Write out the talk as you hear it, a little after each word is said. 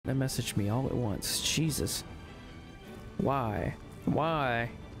to message me all at once. Jesus. Why? Why?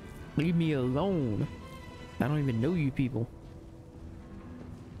 Leave me alone. I don't even know you people.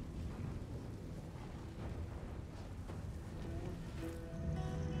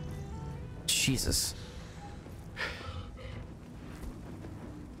 Jesus.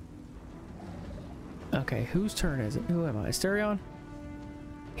 Okay, whose turn is it? Who am I? Asterion?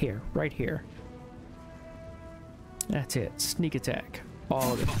 Here, right here. That's it. Sneak attack.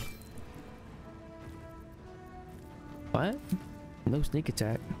 All of it. What? No sneak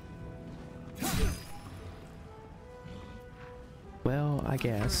attack. Well, I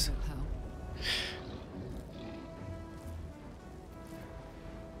guess.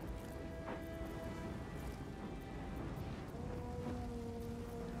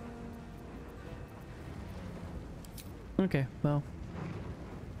 Okay, well.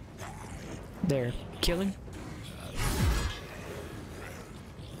 There. Killing.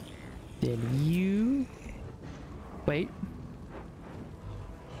 Then you... Wait.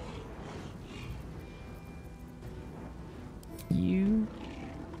 You...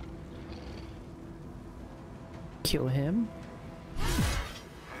 Kill him.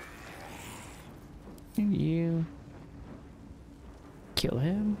 You... Kill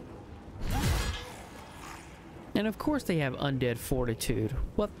him. And of course they have undead fortitude.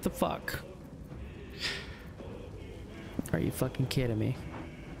 What the fuck? Are you fucking kidding me?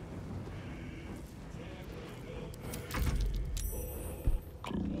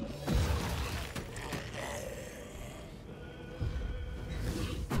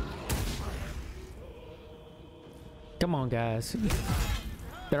 Come on, guys.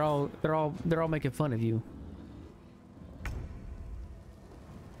 They're all making fun of you.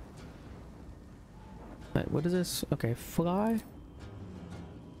 What is this? Okay, fly.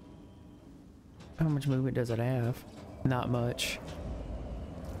 How much movement does it have? Not much.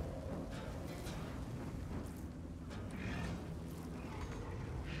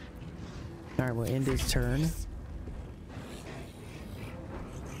 Alright, we'll end his turn.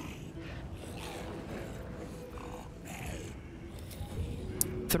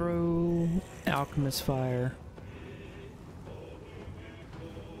 Throw Alchemist Fire.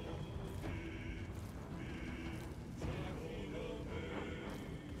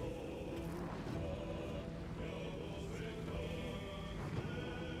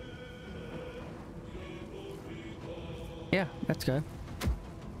 Yeah, that's good.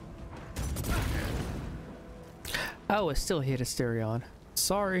 Oh, it still hit Asterion.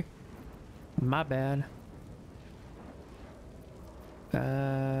 Sorry. My bad.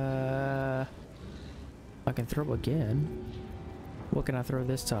 I can throw again. What can I throw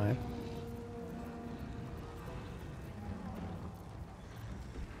this time?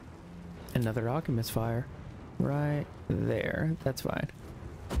 Another Alchemist Fire. Right there. That's fine.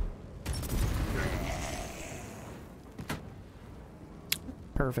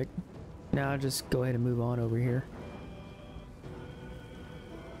 Perfect. Now I'll just go ahead and move on over here.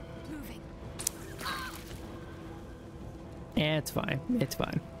 Moving. Yeah, it's fine. It's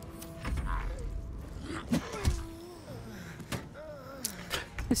fine.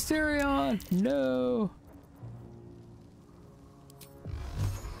 Asterion! No!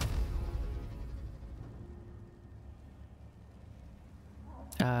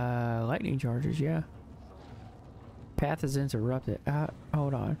 Lightning charges, yeah. Path is interrupted.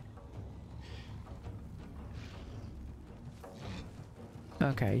 Hold on.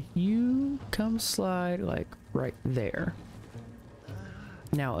 Okay, you come slide like right there.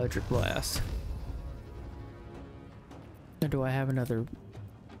 Now Eldritch Blast. Or do I have another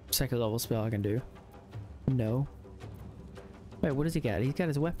second level spell I can do? No. Wait, what does he got? He's got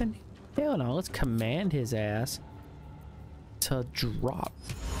his weapon? Hell no, let's command his ass to drop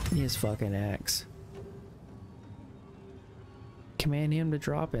his fucking axe. Command him to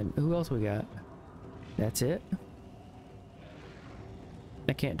drop it. Who else we got? That's it?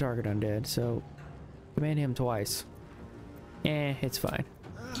 I can't target undead, so command him twice. It's fine.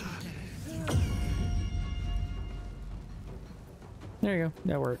 There you go.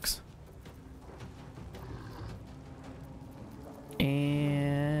 That works.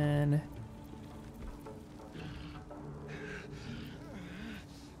 And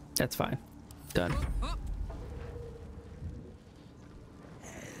that's fine. Done.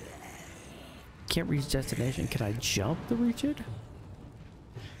 Can't reach destination. Can I jump to reach it?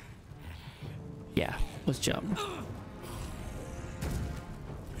 Yeah, let's jump.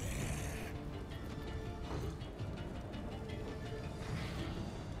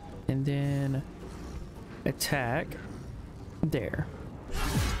 And then attack there.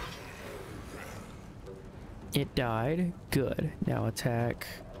 It died. Good. Now attack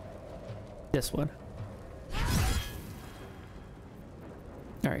This one.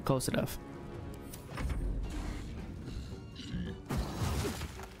 Alright, close enough.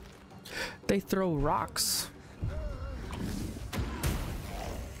 They throw rocks.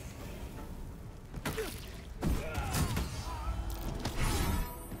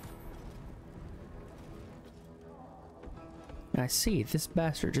 I see, this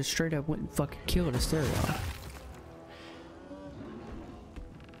bastard just straight up went and fucking killed Asterion.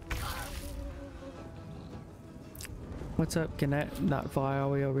 What's up? Can that not fly all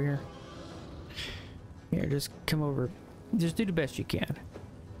the way over here? Here, just come over. Just do the best you can.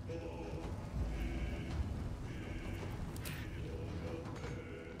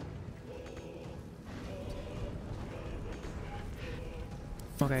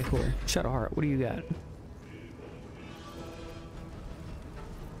 Okay, cool. Shadowheart, what do you got?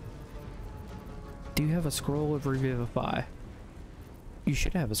 Do you have a scroll of Revivify? You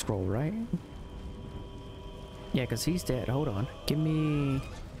should have a scroll, right? Yeah, because he's dead. Hold on. Give me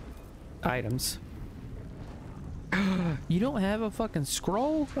items. You don't have a fucking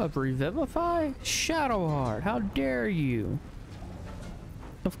scroll of Revivify? Shadowheart, how dare you?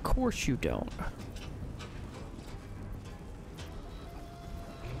 Of course you don't.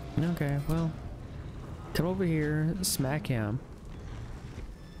 Okay, well, come over here, smack him,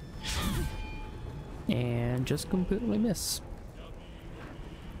 and just completely miss.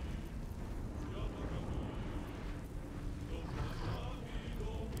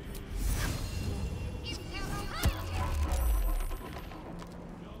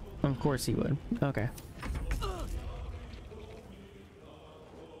 Of course he would. Okay.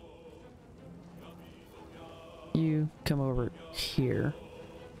 You come over here.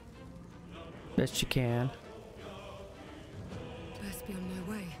 Best you can. Best be on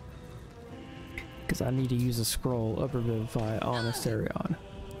my way. Because I need to use a scroll of Revivify on Asterion.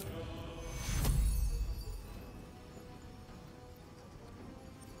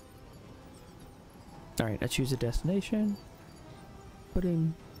 Alright, I choose a destination. Put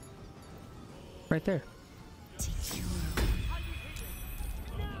him right there.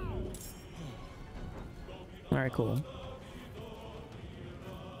 Alright, cool.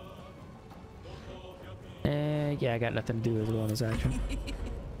 Yeah, I got nothing to do with the bonus action.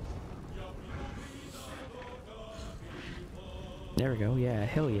 There we go. Yeah,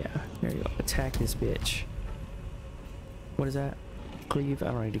 hell yeah. There you go. Attack this bitch. What is that? Cleave? I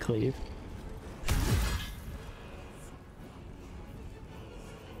don't need to cleave.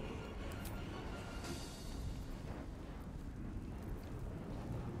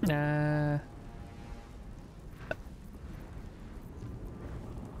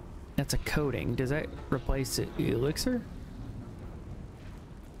 That's a coating. Does that replace the elixir?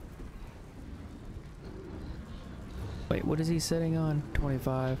 Wait, what is he sitting on?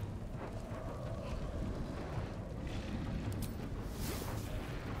 25.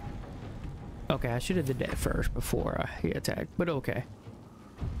 Okay, I should have did that first before he attacked, but okay.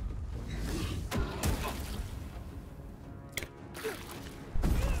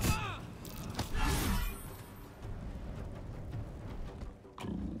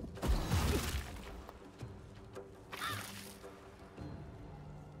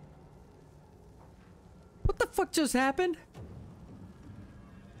 What just happened?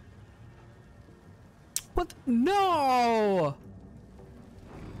 What? No!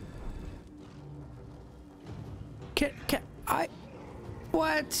 Can I?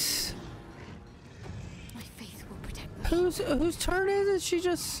 What? My faith will protect me. Whose turn is it?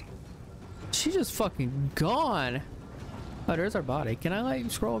 She just fucking gone. Oh, there's our body. Can I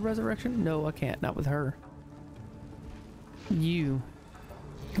like scroll of resurrection? No, I can't. Not with her. You're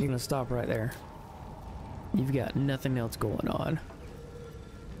gonna stop right there. You've got nothing else going on.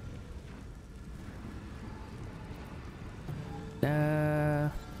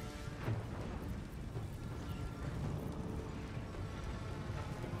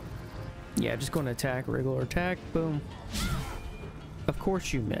 Yeah, just going to attack, regular attack, boom. Of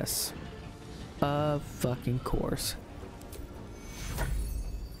course you miss. Of fucking course.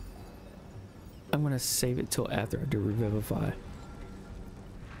 I'm gonna save it till after I do Revivify.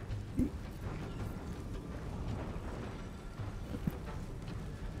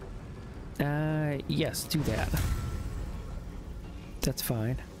 Yes, do that. That's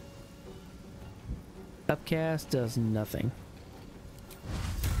fine. Upcast does nothing.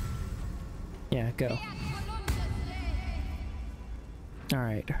 Yeah, go.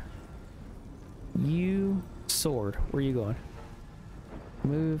 Alright. You sword. Where are you going?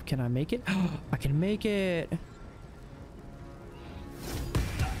 Move. Can I make it? I can make it!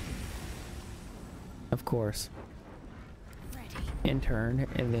 Of course. Ready. intern,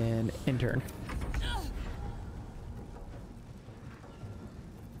 and then intern.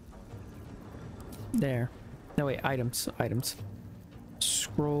 There. No, wait, items. Items.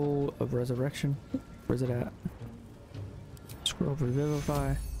 Scroll of Resurrection. Where's it at? Scroll of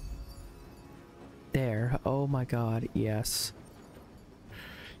Revivify. There. Oh my god, yes.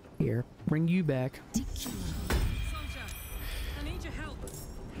 Here, bring you back. Soldier, I need your help.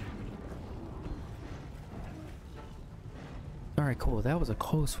 Alright, cool. That was a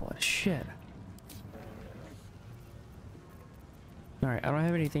close one. Shit. Alright, I don't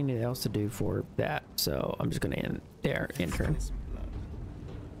have anything else to do for that, so I'm just gonna end there. Intern.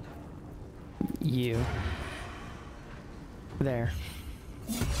 You. There.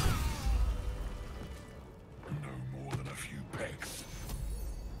 No more than a few pegs.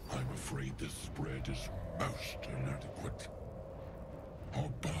 I'm afraid this spread is most inadequate. Our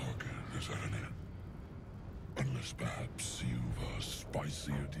bargain is at an end. Unless perhaps you've a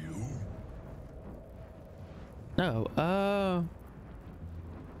spicier deal. No,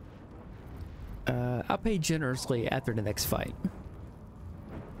 I'll pay generously after the next fight.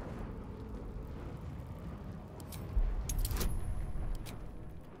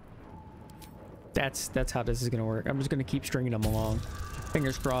 That's how this is gonna work. I'm just gonna keep stringing them along.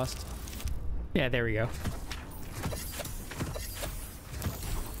 Fingers crossed. Yeah, there we go.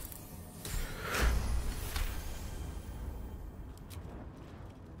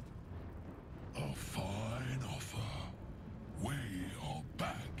 A fine offer. We are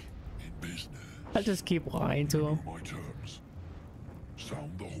back in business. I just keep lying to him. My terms.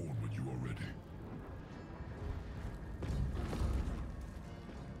 Sound the horn when you are ready.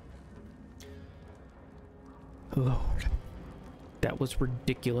 Lord, that was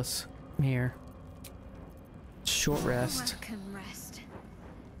ridiculous. Here, short rest. Welcome rest.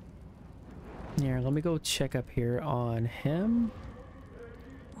 Here, let me go check up here on him.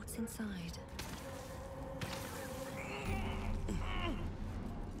 What's inside?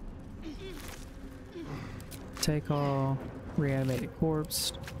 Take all. Reanimated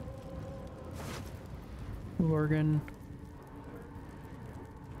corpse. Organ.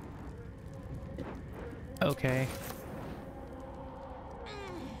 Okay.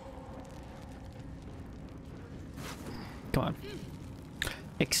 Come on.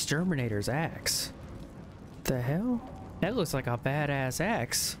 Exterminator's axe. The hell? That looks like a badass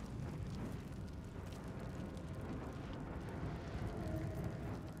axe.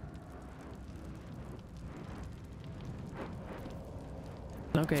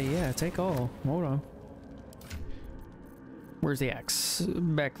 Okay, yeah, take all. Hold on. Where's the axe?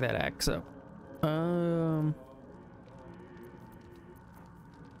 Back that axe up.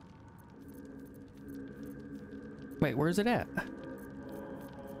 Wait, where's it at?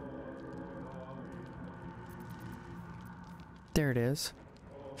 There it is.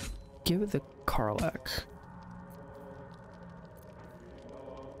 Give it the Karlak.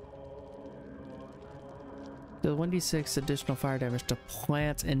 Does 1d6 additional fire damage to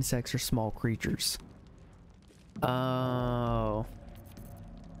plants, insects, or small creatures. Oh.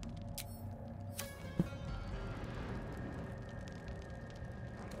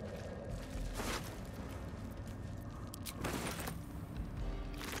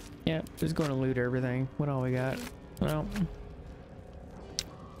 Yeah, just going to loot everything. What all we got? Well.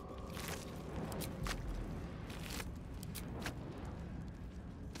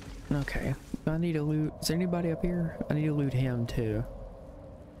 Okay. I need to loot. Is there anybody up here? I need to loot him too.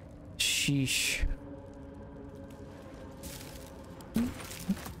 Sheesh.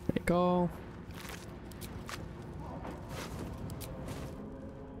 Take all.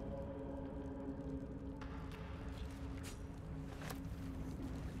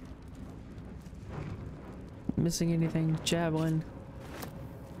 Missing anything? Javelin.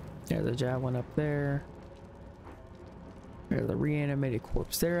 There's a javelin up there. There's the reanimated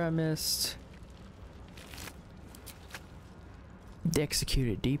corpse there I missed. The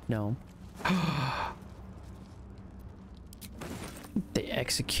executed deep gnome. They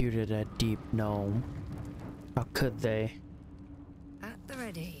executed a deep gnome. How could they? At the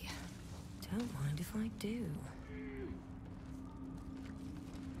ready. Don't mind if I do.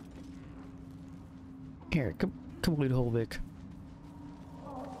 Here, come loot Holvik.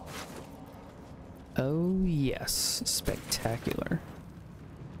 Oh yes, spectacular.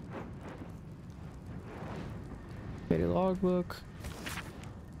 Faded logbook.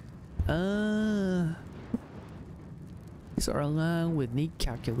 These are aligned with neat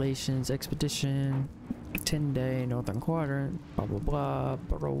calculations. Expedition, 10-day northern quadrant. Blah blah blah.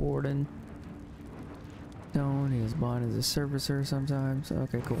 Borough warden. Stone. He is bond as a servicer sometimes.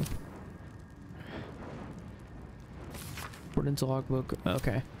 Okay, cool. According to logbook.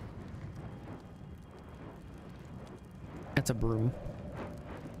 Okay. That's a broom.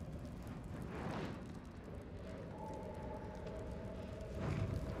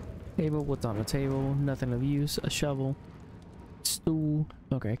 Table, what's on the table? Nothing of use. A shovel. Stool.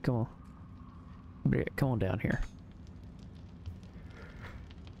 Okay, come on. Yeah, come on down here.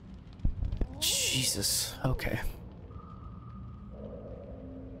 Jesus. Okay.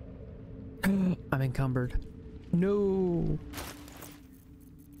 I'm encumbered. No.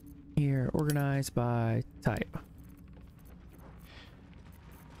 Here, organized by type.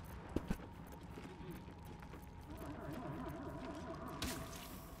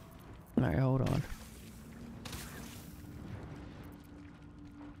 Alright, hold on.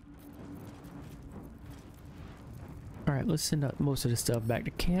 Alright, let's send out most of the stuff back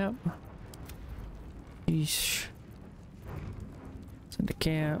to camp. Yeesh. Send to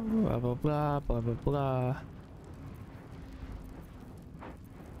camp, blah blah blah, blah blah blah.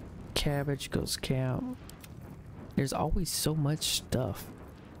 Cabbage goes camp. There's always so much stuff.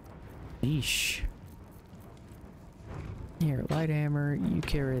 Yeesh. Here, light hammer, you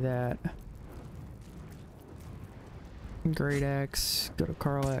carry that. Great axe, go to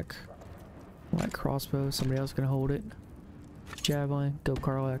Karlak. Light crossbow, somebody else can hold it. Javelin, go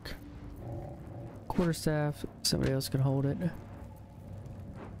Karlak. Quarterstaff, somebody else can hold it.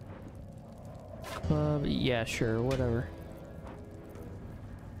 Club, yeah, sure, whatever.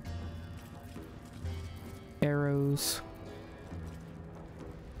 Arrows.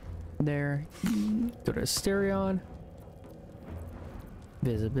 There. Go to Asterion.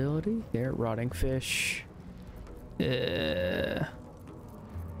 Visibility. There, rotting fish.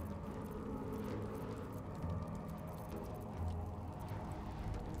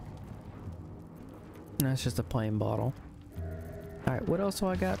 That's just a plain bottle. Alright, what else do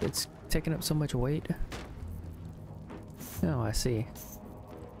I got that's taking up so much weight? Oh, I see.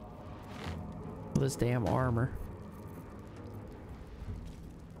 This damn armor.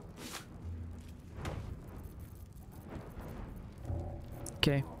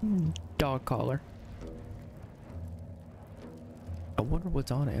 Okay, dog collar. I wonder what's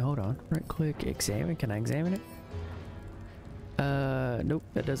on it. Hold on. Right click, examine. Can I examine it? Nope,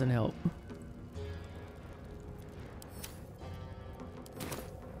 that doesn't help.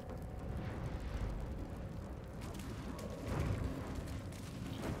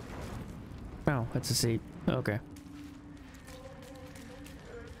 Oh, that's a seat. Okay.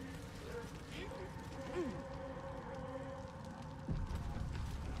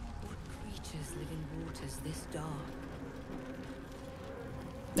 What creatures live in waters this dark?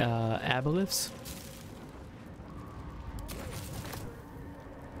 Aboliths?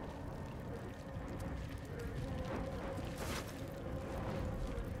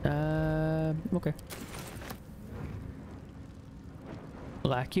 Okay.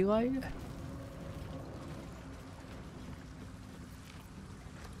 Laculite?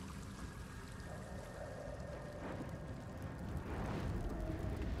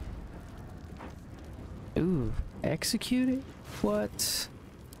 Ooh, executed? What?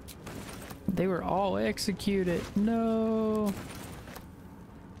 They were all executed. No.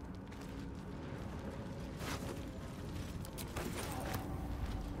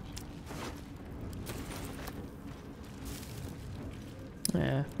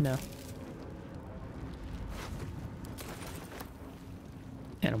 No.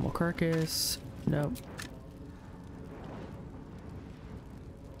 Animal carcass. Nope.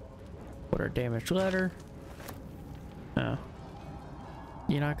 What our damaged letter? Oh.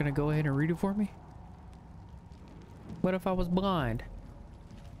 You're not gonna go ahead and read it for me? What if I was blind?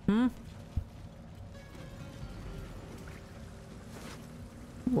 Hmm?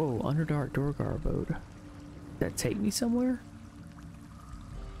 Whoa, Underdark Dorgar abode. Did that take me somewhere?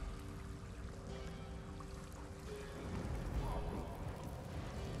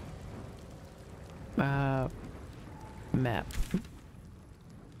 Map.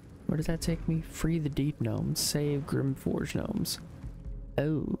 Where does that take me? Free the deep gnomes. Save Grimforge gnomes.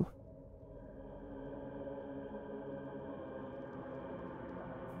 Oh.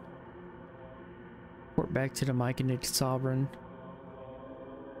 Port back to the Myconid Sovereign.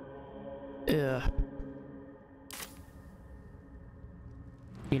 Ugh.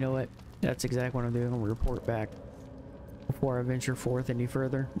 You know what? That's exactly what I'm doing. I'm gonna report back before I venture forth any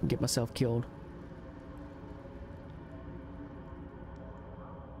further and get myself killed.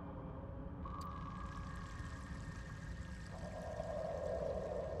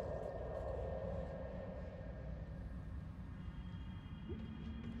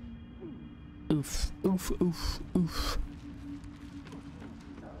 Oof, oof, oof, oof.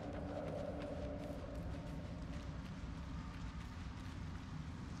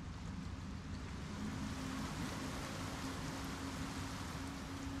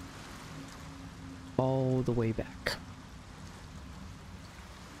 know the way back.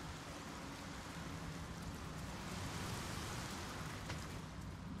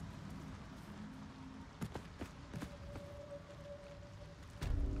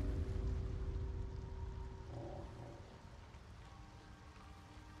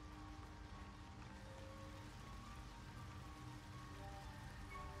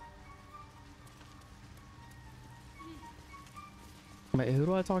 Wait, who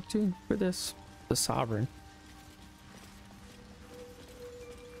do I talk to for this? The Sovereign.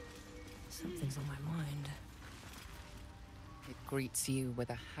 Something's on my mind. It greets you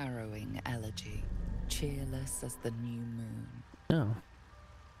with a harrowing elegy, cheerless as the new moon. Oh.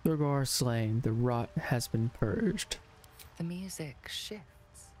 Thurgar slain, the rot has been purged. The music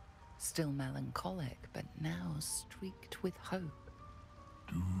shifts, still melancholic, but now streaked with hope.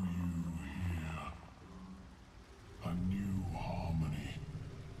 Do you hear? A new harmony.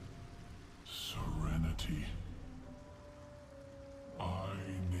 Serenity. I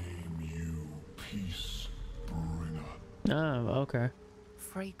name you Peace Bringer. Oh, okay.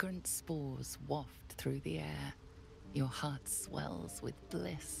 Fragrant spores waft through the air. Your heart swells with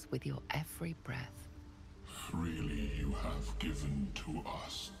bliss with your every breath. Freely you have given to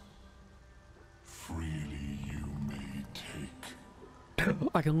us. Freely you may take.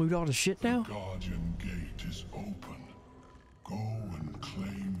 I can loot all the shit now? The Guardian Gate is open. Go and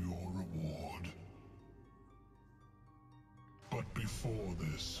claim your reward. But before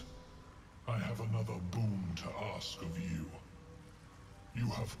this, I have another boon to ask of you. You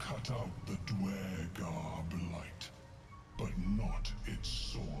have cut out the Dwergar blight, but not its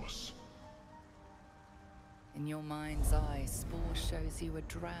source. In your mind's eye, Spore shows you a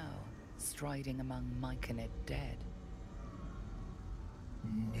drow striding among Myconid dead.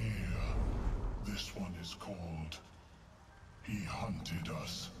 Near. This one is called. He hunted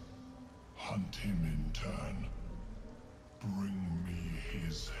us. Hunt him in turn. Bring me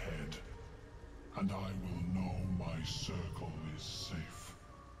his head, and I will know my circle is safe.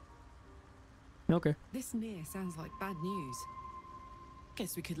 Okay. This near sounds like bad news.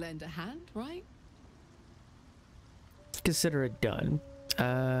 Guess we could lend a hand, right? Consider it done.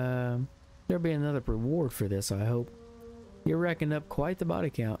 There'll be another reward for this, I hope. You're racking up quite the body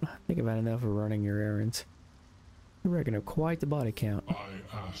count. I think I've had enough of running your errands. You're racking up quite the body count. I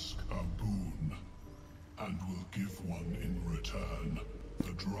ask a boon, and will give one in return.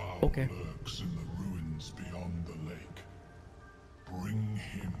 The drow lurks in the ruins beyond the lake. Bring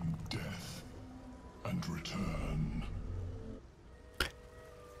him death, and return.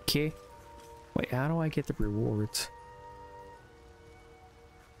 Okay. Wait, how do I get the rewards?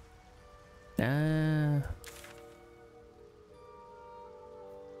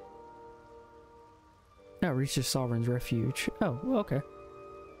 Now reach the Sovereign's Refuge. Oh, okay.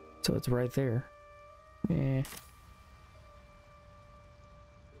 So it's right there. Yeah.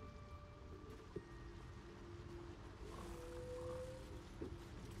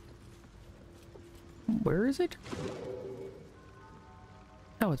 Where is it?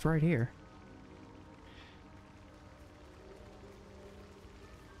 Oh, it's right here.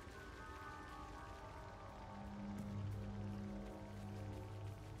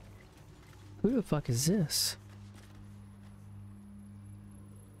 Who the fuck is this?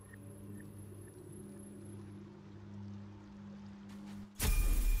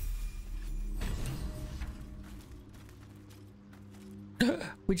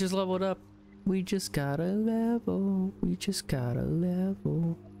 We just leveled up. We just got a level. We just got a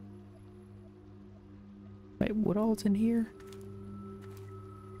level. Wait, what all's in here?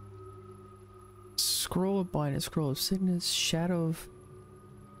 Scroll of blindness, scroll of sickness, shadow of...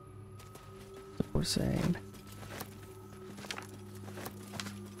 What we're saying.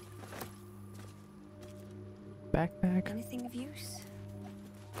 Backpack. Anything of use?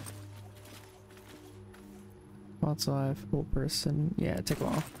 Outside, full person. Yeah, take them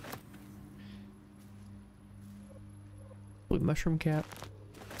off. Blue mushroom cap.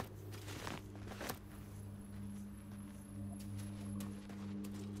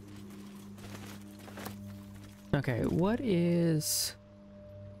 Okay, what is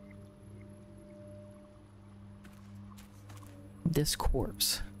this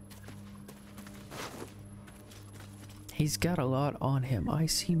corpse? He's got a lot on him.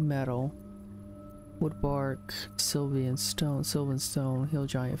 Icy metal, wood bark, sylvan stone, hill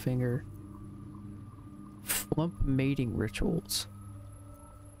giant finger, flump mating rituals.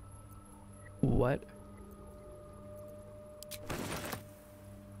 What?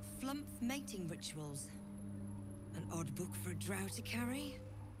 Flump mating rituals. An odd book for a drow to carry.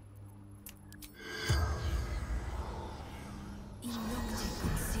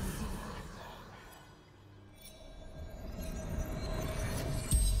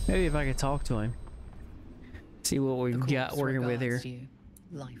 Maybe if I could talk to him. See what we've The got corpse working with here. regards you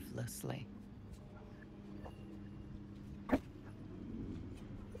lifelessly.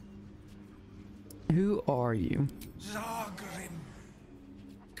 Who are you? Zargrim,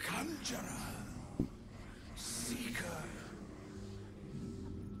 conjurer, seeker.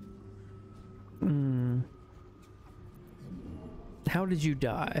 How did you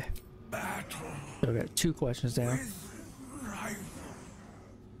die? Battle I got 2 questions down. with rival.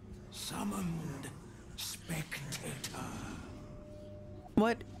 Summoned spectator.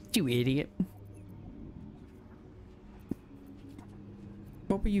 What? You idiot.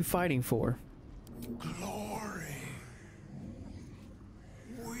 What were you fighting for? Glory.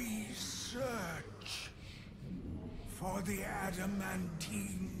 We search for the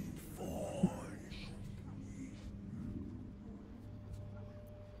adamantine forge.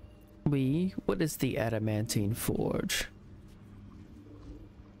 We? What is the adamantine forge?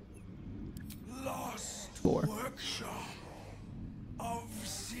 Lost For? workshop of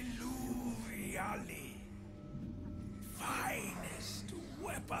Siluviali. Finest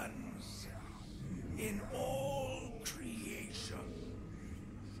weapons in all creation.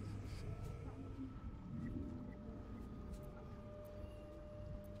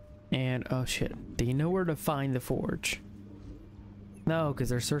 And oh shit, do you know where to find the forge? No, because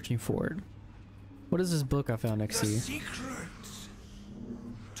they're searching for it. What is this book I found next The to you? secret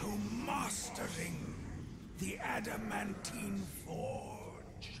to mastering the adamantine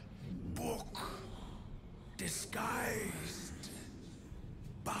forge. Book disguised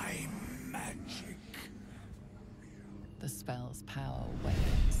by magic. The spell's power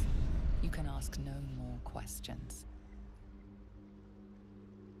wanes. You can ask no more questions.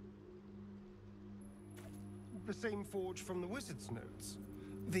 The same forge from the wizard's notes.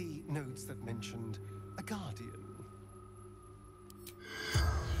 The notes that mentioned a guardian.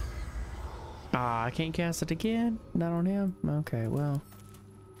 Ah, I can't cast it again? Not on him? Okay, well.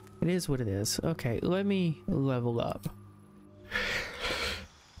 It is what it is. Okay, let me level up.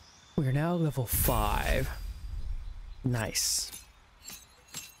 We're now level 5. Nice.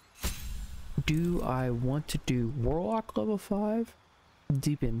 Do I want to do Warlock level 5?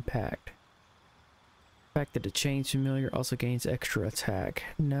 Deep Impact. The fact that the Chains Familiar also gains extra attack.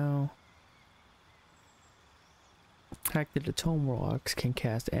 No. The fact that the Tome Warlocks can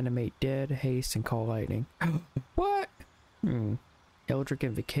cast Animate Dead, Haste, and Call Lightning. What? Eldritch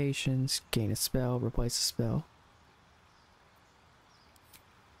Invocations, gain a spell, replace a spell.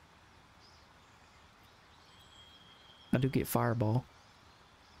 I do get Fireball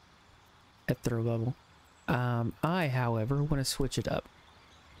at 3rd level. I, however, want to switch it up.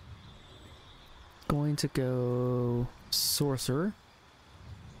 Going to go Sorcerer.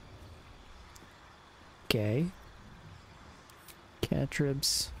 Okay.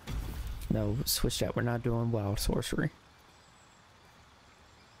 Cantrips. No, switch that. We're not doing Wild Sorcery.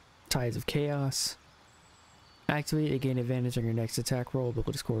 Tides of Chaos. Activate to gain advantage on your next attack roll,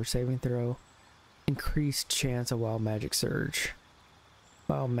 ability score, saving throw. Increased chance of Wild Magic Surge.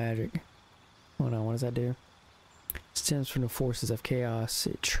 Wild Magic. Hold on, what does that do? Stems from the forces of chaos.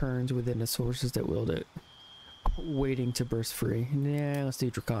 It churns within the sources that wield it. Waiting to burst free. Yeah, let's do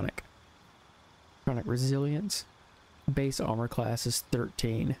Draconic. Draconic Resilience. Base armor class is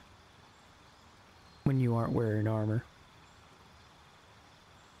 13. When you aren't wearing armor.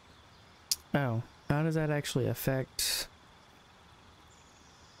 Oh, how does that actually affect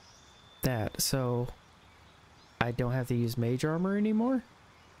that? So, I don't have to use mage armor anymore?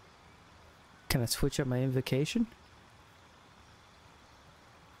 Can I switch up my invocation?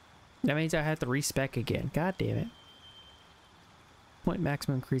 That means I have to respec again. God damn it. Point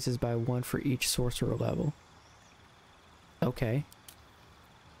maximum increases by 1 for each sorcerer level. Okay.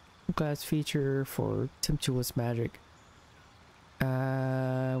 Class feature for Tempestuous Magic.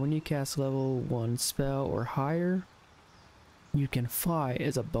 When you cast level 1 spell or higher, you can fly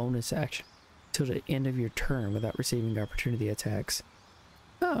as a bonus action till the end of your turn without receiving opportunity attacks.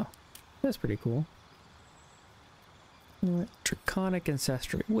 Oh, that's pretty cool. Draconic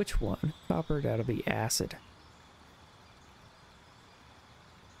Ancestry. Which one? Copper, that'll be acid.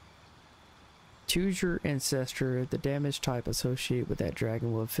 Choose your ancestor. The damage type associated with that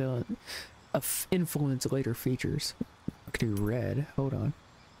dragon will influence later features. I could do red. Hold on.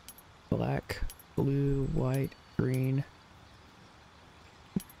 Black, blue, white, green,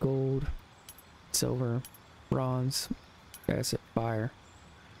 gold, silver, bronze, acid, fire.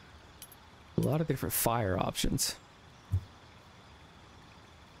 A lot of different fire options.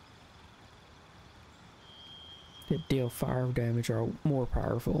 That deal fire damage are more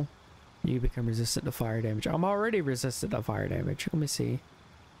powerful. You become resistant to fire damage. I'm already resistant to fire damage. Let me see.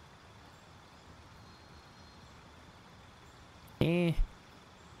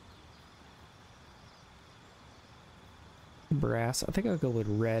 brass. I think I'll go with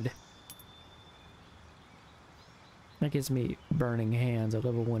red. That gives me burning hands, a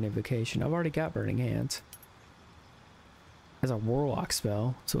level 1 invocation. I've already got burning hands. As a warlock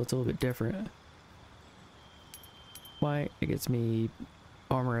spell, so it's a little bit different. White, it gets me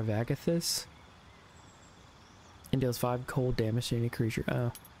armor of Agathis. And deals 5 cold damage to any creature.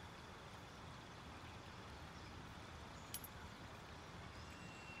 Oh.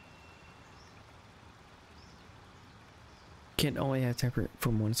 Can only have temperate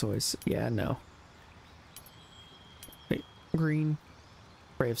from one source. Yeah, no. Wait, green.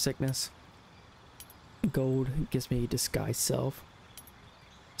 Ray of Sickness. Gold gives me Disguise Self.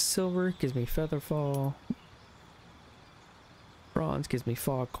 Silver gives me Featherfall. Bronze gives me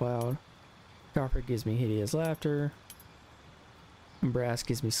Fog Cloud. Copper gives me Hideous Laughter. And brass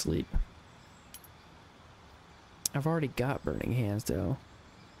gives me Sleep. I've already got Burning Hands though.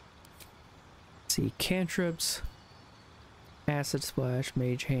 Let's see, cantrips. Acid Splash,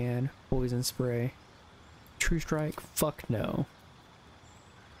 Mage Hand, Poison Spray. True Strike, fuck no.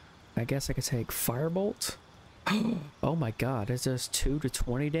 I guess I could take Firebolt. Oh my god, it does 2 to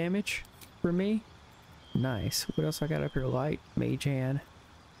 20 damage for me? Nice. What else I got up here? Light, Mage Hand.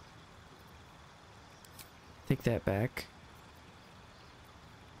 Take that back.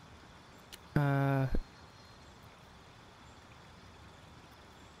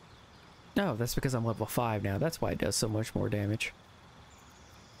 No, that's because I'm level 5 now. That's why it does so much more damage.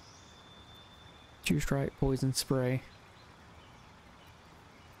 True Strike, Poison Spray.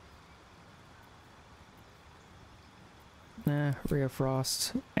 Ray of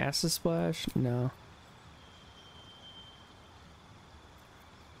Frost. Acid Splash? No.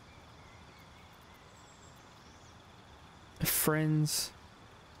 Friends.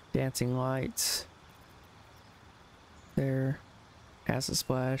 Dancing Lights. There. Acid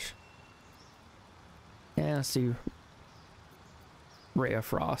Splash. Yeah, let's do Ray of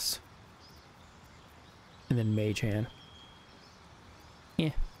Frost. And then Mage Hand.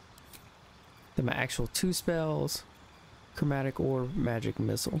 Yeah. Then my actual 2 spells. Chromatic Orb, Magic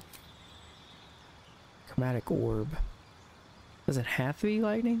Missile. Chromatic Orb. Does it have to be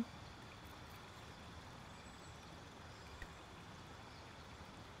lightning?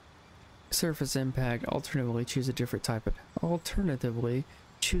 Surface Impact. Alternatively choose a different type of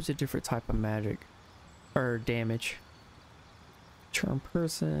magic or damage. Charm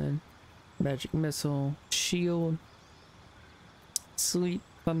Person, Magic Missile, Shield, Sleep,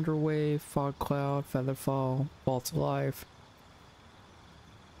 Thunder Wave, Fog Cloud, Featherfall, Vault of Life,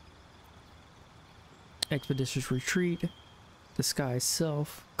 Expeditious Retreat, Disguise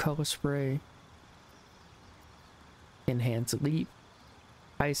Self, Color Spray, Enhance Leap,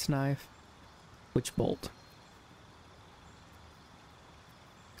 Ice Knife, Witch Bolt.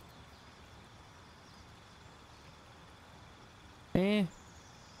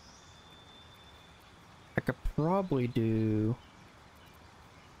 I could probably do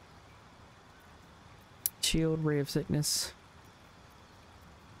Shield, Ray of Sickness.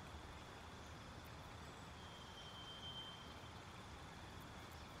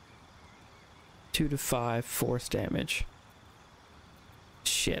 Two to 5 force damage.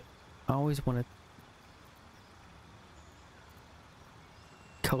 Shit. I always want to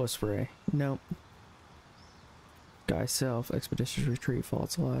Color Spray. Nope. Guy Self, Expeditious Retreat,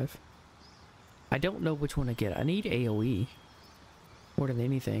 False Alive. I don't know which one to get. I need AoE more than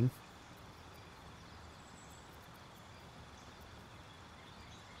anything.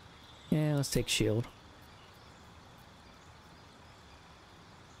 Yeah, let's take Shield.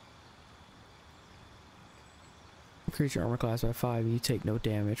 Increase your armor class by 5. You take no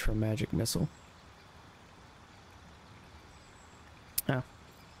damage from Magic Missile. Oh.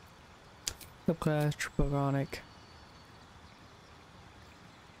 Subclass, Draconic.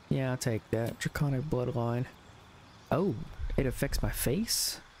 Yeah, I'll take that. Draconic Bloodline. Oh, it affects my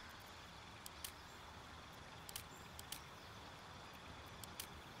face?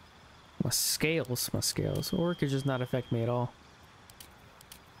 My scales. Or it could just not affect me at all.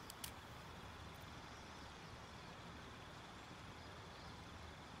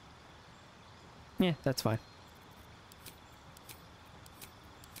 Yeah, that's fine.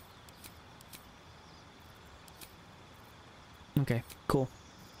 Okay, cool.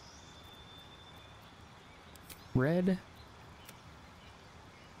 Red.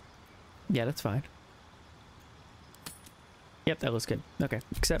 Yeah, that's fine. Yep, that looks good. Okay,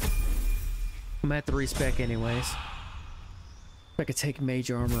 except I'm gonna have to respec anyways. If I could take mage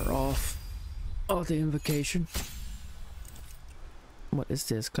armor off the invocation. What is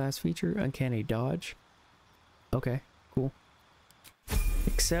this class feature? Uncanny dodge. Okay, cool.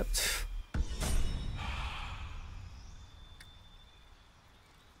 Except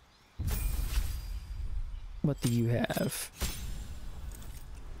What do you have?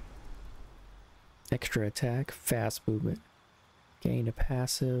 Extra attack, fast movement, gain a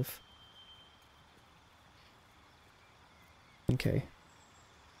passive. Okay.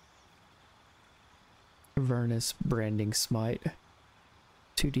 Avernus Branding Smite.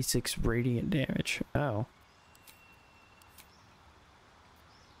 2d6 radiant damage. Oh.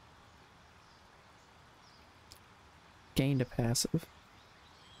 Gained a passive.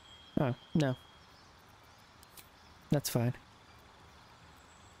 Oh, no. That's fine.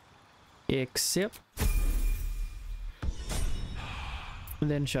 Except...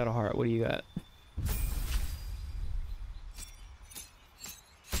 And then Shadowheart, what do you got?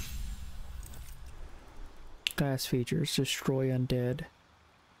 Class features, destroy undead.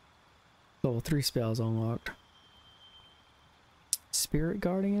 Level 3 spells unlocked. Spirit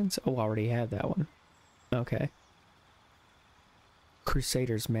Guardians? Oh, I already had that one. Okay.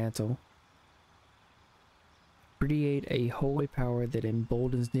 Crusader's Mantle. Radiate a holy power that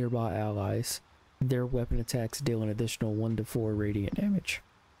emboldens nearby allies. Their weapon attacks deal an additional 1 to 4 radiant damage.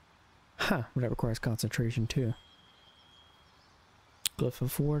 Huh, that requires concentration too. Glyph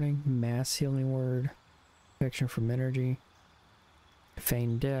of Warding, Mass Healing Word, Protection from Energy,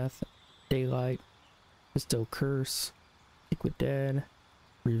 Feign Death, Daylight, Bestow Curse, Liquid Dead,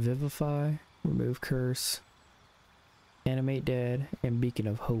 Revivify, Remove Curse, Animate Dead, and Beacon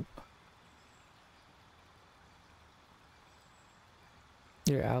of Hope.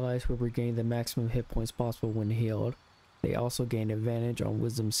 Your allies will regain the maximum hit points possible when healed. They also gain advantage on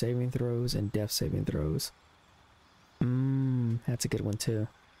Wisdom saving throws and Death saving throws. That's a good one too.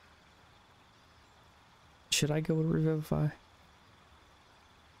 Should I go with Revivify?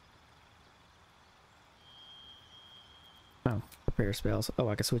 Oh, prepare spells. Oh,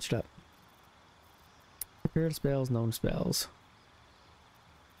 I can switch it up. Prepared spells, known spells.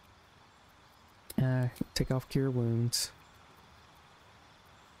 Take off Cure Wounds.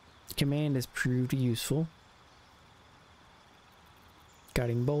 Command is proved useful.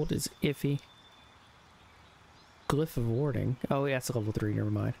 Guiding Bolt is iffy. Glyph of Warding. Oh, yeah, it's a level 3, never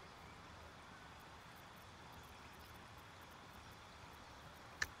mind.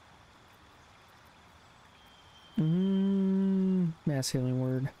 Mass Healing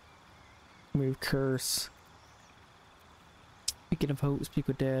Word. Remove Curse. Beacon of Hope, Speak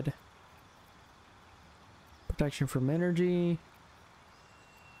with Dead. Protection from Energy.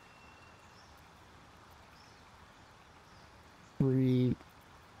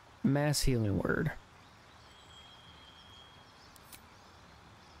 Mass Healing Word.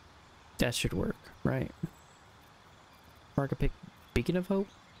 That should work, right? Or I could pick Beacon of Hope.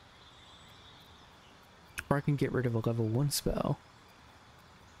 Or I can get rid of a level 1 spell.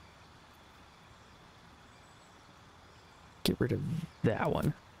 Get rid of that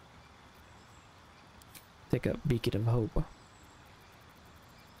one. Take up Beacon of Hope.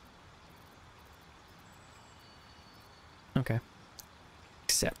 Okay.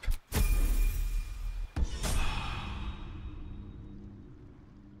 Accept.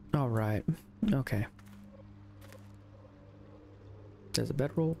 Alright. Okay. There's a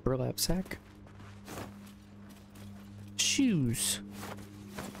bedroll, burlap sack. Shoes.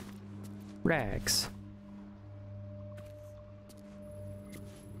 Rags.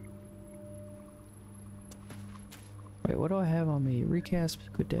 Wait, what do I have on me? Recast,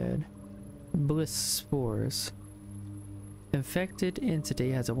 Liquid Dead. Bliss Spores. Infected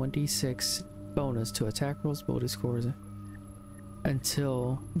entity has a 1d6 bonus to attack rolls, ability scores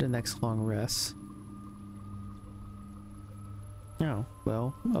until the next long rest. Oh,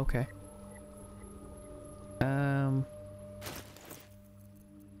 well, okay.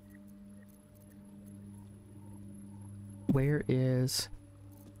 Where is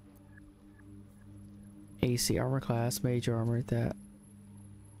AC armor class, mage armor that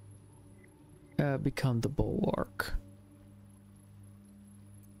become the bulwark?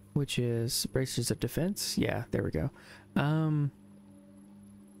 Which is braces of defense. Yeah, there we go.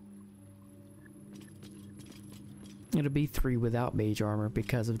 It'll be 3 without mage armor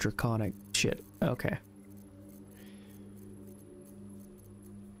because of draconic shit. Okay.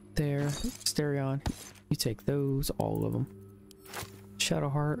 There, Stereon. You take those, all of them.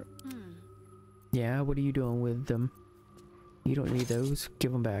 Shadowheart. Yeah, what are you doing with them? You don't need those.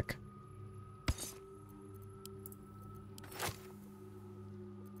 Give them back.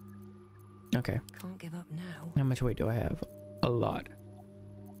 Okay. Can't give up now. How much weight do I have? A lot.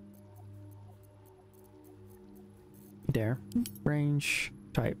 There. Range.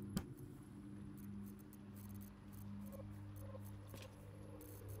 Type.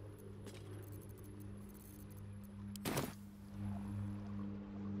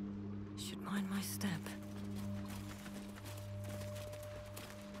 Should mind my step.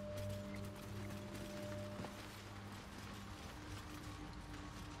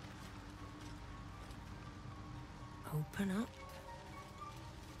 Open up.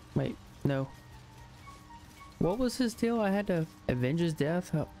 Wait, no. What was his deal? I had to avenge his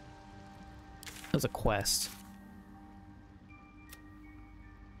death? Oh. That was a quest.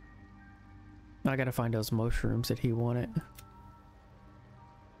 I gotta find those mushrooms that he wanted.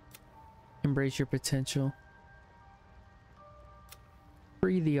 Embrace your potential.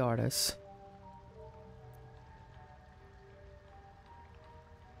 Free the artist.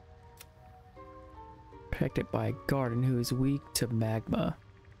 Protected by a garden who is weak to magma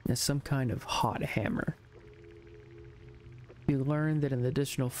and some kind of hot hammer. You learn that an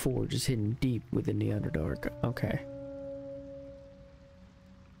additional forge is hidden deep within the Underdark. Okay.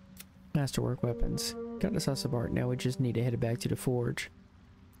 Masterwork weapons. Got the sauce of art. Now we just need to head back to the forge.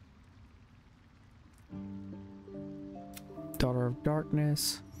 Daughter of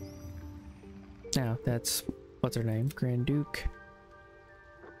Darkness. Now that's what's her name? Grand Duke.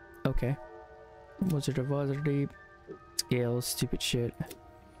 Okay. Wizard of Waterdeep. Scales, stupid shit.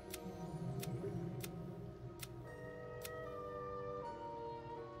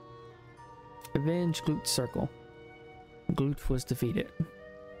 Avenge Gloot Circle. Gloot was defeated.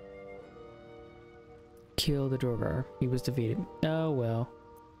 Kill the Drogar. He was defeated. Oh well.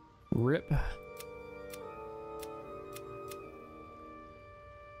 RIP.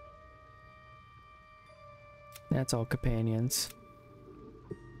 That's all companions.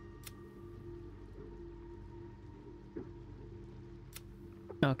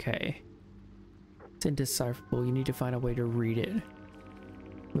 Okay. It's indecipherable. You need to find a way to read it.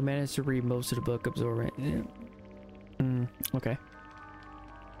 We managed to read most of the book, absorbent. Okay.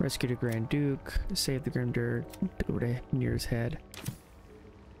 Rescue the Grand Duke. Save the Grimdur. Go to Nir's head.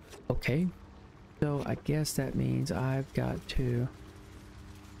 Okay. So I guess that means I've got to...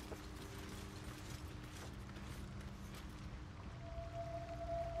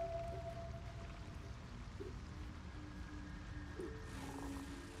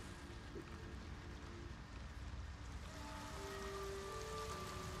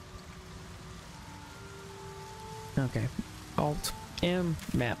 Okay. Alt M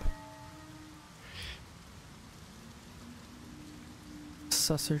map.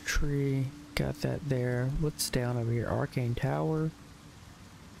 Susser tree. Got that there. What's down over here? Arcane Tower.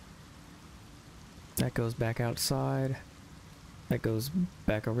 That goes back outside. That goes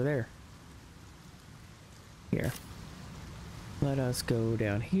back over there. Here. Let us go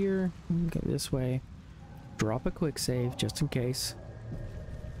down here. Go this way. Drop a quick save just in case.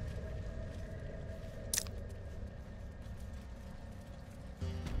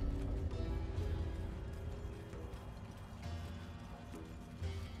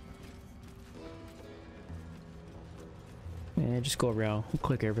 And just go around,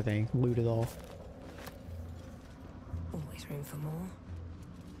 click everything, loot it all. Always room for more.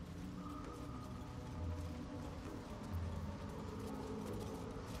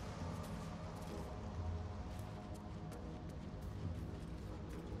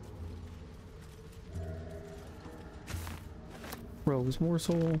 Rose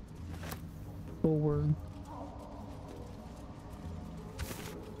morsel. Forward.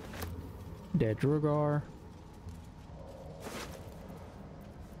 Dead Drogar.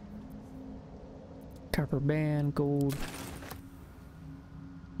 Copper band, gold.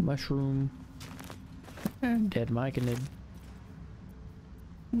 Mushroom. And dead myconid.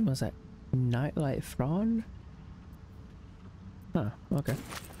 What was that? Nightlight frond? Huh, okay.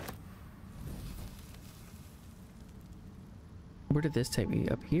 Where did this take me?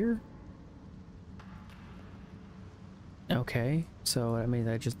 Up here? Okay, so that means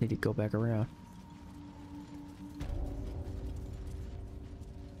I just need to go back around.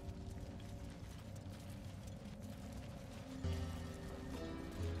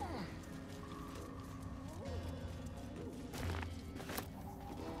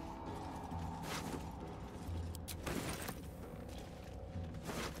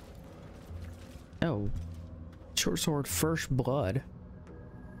 Oh. Short sword, first blood.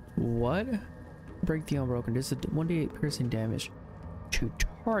 What? Break the unbroken. This is 1d8 piercing damage to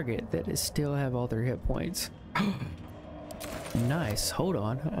target that is still have all their hit points. Nice. Hold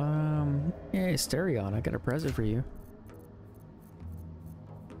on. Yeah, Asterion, I got a present for you.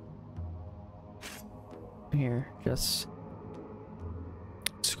 Here, just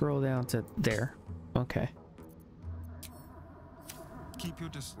scroll down to there. Okay. Keep your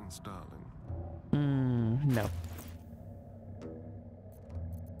distance, darling. No.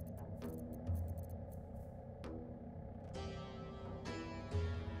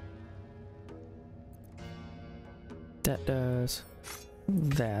 That does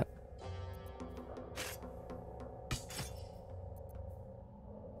that.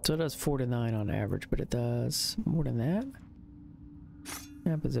 So it does 4 to 9 on average, but it does more than that.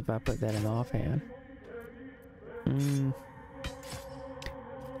 What happens if I put that in offhand? And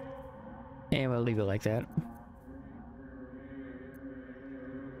we'll leave it like that.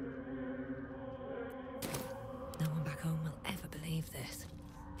 No one back home will ever believe this.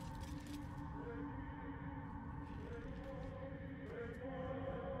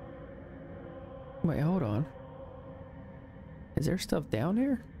 Wait, hold on. Is there stuff down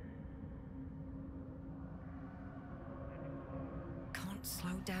here? Can't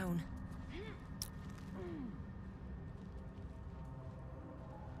slow down.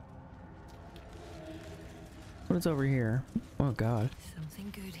 What is over here? Oh god.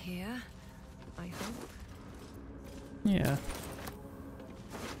 Something good here, I hope. Yeah.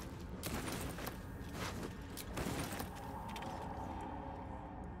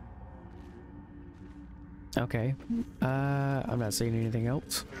 Okay. I'm not seeing anything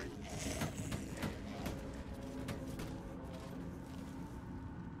else.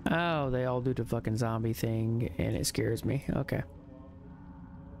 Oh, they all do the fucking zombie thing and it scares me. Okay.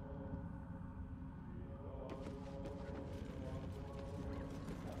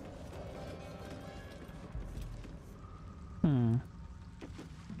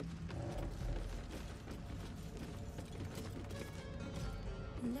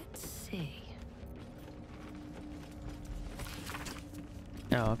 Let's see.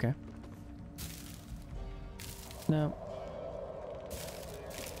 Oh, okay. No.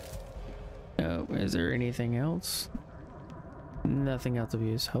 Oh, is there anything else? Nothing else of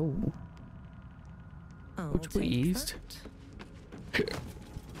use. Oh. Which way east?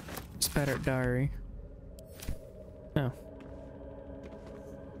 Spattered diary. Oh.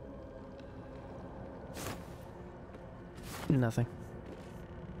 Nothing.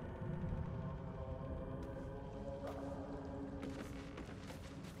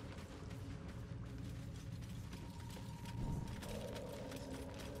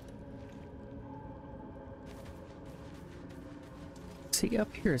 See,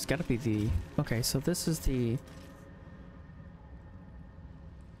 up here it's gotta be the... Okay, so this is the...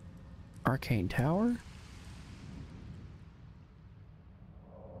 Arcane Tower?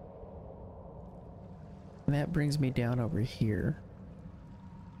 And that brings me down over here.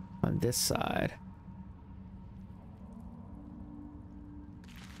 On this side.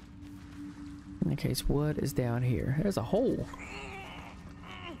 In case, what is down here? There's a hole.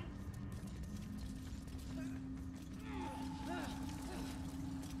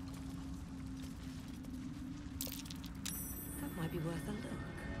 That might be worth a look.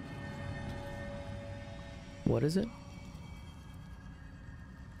 What is it?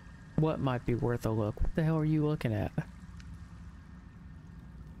 What might be worth a look? What the hell are you looking at?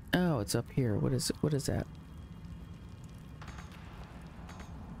 Oh, it's up here. What is it? What is that?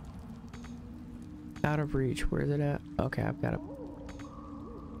 Out of reach. Where is it at? Okay, I've got to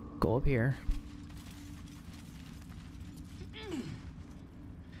go up here.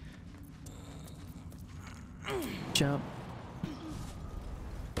 Jump.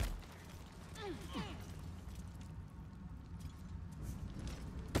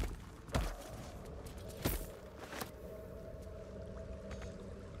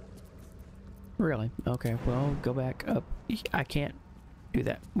 Really? Okay, well, go back up. I can't do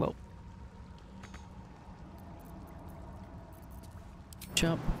that. Well.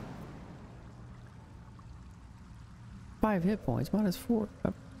 Jump. 5 hit points, minus 4.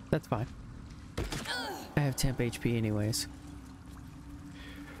 Oh, that's fine. I have temp HP anyways.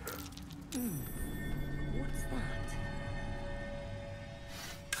 What's that?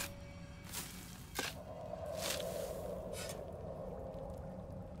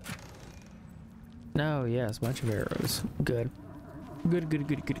 No, yes, bunch of arrows. Good. Good, good,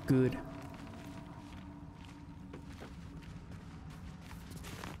 good, good, good.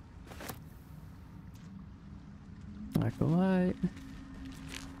 Light.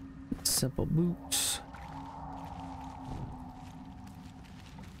 Simple boots.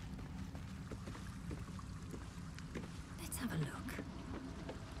 Let's have a look.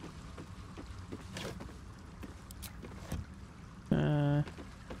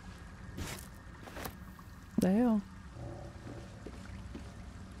 The hell?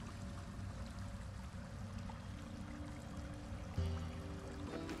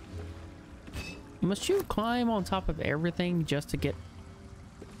 Must you climb on top of everything just to get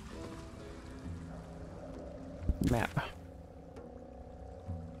map?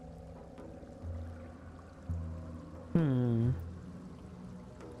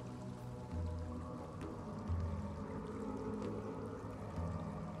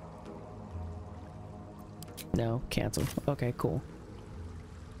 No, cancel. Okay, cool.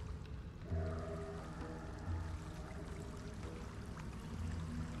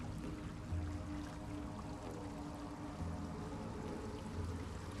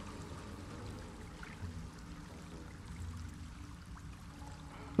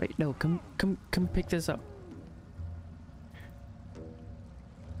 Wait, no, come pick this up.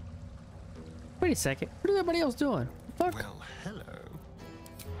 Wait a second. What is everybody else doing? Fuck. Well, hello.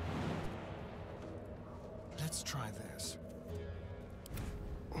 Let's try this.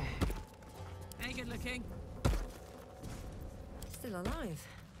 Hey, good looking. Still alive.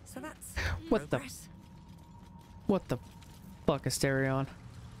 So that's What progress. What the fuck is Asterion?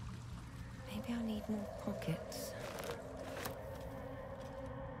 Maybe I need more pockets.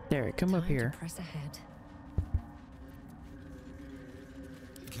 Derek, come up Time to here. press ahead.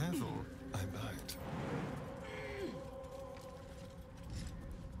 Careful, I bite.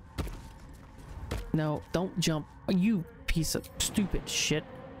 No, don't jump. You piece of stupid shit.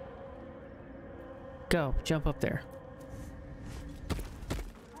 Go, jump up there.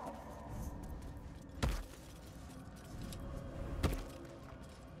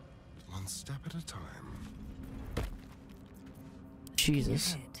 One step at a time.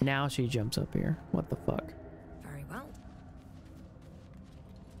 Jesus. ahead. Now she jumps up here. What the fuck? Very well.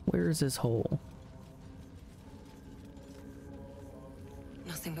 Where is this hole?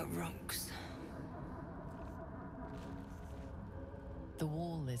 Nothing but rocks. The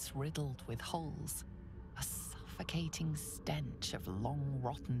wall is riddled with holes. A suffocating stench of long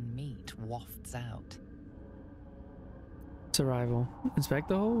rotten meat wafts out. Survival. Inspect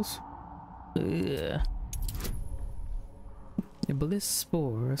the holes. Ugh. Bliss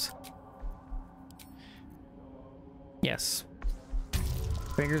spores. Yes.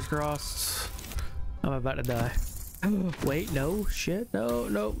 Fingers crossed. I'm about to die. Wait, no, shit,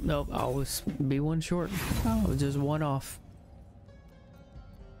 no. I'll always be one short. Oh, just one off.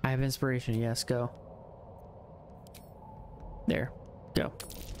 I have inspiration. Yes, go. There, go.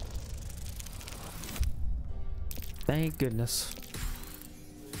 Thank goodness.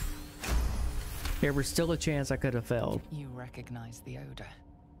 There was still a chance I could have failed. You recognize the odor.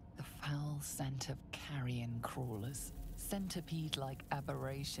 The foul scent of carrion crawlers, centipede-like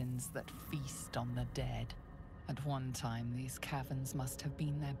aberrations that feast on the dead. At one time, these caverns must have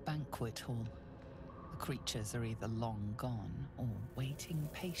been their banquet hall. The creatures are either long gone or waiting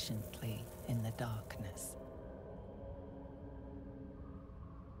patiently in the darkness.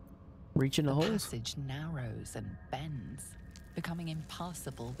 Reaching the The holes? passage narrows and bends, becoming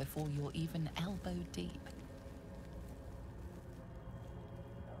impassable before you're even elbow deep.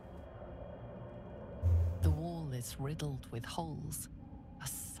 The wall is riddled with holes. A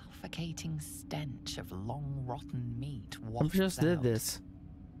suffocating stench of long rotten meat I wafts just out. did this.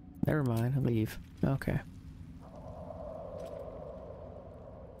 Never mind, I'll leave. Okay.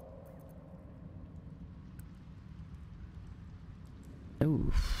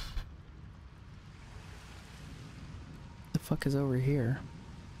 Ooh. The fuck is over here?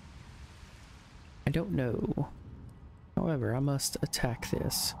 I don't know. However, I must attack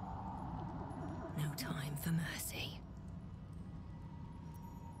this. No time for mercy.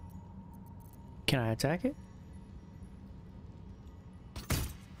 Can I attack it?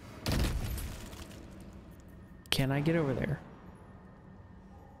 Can I get over there?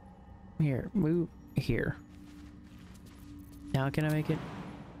 Here, move here. Now can I make it?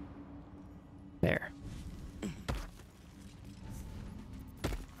 There.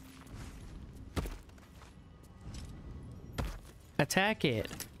 Attack it.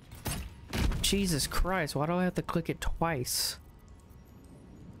 Jesus Christ, why do I have to click it twice?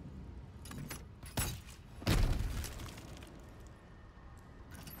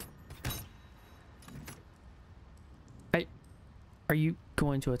 Are you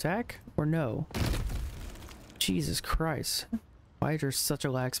going to attack or no? Jesus Christ. Why is there such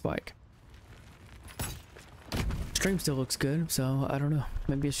a lag spike? Stream still looks good, so I don't know.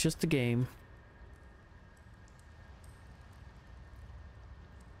 Maybe it's just the game.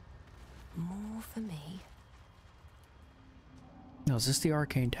 More for me. No, is this the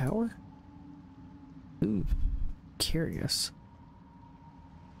Arcane Tower? Ooh, curious.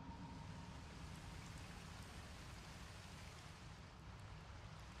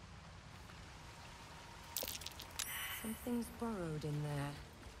 Something's burrowed in there.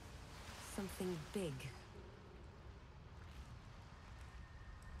 Something big.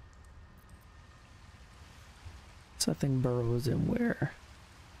 Something burrows in where?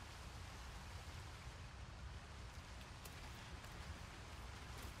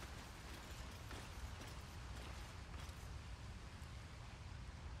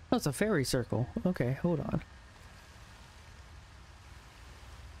 Oh, it's a fairy circle. Okay, hold on.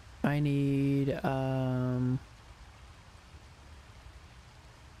 I need,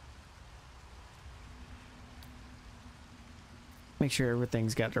 make sure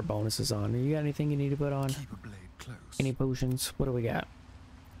everything's got their bonuses on. You got anything you need to put on? Keep a blade close. Any potions? What do we got?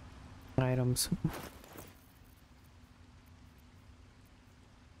 Items.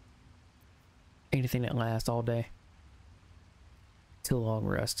 Anything that lasts all day. Till long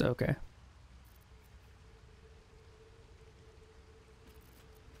rest. Okay.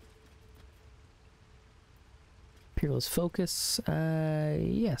 Peerless focus.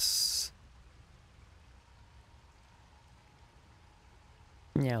 Yes.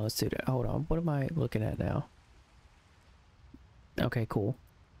 Yeah, let's do that. Hold on. What am I looking at now? Okay, cool.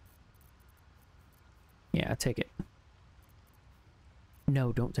 Yeah, take it.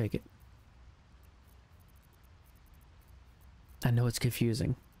 No, don't take it. I know it's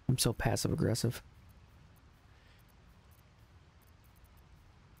confusing. I'm so passive aggressive.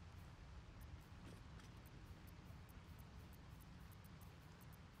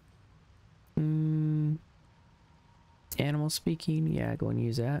 Animal speaking, yeah, go and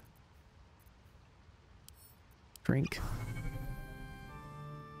use that. Drink.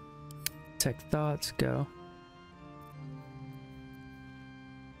 Detect thoughts, go.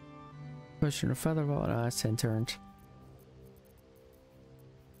 Question a feather ball, no, that's 10 turns.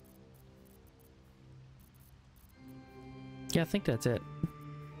 Yeah, I think that's it.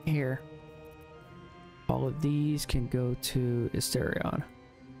 Here. All of these can go to Asterion.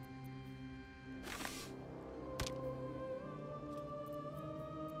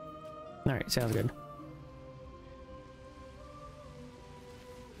 Alright, sounds good.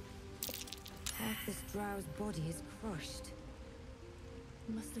 Half this drow's body is crushed.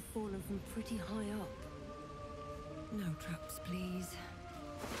 Must have fallen from pretty high up. No traps, please.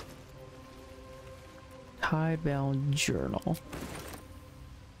 Hidebound journal.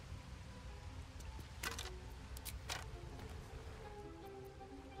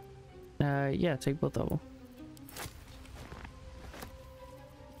 Yeah, take both of them.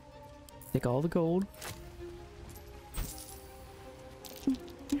 Take all the gold.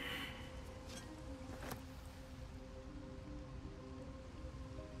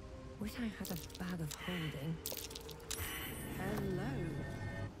 Wish I had a bag of holding. Hello.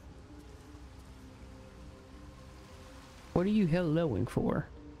 What are you helloing for?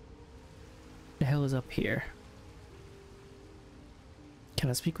 The hell is up here? Can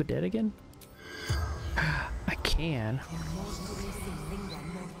I speak with Dead again? I can.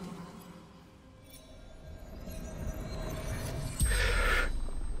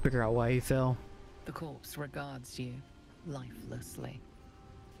 Figure out why he fell. The corpse regards you lifelessly.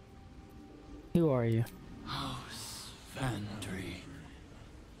 Who are you? House Vandry.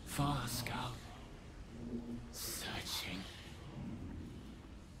 Far Scout. Searching.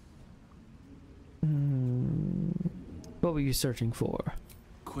 What were you searching for?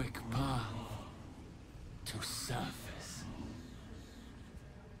 Quick path to surface.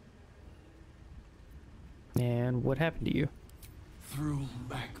 And what happened to you? Through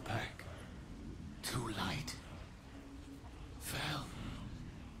backpack. Too light. Fell.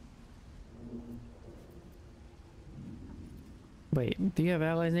 Wait, do you have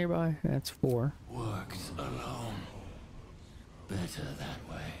allies nearby? That's 4. Works alone. Better that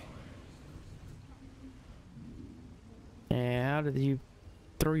way. And how did you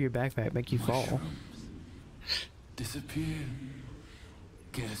throw your backpack make you fall? Mushrooms. Disappear.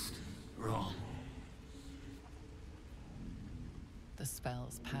 Guessed wrong. The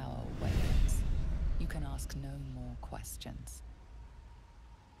spell's power wanes. You can ask no more questions.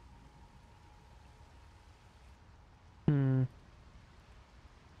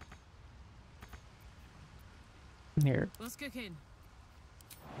 Here. What's cooking?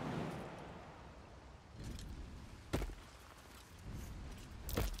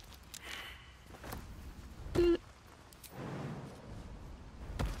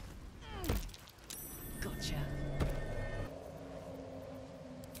 Gotcha.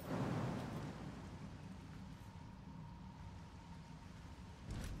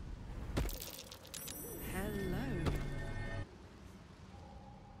 Hello.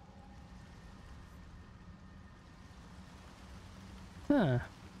 Huh.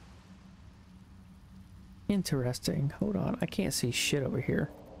 Interesting. Hold on. I can't see shit over here.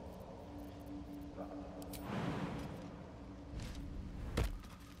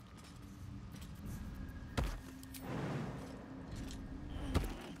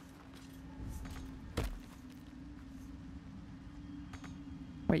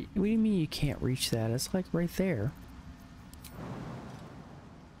 Wait, what do you mean you can't reach that? It's like right there.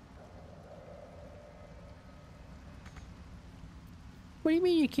 What do you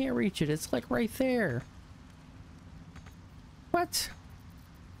mean you can't reach it? It's like right there. What?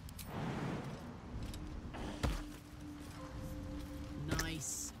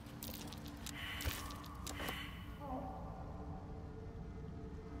 Nice.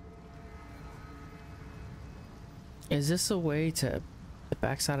 Is this a way to the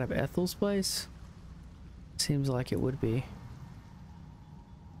backside of Ethel's place? Seems like it would be.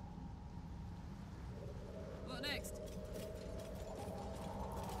 What next?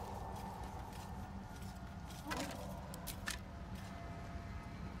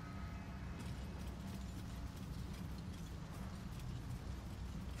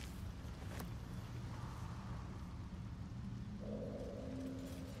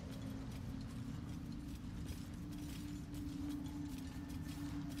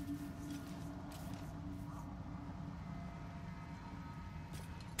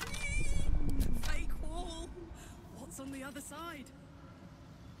 Fake wall. What's on the other side?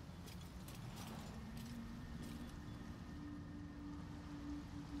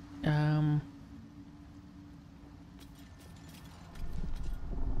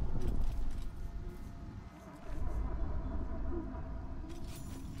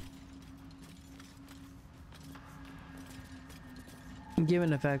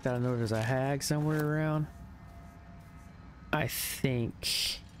 Given the fact that I know there's a hag somewhere around, I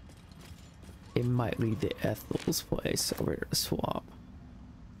think it might lead to Ethel's place over to the swamp.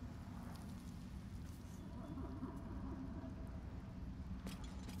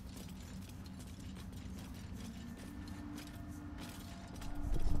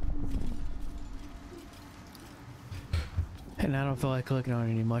 And I don't feel like clicking on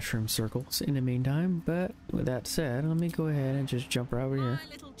any mushroom circles in the meantime, but with that said, let me go ahead and just jump right over here.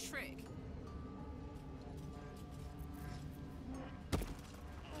 My little trick.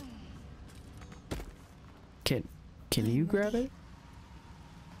 Can you grab it?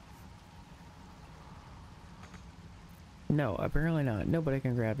 No, apparently not. Nobody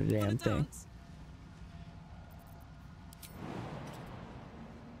can grab the damn thing. Dance.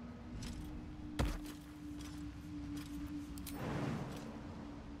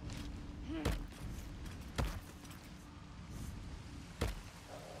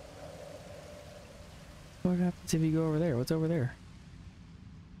 What happens if you go over there? What's over there?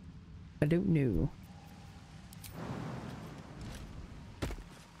 I don't know.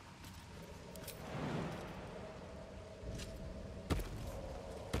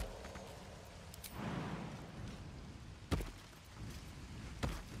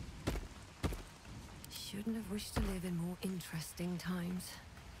 Shouldn't have wished to live in more interesting times.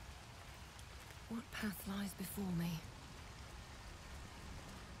 What path lies before me?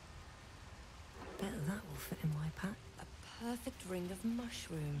 Bet that will fit in my pack. A perfect ring of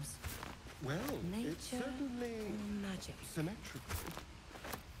mushrooms. Well, it's Nature certainly or magic? symmetrical.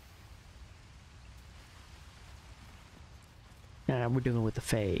 We're dealing with the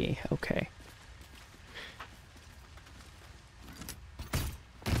Fae. Okay.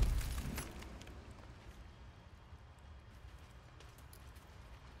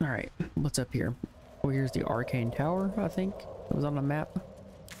 Alright, what's up here? Oh, here's the Arcane Tower, I think. It was on the map.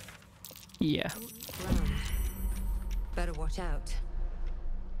 Yeah. Ground. Better watch out.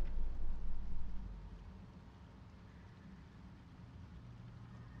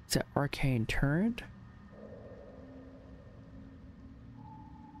 Is that Arcane Turret?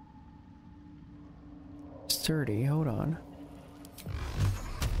 Sturdy, hold on.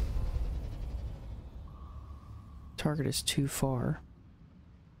 Target is too far.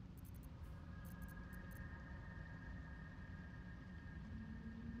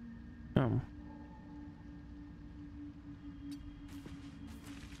 Oh.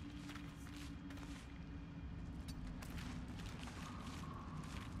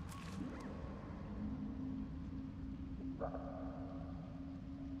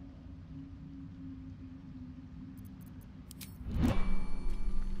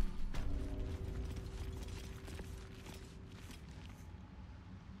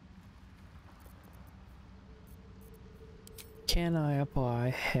 Can I apply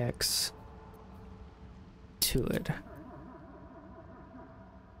hex to it?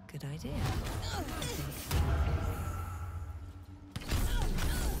 Good idea.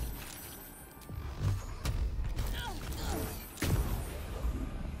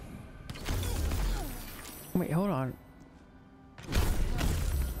 Wait, hold on.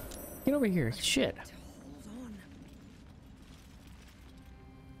 Get over here. Shit. Hold on.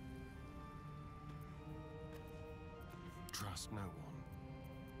 Trust no one.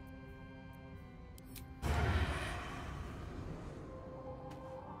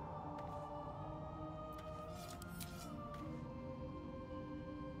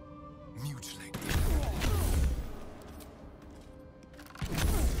 Mutilate.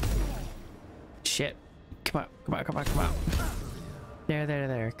 Shit. Come on, come on, come on, come on. There, there,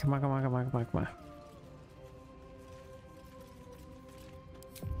 there. Come on, come on, come on, come on, come on.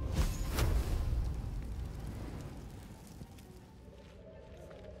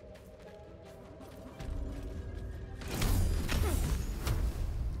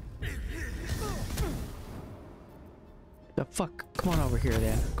 fuck? Come on over here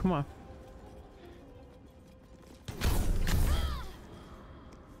then. Come on.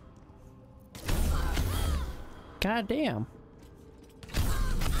 God damn.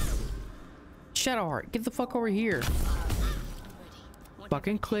 Shadowheart, get the fuck over here.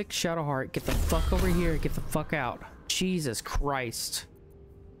 Fucking click Shadowheart, get the fuck over here, get the fuck out. Jesus Christ.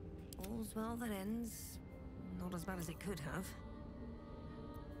 All's well that ends. Not as bad as it could have.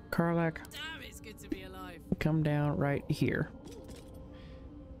 Karlak, Damn, it's good to be alive. come down right here.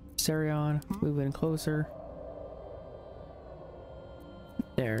 Sarion, move in closer.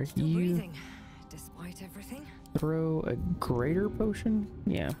 There, Still you breathing, despite everything. throw a greater potion?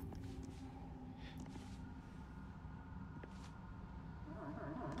 Yeah.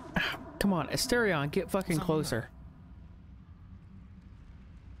 Come on, Asterion, get fucking closer.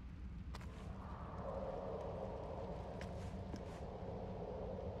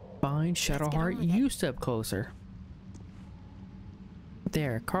 Fine, Shadowheart, you step closer.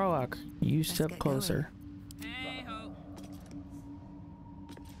 There, Karlak, you step get closer. Hey ho.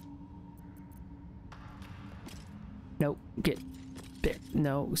 Nope, get there.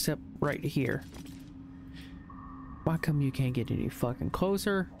 No, step right here. Why come you can't get any fucking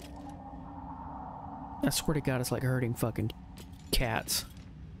closer? I swear to God, it's like hurting fucking cats.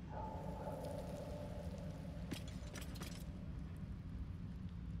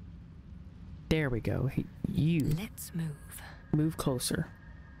 There we go. You Let's move. move closer.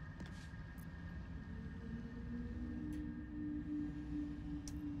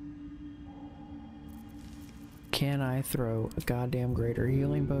 Can I throw a goddamn greater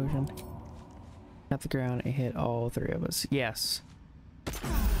healing potion at the ground and hit all three of us? Yes.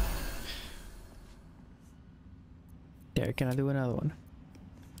 There, can I do another one?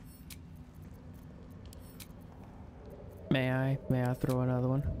 May I throw another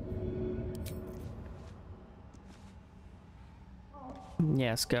one?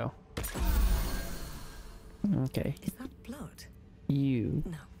 Yes, go. Okay. Is that blood? You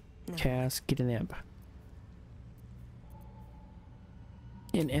No. cast, get an imp.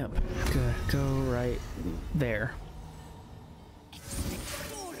 An imp. Good. Go right there.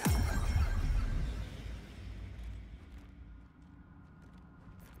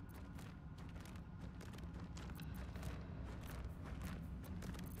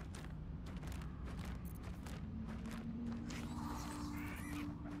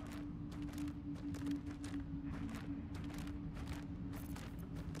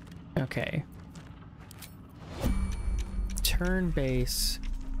 Okay. Turn-based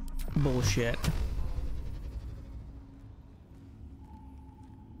bullshit.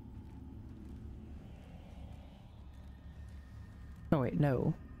 Oh wait,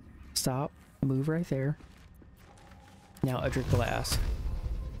 no. Stop. Move right there. Now Edric Glass.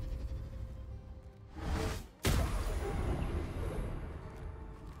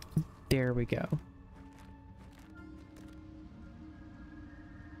 There we go.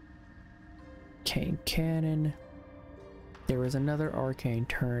 Arcane Cannon. There was another arcane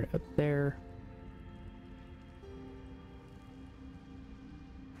turn up there.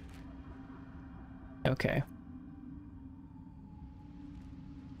 Okay.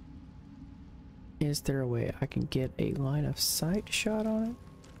 Is there a way I can get a line of sight shot on it?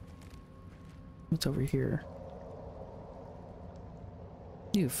 What's over here?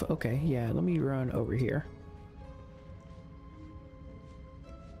 Oof, okay, yeah, let me run over here.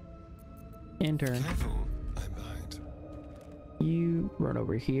 Intern. Careful, I'm behind. You run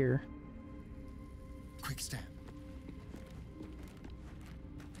over here. Quick step.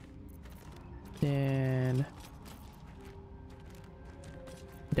 Then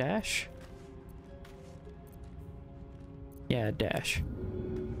dash. Yeah, dash.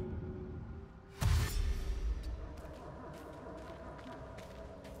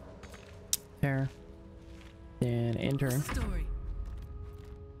 There. Then intern. Story.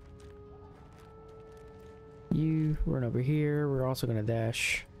 You run over here. We're also gonna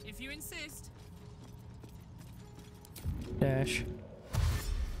dash. If you insist. Dash.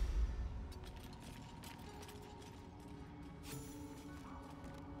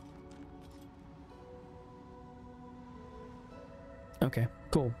 Okay,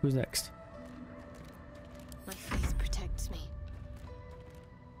 cool. Who's next? My faith protects me.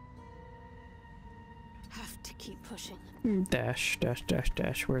 Have to keep pushing. Dash, dash, dash,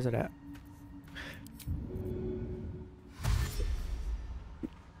 dash. Where's it at?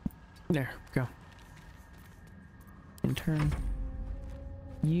 There, go. In turn.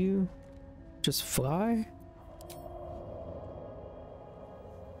 You just fly?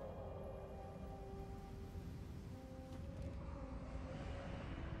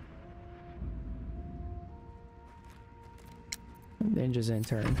 Ninja's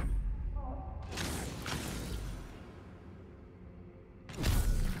intern.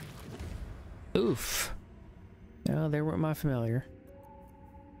 Oof. No, they weren't my familiar.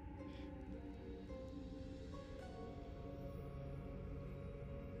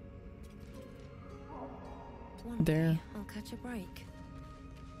 One There. day I'll catch a break.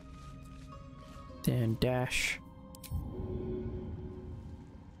 Then dash.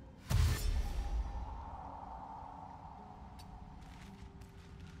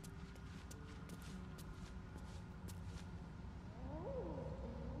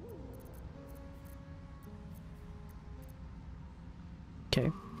 Okay.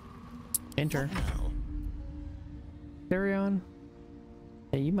 Enter. Carry on.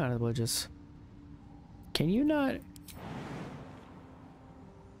 Hey, you might as well just... Can you not...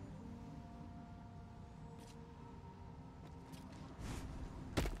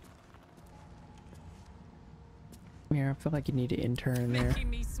 Here, I feel like you need to intern there. Making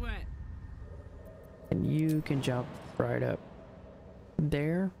me sweat. And you can jump right up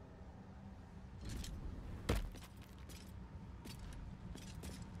there.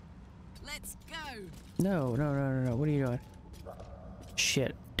 Let's go. No, no, no, no, no. What are you doing?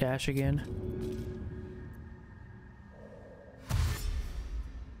 Shit. Dash again.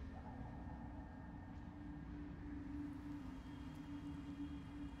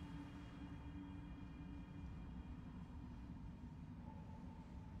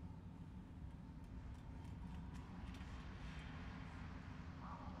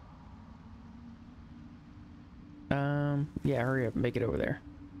 Yeah, hurry up, make it over there.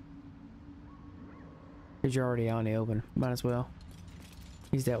 Because you're already on the open. Might as well.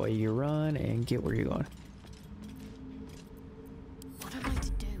 Use that way you run and get where you're going. What am I to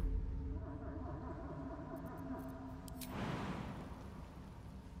do?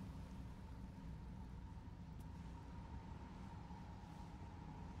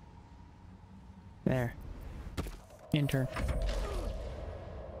 There. Intern.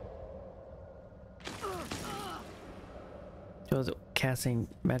 So is it casting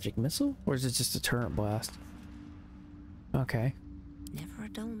magic missile? Or is it just a turret blast? Okay. Never a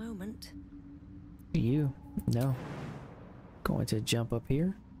dull moment. You? No. Going to jump up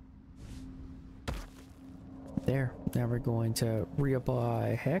here. There. Now we're going to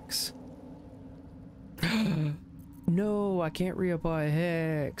reapply Hex. No, I can't reapply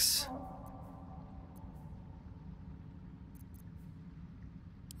Hex.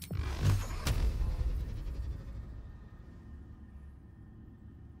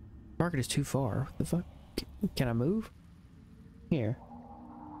 Market is too far. What the fuck? Can I move? Here.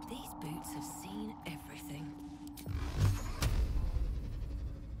 These boots have seen everything.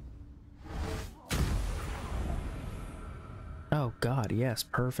 Oh god, yes,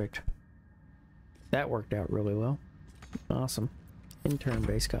 perfect. That worked out really well. Awesome. In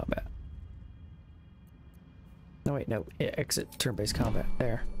turn-based combat. No wait, no. Exit turn-based combat.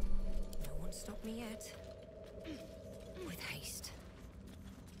 There. No one stopped me yet. With haste.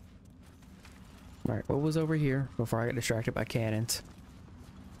 Alright, what was over here before I got distracted by cannons?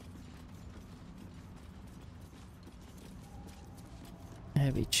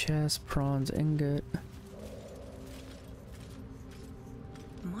 Heavy chest, bronze ingot.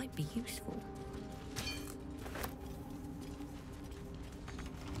 Might be useful.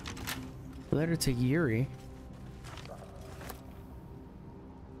 Letter to Yuri.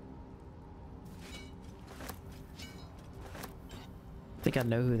 I think I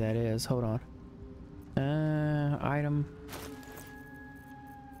know who that is. Hold on. Item.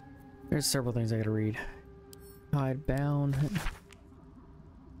 There's several things I gotta read. Hidebound.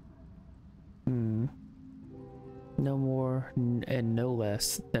 No more and no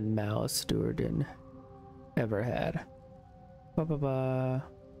less than Malice Stewardin ever had. Ba ba ba.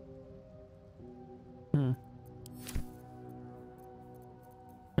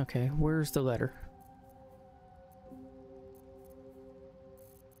 Okay, where's the letter?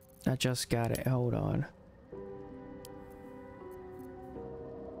 I just got it. Hold on.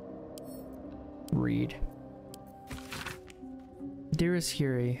 Read. Dearest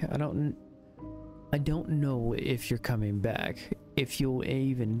Yuri, I don't know if you're coming back, if you'll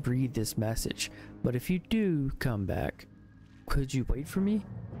even read this message, but if you do come back, could you wait for me?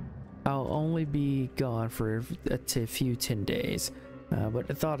 I'll only be gone for a few 10 days, but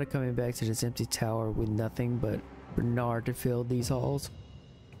the thought of coming back to this empty tower with nothing but Bernard to fill these halls,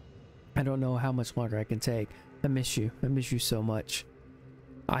 I don't know how much longer I can take. I miss you so much.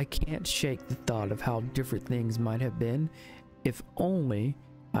 I can't shake the thought of how different things might have been if only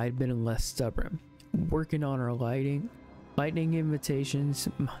I'd been less stubborn. Working on our lightning invitations,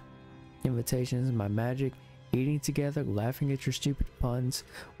 my magic, eating together, laughing at your stupid puns,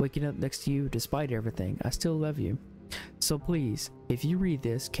 waking up next to you despite everything. I still love you. So please, if you read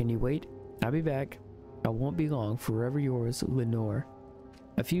this, can you wait? I'll be back. I won't be long. Forever yours, Lenore.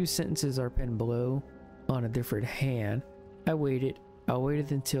 A few sentences are penned below on a different hand. I waited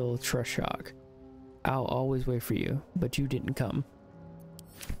until Treshach. I'll always wait for you, but you didn't come.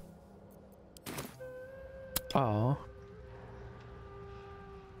 Aw.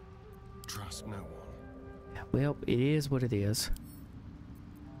 Trust no one. Well, it is what it is.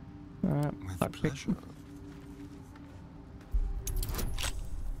 Alright. With pleasure.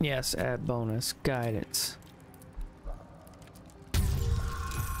 Yes, add bonus. Guidance.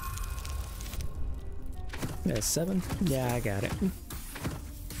 That's 7? Yeah, I got it.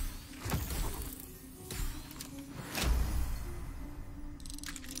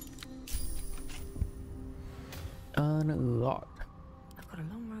 Unlocked. I've got a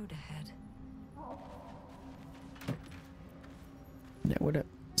long road ahead. Yeah, what a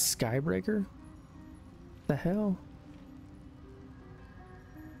Skybreaker? The hell?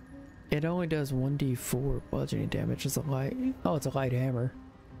 It only does 1d4 bludgeoning damage. It's a light. Oh, it's a light hammer.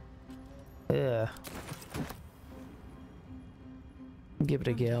 Ugh. Give it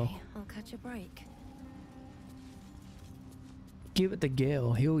a Gale. Okay, I'll catch a break. Give it the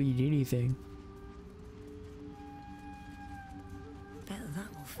Gale. He'll eat anything. Bet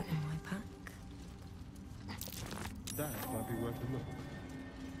that will fit in my pack. That might be worth a look.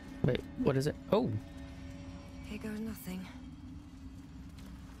 Wait, what is it? Oh! Here goes nothing.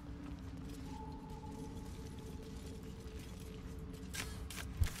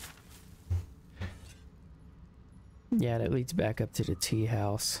 Yeah, that leads back up to the tea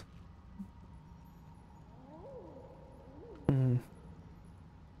house.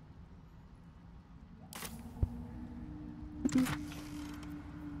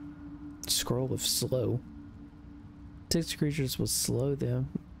 Scroll of slow. 6 creatures will slow them.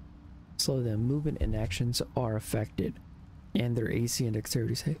 Movement and actions are affected, and their AC and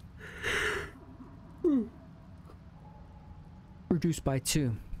dexterity save reduced by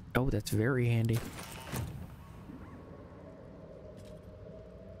 2. Oh, that's very handy.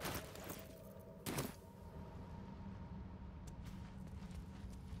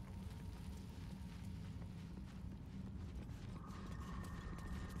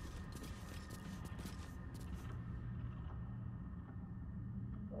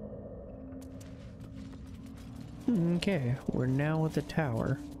 Okay, we're now at the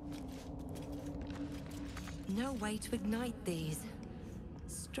tower. No way to ignite these.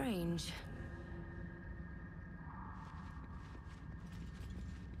 Strange.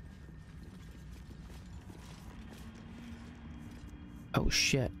 Oh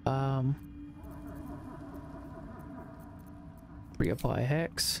shit. Reapply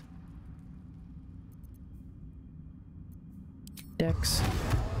hex. Dex.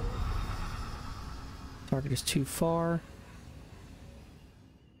 Target is too far.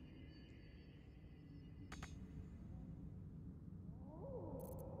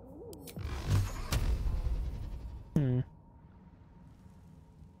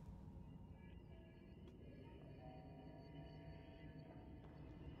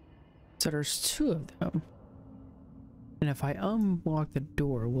 So there's 2 of them. And if I unblock the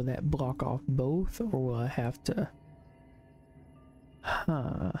door, will that block off both, or will I have to...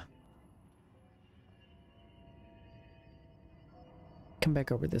 Huh. Come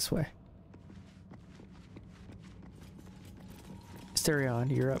back over this way.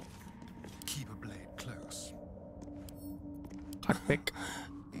 Stereon, you're up. Keep a blade close. Lockpick.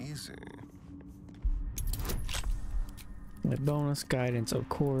 Easy. With bonus guidance, of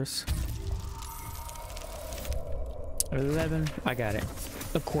course. 11. I got it.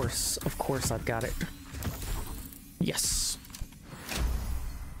 Of course I've got it. Yes.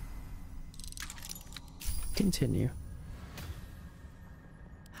 Continue.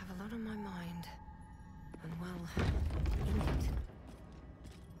 Have a lot on my mind. And well, in it.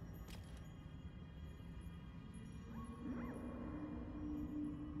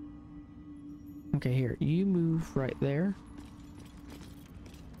 Okay, here. You move right there.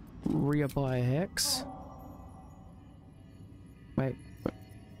 Reapply a hex. Wait.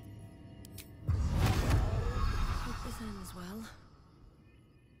 Hope this ends well.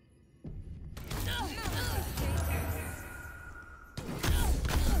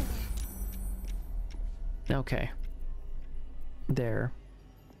 Okay. There.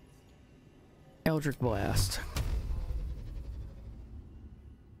 Eldritch Blast.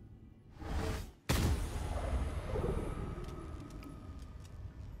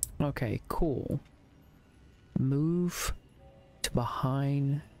 Okay, cool. Move to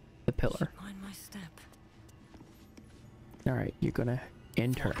behind the pillar. Mind my step. Alright, you're gonna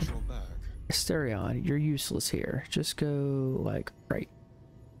intern. Watch your back. Asterion, you're useless here. Just go like right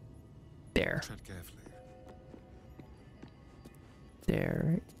there. Tread carefully.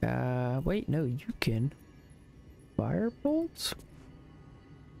 There. Wait, no, you can fire bolts?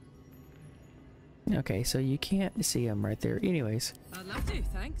 Okay, so you can't see them right there. Anyways. I'd love to,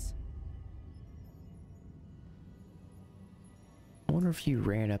 thanks. I wonder if you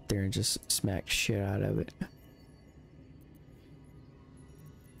ran up there and just smacked shit out of it.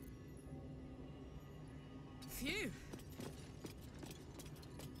 Phew.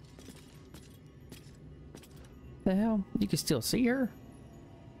 The hell? You can still see her?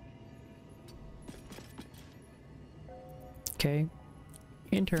 Okay.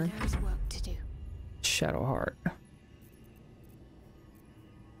 Intern. There's work to do. Shadowheart.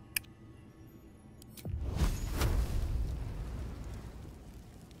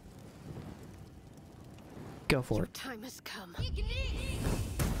 Go for Your it. time has come.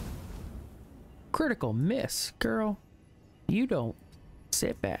 Critical miss, girl. You don't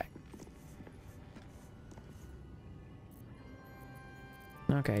sit back.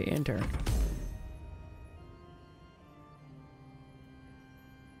 Okay, intern.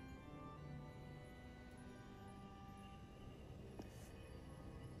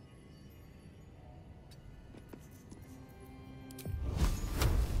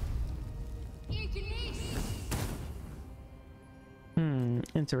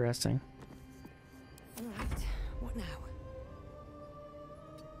 Interesting. All right, what now?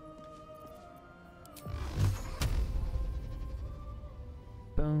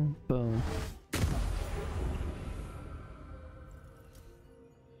 Boom, boom.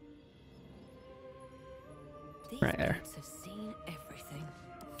 These Right there. boots have seen everything.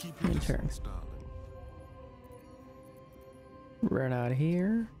 Keep your Intern. distance, darling. Run out of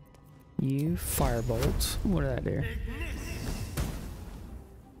here. You firebolt. What did that do?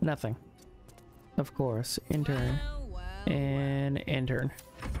 Nothing. Of course. Intern. And intern.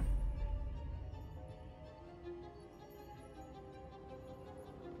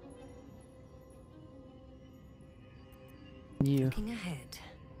 You Looking ahead.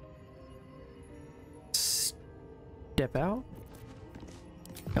 step out.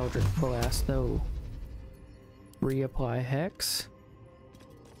 Eldritch Blast, no. Reapply Hex.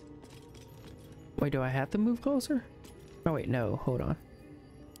 Wait, do I have to move closer? Oh wait, no, hold on.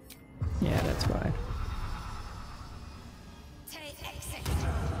 Yeah, that's fine.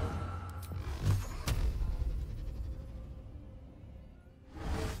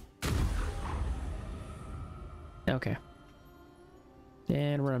 Okay.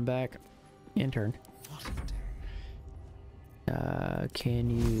 And run back. Intern. What a day. Can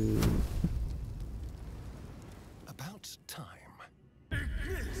you... About time.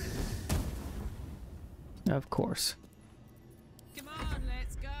 Of course. Come on,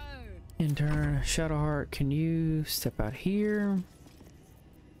 let's go. Intern, Shadowheart, can you step out here?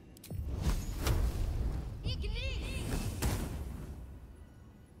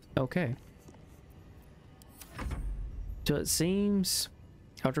 Okay. So it seems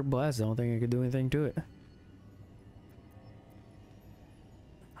Eldritch Blast, I don't think I could do anything to it.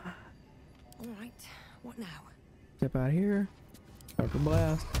 All right, what now? Step out here. Eldritch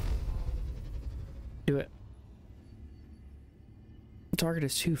Blast. Do it. The target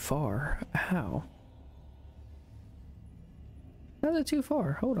is too far. How? How's it too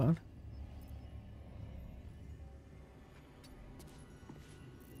far? Hold on.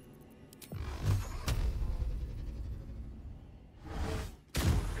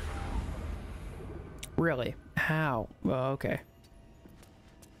 Really? How? Well, okay.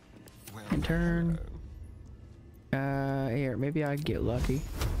 Well, Intern. hello. Here, maybe I get lucky.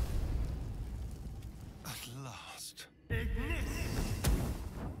 At last.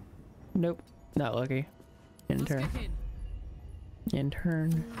 Nope, not lucky. Intern. Let's skip in.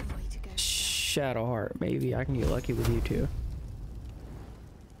 Intern. Long way to go. Shadowheart. Maybe I can get lucky with you too.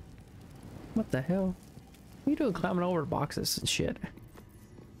 What the hell? What are you doing climbing over boxes and shit?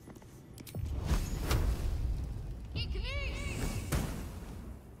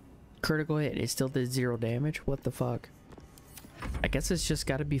 Critical hit. It still did 0 damage. What the fuck? I guess it's just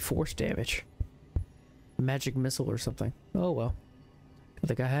got to be force damage. Magic missile or something. Oh well. I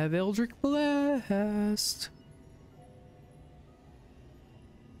think I have Eldritch Blast.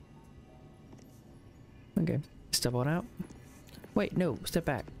 Okay. Step on out. Wait, no. Step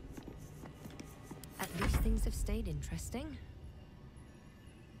back. At least things have stayed interesting.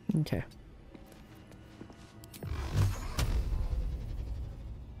 Okay.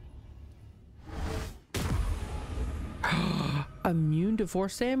 Immune to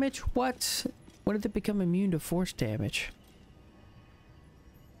force damage? What? When did it become immune to force damage?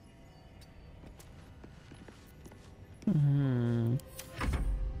 Hmm.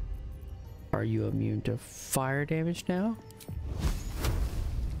 Are you immune to fire damage now?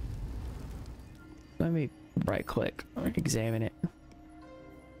 Let me right click or examine it.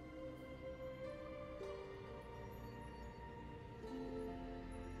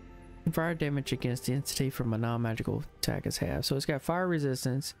 Fire damage against the entity from a non-magical attack is half. So it's got fire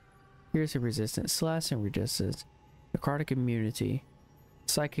resistance, piercing resistance, slashing resistance, necrotic immunity,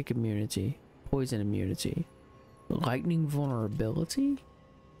 psychic immunity, poison immunity, lightning vulnerability?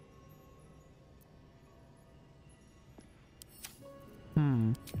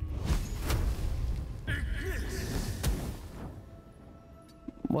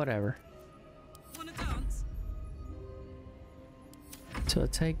 Whatever. Wanna dance? So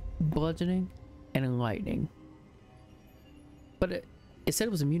take bludgeoning and lightning. But it said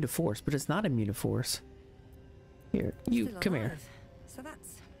it was immune to force, but it's not immune to force. Here, you Still come here. alive. So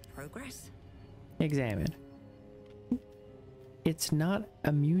that's progress. Examine. It's not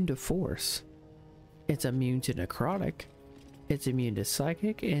immune to force. It's immune to necrotic. It's immune to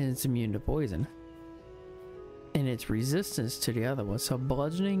psychic, and it's immune to poison. And it's resistance to the other one. So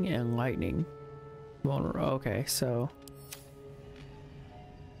bludgeoning and lightning. Okay, so.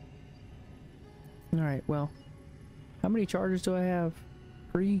 Alright, well. How many charges do I have?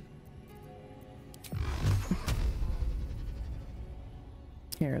 3?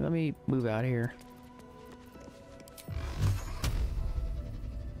 Here, let me move out here.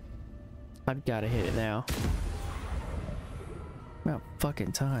 I've got to hit it now. About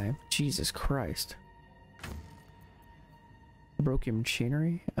fucking time. Jesus Christ. Broke your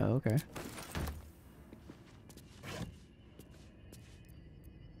machinery? Oh, okay.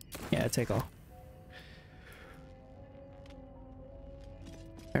 Yeah, take all.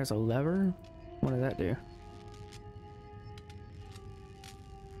 There's a lever? What does that do?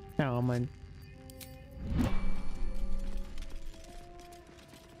 Oh, I'm in.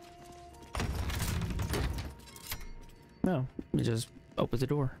 No, it just opens the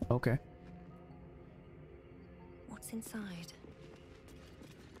door. Okay. What's inside?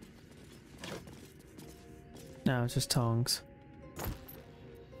 No, it's just tongs.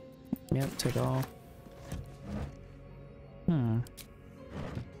 Yep, take all. Don't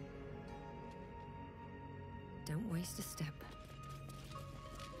waste a step.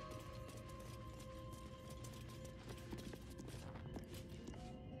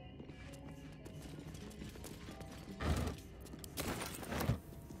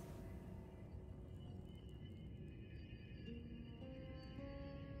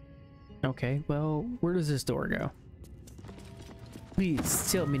 Okay, well, where does this door go?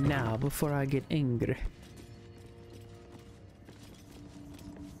 Please tell me now before I get angry.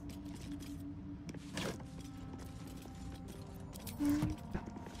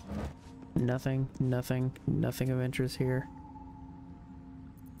 Nothing of interest here.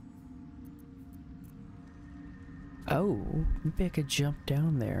 Oh, maybe I could jump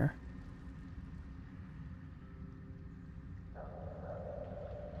down there.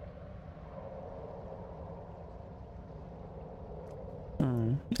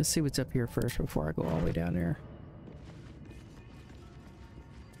 Let's see what's up here first before I go all the way down there.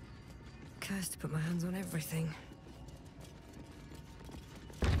 Cursed to put my hands on everything.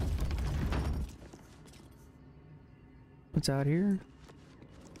 What's out here?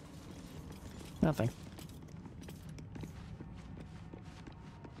 Nothing.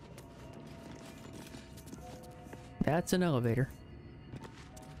 That's an elevator.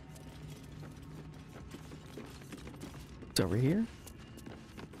 It's over here.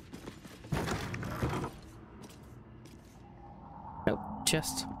 Nope,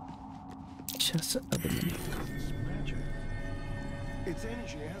 chest. Chest open. This magic. Its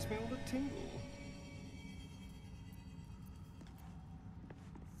energy has me on a tingle.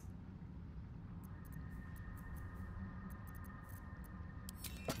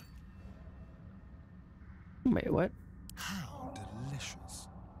 Wait, what? How delicious.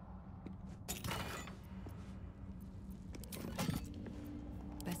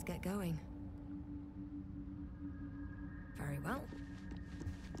 Best get going. Very well.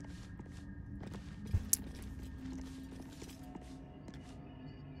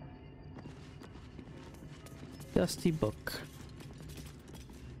 Dusty book.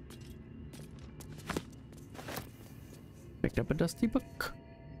 Picked up a dusty book.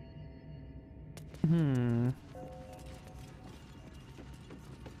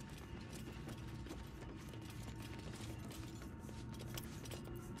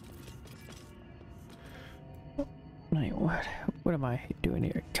 Wait, what? What am I doing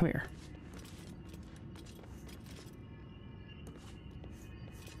here? Come here.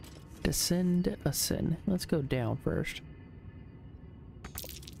 Descend, ascend. Let's go down first.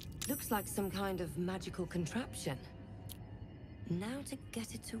 Looks like some kind of magical contraption. Now to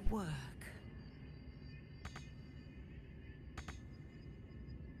get it to work.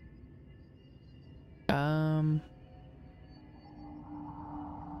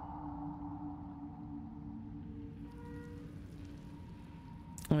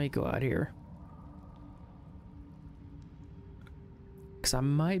 Let me go out here. Because I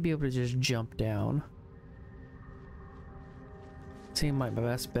might be able to just jump down. Seems like my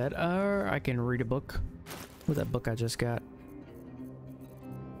best bet. Or I can read a book with that book I just got.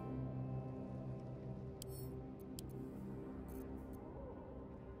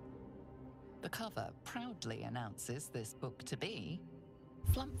 The cover proudly announces this book to be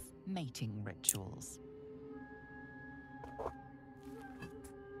Flump Mating Rituals.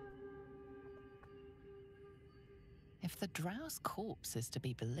 If the drow's corpse is to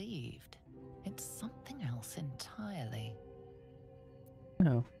be believed, it's something else entirely.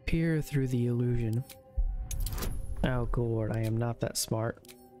 Oh, peer through the illusion. Oh, God, I am not that smart.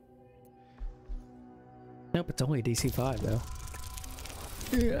 Nope, it's only DC 5, though.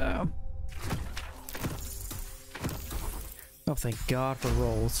 Yeah. Oh, thank God for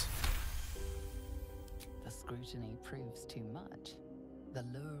rolls. The scrutiny proves too much. The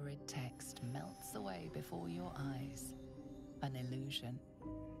lurid text melts away before your eyes. An illusion.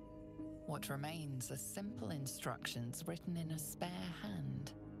 What remains are simple instructions written in a spare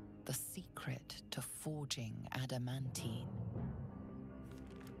hand. The secret to forging adamantine.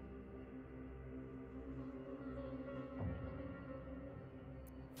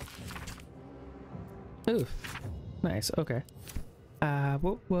 Ooh, nice, okay.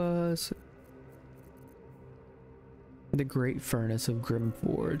 What was the Great Furnace of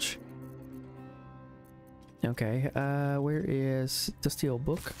Grimforge? Okay, where is the steel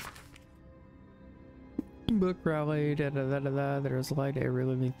book? Book rally, da da da da da. There's light, every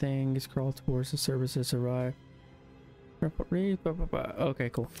living thing is crawled towards the services arrive. Okay,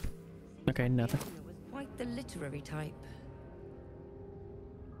 cool. Okay, nothing. It was quite the literary type.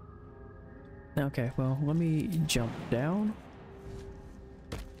 Okay, well, let me jump down.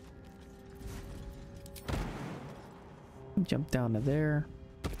 Jump down to there.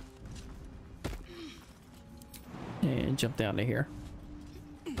 And jump down to here.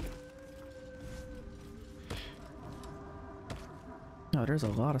 Oh, there's a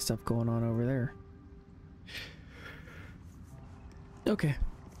lot of stuff going on over there. Okay.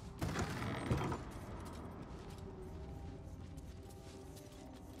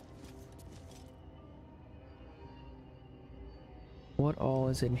 What all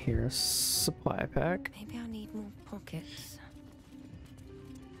is in here? Supply pack. Maybe I need more pockets.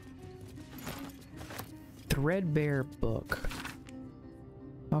 Threadbare book.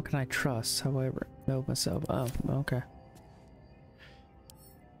 How can I trust? However, know myself. Oh, okay.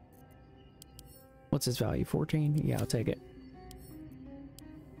 What's its value? 14? Yeah, I'll take it.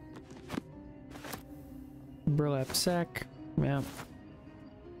 Burlap sack. Yeah.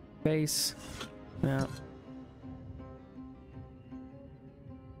 Base. Yeah.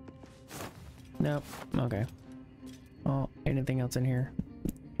 Nope. Okay. Oh, anything else in here?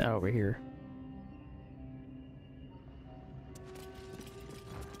 Over here.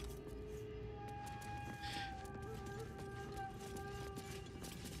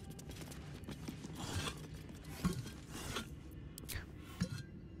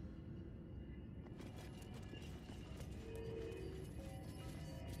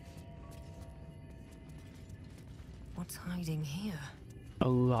 What's hiding here? A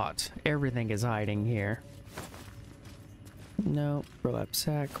lot. Everything is hiding here. No, burlap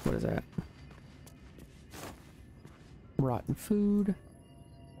sack. What is that? Rotten food.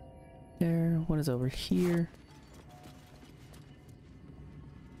 There. What is over here?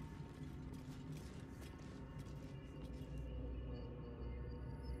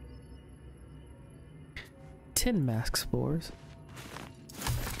 Tin mask spores.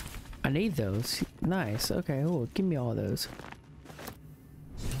 I need those. Nice. Okay. Oh, give me all of those.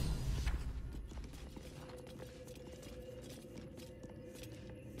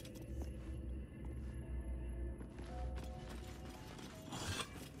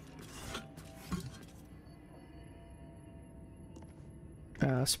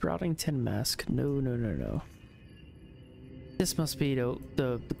 Sprouting tin mask. No, no, no, no. This must be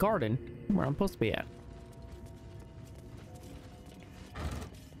the garden where I'm supposed to be at.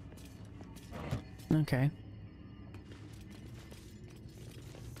 Okay.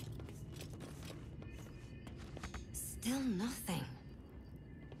 Still nothing.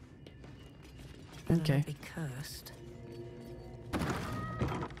 Okay. Be cursed.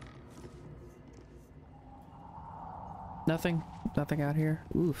 Nothing? Nothing out here?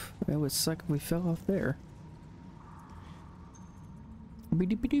 Oof. It would suck if we fell off there.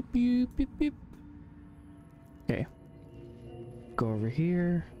 Okay. Go over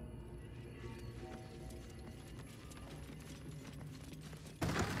here.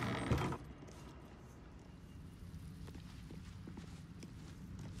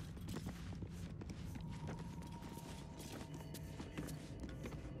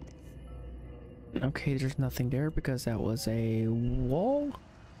 Okay, there's nothing there because that was a wall.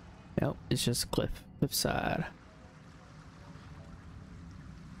 Nope, it's just a cliff side.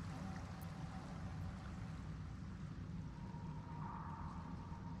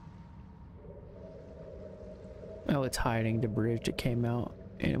 Oh, it's hiding the bridge that came out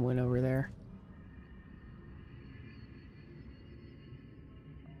and it went over there.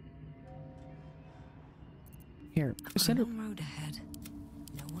 Here, A long road ahead.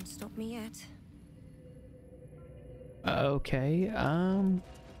 No one stopped me yet. Okay,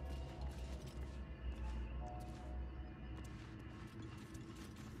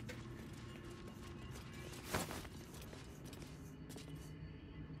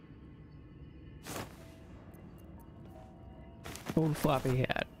 old floppy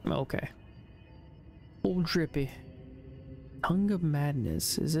hat. Okay. Old drippy. Tongue of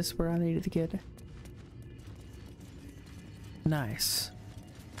Madness. Is this where I needed to get? Nice.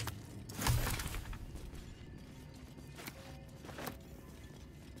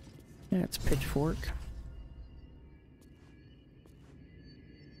 That's pitchfork.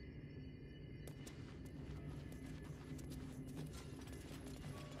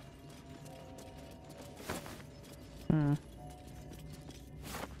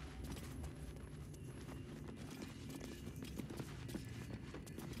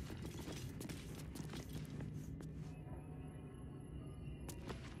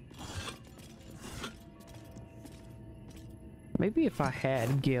 Maybe if I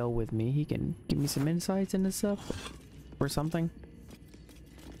had Gale with me, he can give me some insights into stuff or something.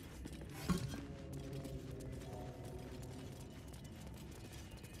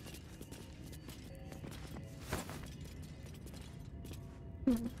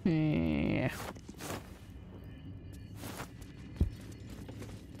 Yeah.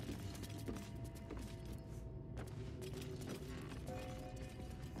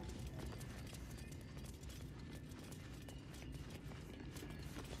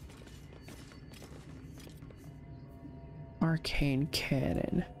 Arcane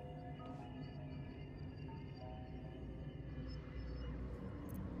cannon.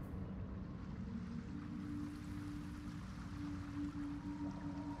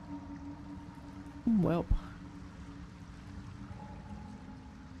 Well,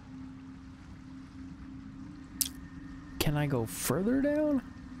 can I go further down?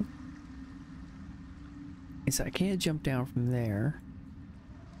 I can't jump down from there.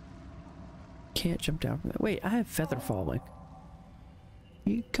 Can't jump down from there. Wait, I have feather falling.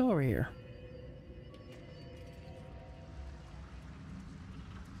 You come over here.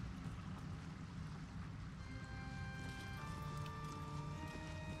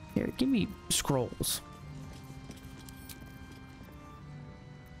 Here, give me scrolls.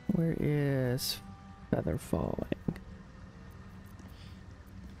 Where is feather falling?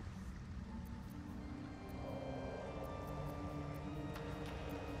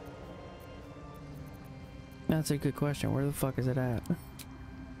 That's a good question. Where the fuck is it at?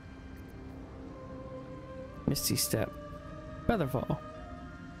 Misty Step. Featherfall.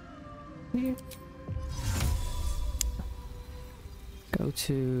 Here. Go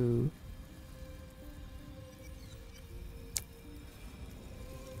to...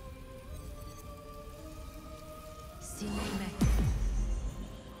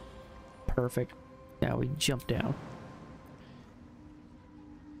 Perfect. Now we jump down.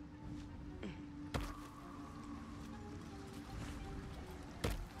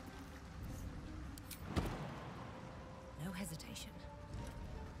 No hesitation.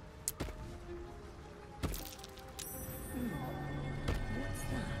 What's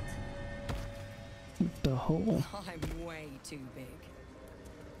that? The hole. I'm way too big.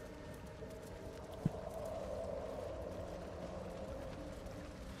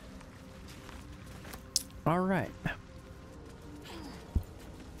 All right.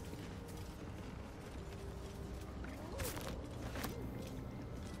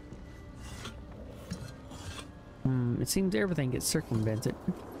 It seems everything gets circumvented.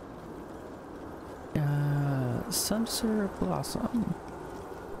 Sunser Blossom.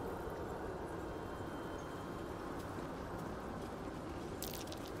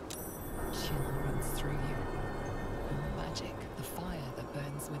 Chill runs through you. And the magic, the fire that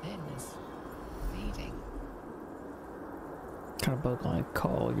burns within is fading. Kind of bug line.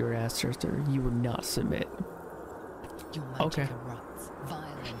 Call your ancestor. You will not submit. Your magic Okay. erupts,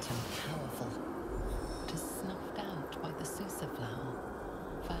 violent and powerful, just snuffed out by the Susa flower,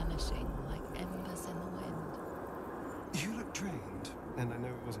 vanishing like embers in the wind. You look drained, and I know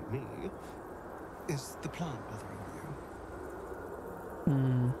it wasn't me. Is the plant bothering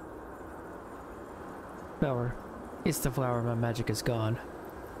you? Flower. It's the flower. My magic is gone.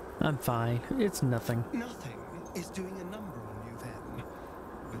 I'm fine. It's nothing. Nothing is doing a number on you then.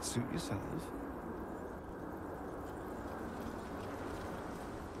 But suit yourself.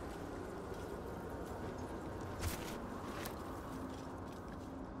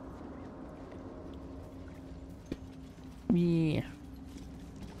 Yeah.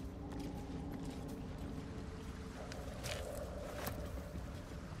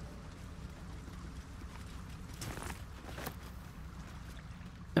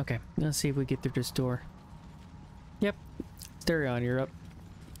 Okay, let's see if we get through this door. Yep. Stereon, you're up.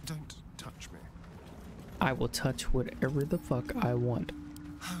 Don't touch me. I will touch whatever the fuck I want.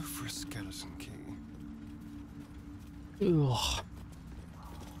 Oh, for a skeleton key. Ugh.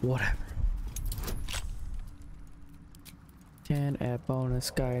 Whatever. Can add bonus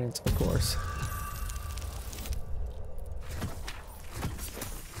guidance, of course.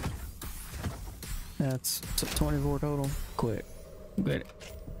 That's 24 total. Quit. Good.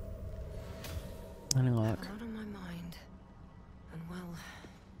 Unlock. A lot on my mind. And well,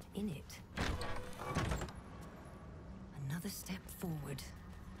 in it. Another step forward.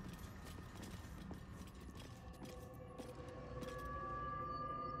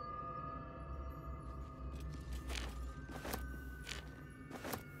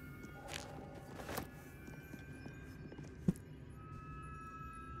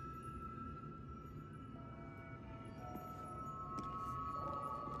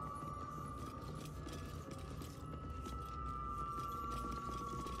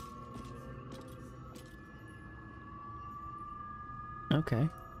 Okay.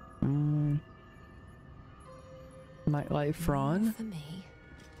 Nightlight Prawn. For me.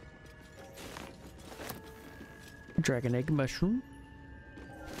 Dragon Egg Mushroom.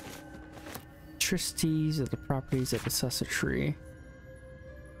 Tristes are the properties of the Sussa tree.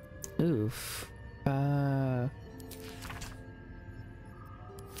 Oof. It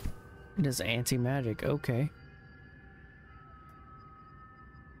does anti-magic. Okay.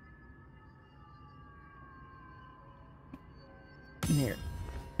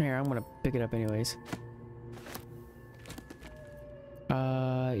 Here, I'm gonna pick it up anyways.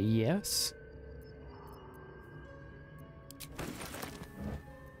 Yes.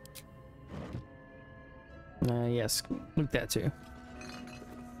 Yes, look that too.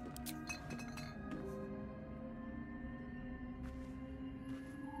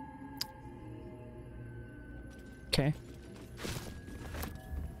 Okay.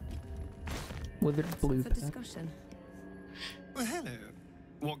 Withered blue. For discussion. Well, hello.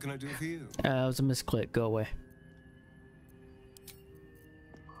 What can I do for you? It was a misclick. Go away.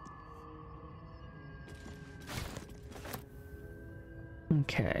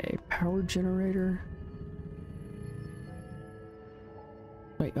 Okay, power generator.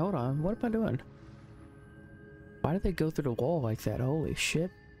 Wait, hold on. What am I doing? Why did they go through the wall like that? Holy shit.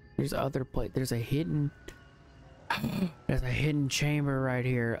 There's other plate. There's a hidden... There's a hidden chamber right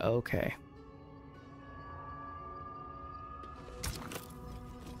here. Okay.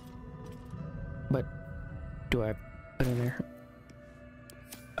 But do I put it in there?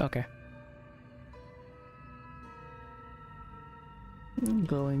 Okay.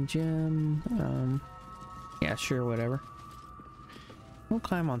 Glowing gem. Yeah, sure, whatever. Don't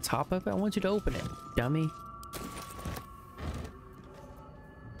climb on top of it. I want you to open it, dummy.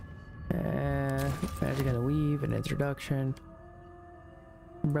 Magic on the weave, an introduction.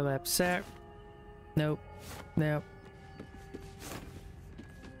 Burlap sack. Nope. Nope.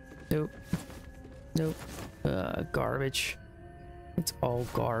 Nope. Nope. Garbage. It's all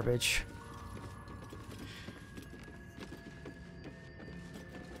garbage.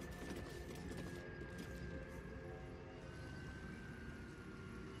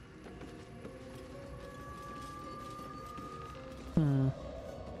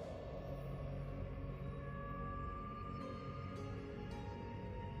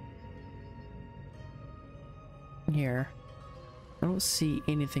 Here. I don't see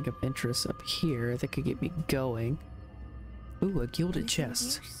anything of interest up here that could get me going. Ooh, a gilded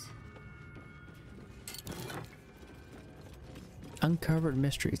chest. Uncovered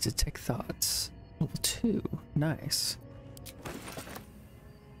mysteries, detect thoughts. Level 2. Nice.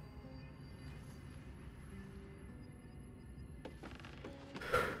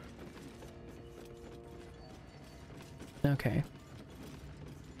 Okay.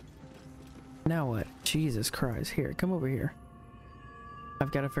 Now what? Jesus Christ. Here, come over here.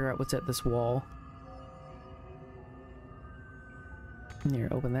 I've got to figure out what's at this wall. Here,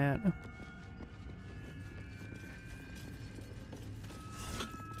 open that.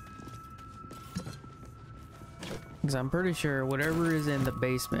 Because I'm pretty sure whatever is in the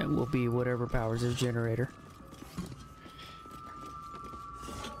basement will be whatever powers this generator.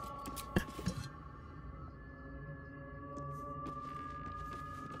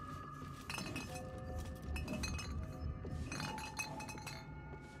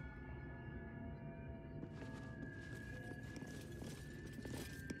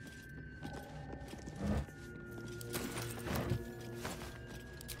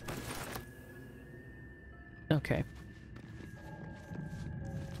 Okay.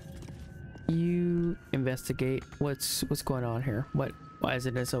 You investigate what's going on here. Why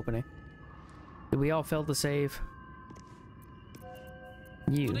isn't this opening? Did we all fail to save?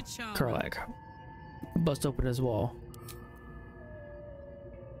 You, Karlak, bust open his wall.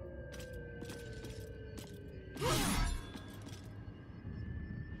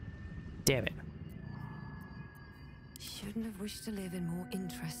 Damn it. Shouldn't have wished to live in more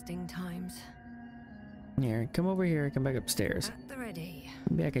interesting times. Here, come over here, come back upstairs. At the ready.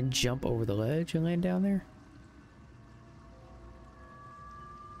 Maybe I can jump over the ledge and land down there.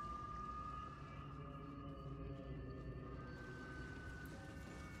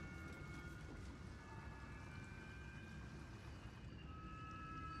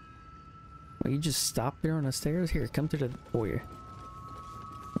 Well, you just stop there on the stairs? Here, come to the foyer.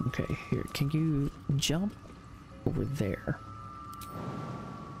 Okay, here, can you jump over there?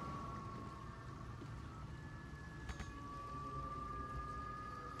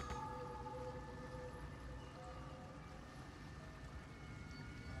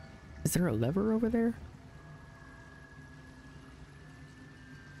 Is there a lever over there?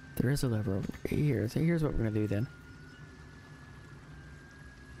 There is a lever over here. So here's what we're gonna do then.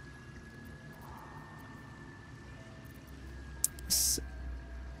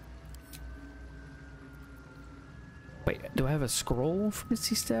 Wait, do I have a scroll for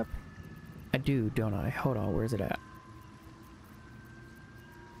Misty Step? I do, don't I? Hold on, where's it at?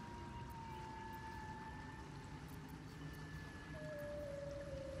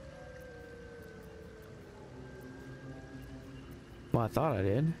 Well, I thought I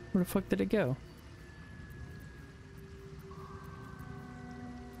did. Where the fuck did it go?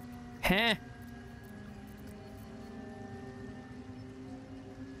 Huh?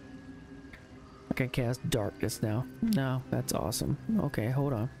 I can cast darkness now. No, that's awesome. Okay,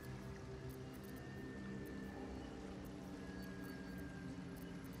 hold on.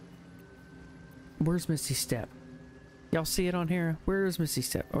 Where's Misty Step? Y'all see it on here? Where is Misty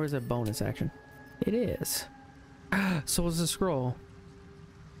Step? Or is it a bonus action? It is. So is the scroll.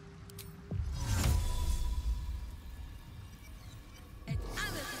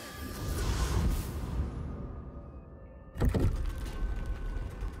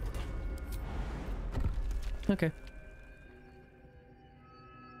 Okay.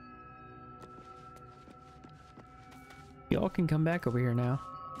 Y'all can come back over here now.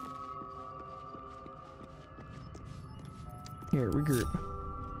 Here, regroup.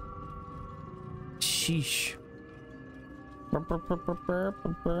 Sheesh.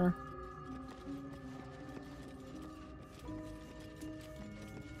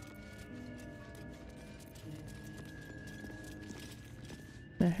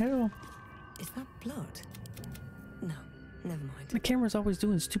 The hell? Is that blood? No, never mind. The camera's always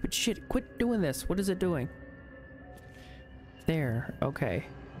doing stupid shit. Quit doing this. What is it doing? There. Okay.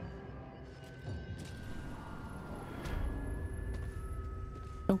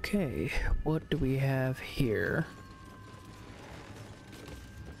 Okay, what do we have here?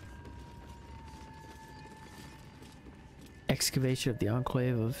 Excavation of the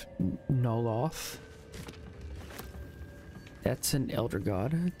Enclave of Noloth. That's an Elder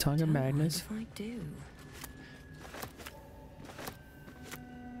God. Tongue of Magnus. What if I do?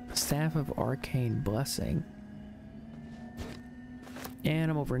 Staff of Arcane Blessing.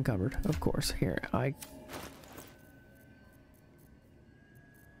 And I'm over encumbered, of course. Here,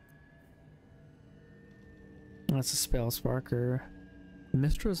 that's a spell sparker.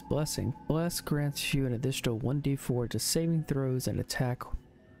 Mistress Blessing. Bless grants you an additional 1d4 to saving throws and attack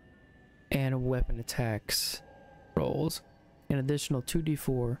and weapon attacks rolls. An additional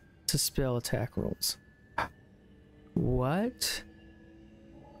 2d4 to spell attack rolls. What?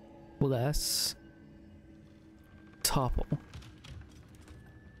 Bless. Topple.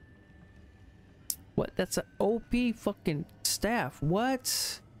 What? That's an OP fucking staff.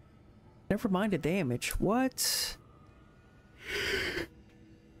 What? Never mind the damage. What?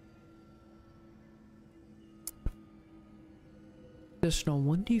 Additional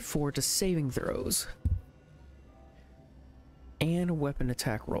 1d4 to saving throws and weapon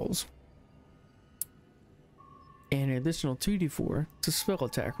attack rolls, and an additional 2d4 to spell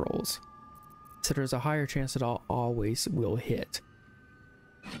attack rolls. So there's a higher chance that I'll always will hit,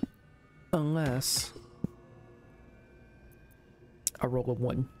 unless I roll a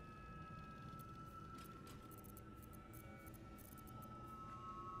 1.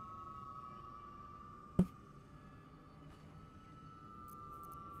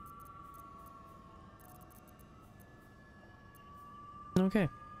 Okay.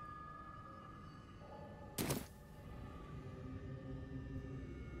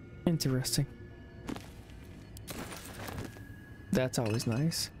 Interesting. That's always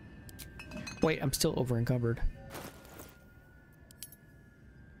nice. Wait, I'm still over encumbered.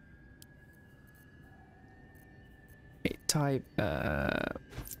 Okay, type, add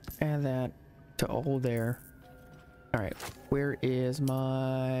that to all there. Alright, where is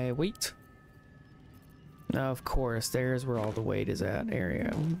my weight? Of course, there's where all the weight is at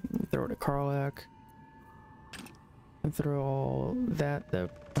area. Throw it at Karlak. And throw all that, the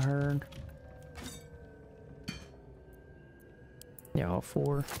herd. Yeah, all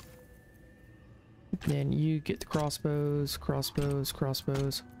 4. Then you get the crossbows, crossbows,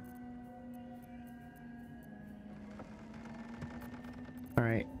 crossbows.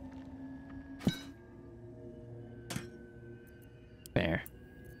 Alright. There.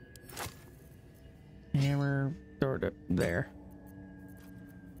 Hammer, throw it up there.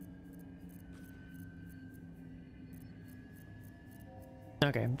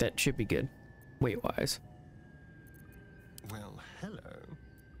 Okay, that should be good, weight-wise. Well, hello.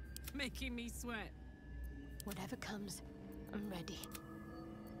 Making me sweat. Whatever comes, I'm ready.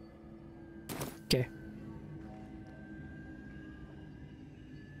 Okay.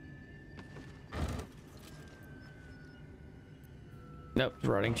 Nope,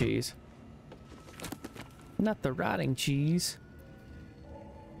 rotting cheese. Not the rotting cheese.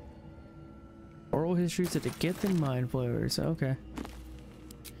 Oral histories of the gift and mind flavors. Okay.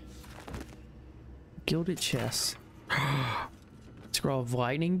 Gilded chest. Scroll of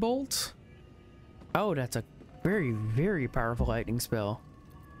lightning bolt. Oh, that's a very, very powerful lightning spell.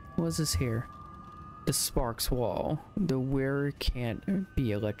 What's this here? The sparks wall. The wearer can't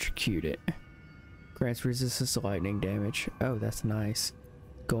be electrocuted. Grants resistance to lightning damage. Oh, that's nice.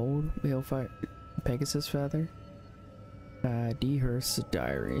 Gold, Balefire, Pegasus feather. Dehurst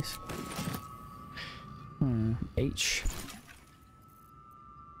diaries. H.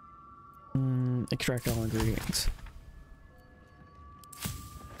 Extract all ingredients.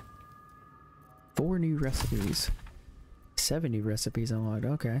 4 new recipes. 7 new recipes unlocked.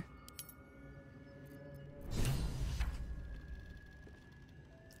 Okay.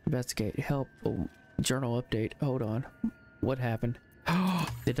 Investigate. Help. Oh, journal update. Hold on. What happened?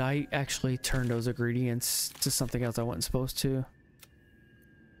 Did I actually turn those ingredients to something else I wasn't supposed to?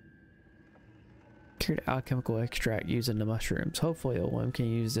 Create alchemical extract using the mushrooms. Hopefully Olim can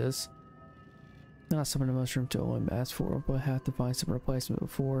use this. Not summon a mushroom to Olim asked for, but have to find some replacement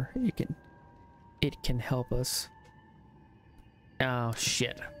before it can help us. Oh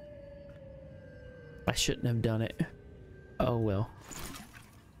shit. I shouldn't have done it. Oh well.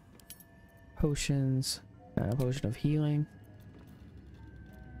 Potions. Potion of healing.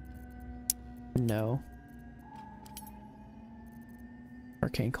 No.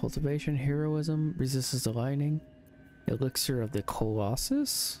 Arcane cultivation, heroism, resistance to lightning. Elixir of the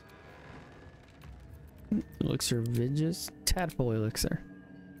Colossus. Elixir of vengeance. Tadpole elixir.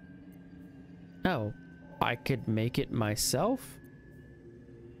 Oh, I could make it myself?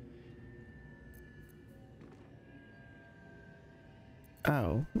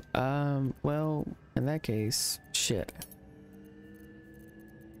 Oh, well, in that case, shit.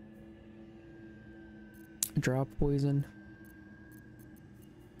 Draw poison.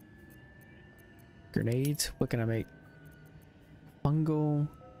 Grenades. What can I make? Fungal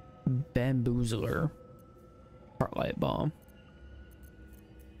bamboozler. Heartlight bomb.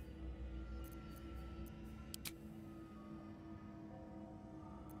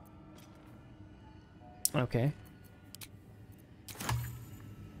 Okay.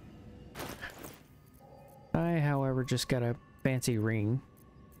 I, however, just got a fancy ring.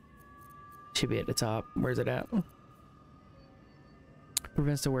 Should be at the top. Where's it at?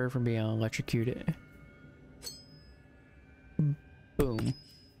 Prevents the wearer from being electrocuted. Boom.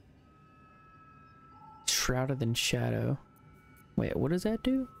 Shrouded in shadow. Wait, what does that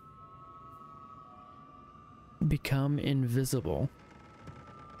do? Become invisible.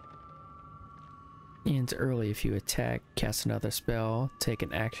 Ends early if you attack, cast another spell, take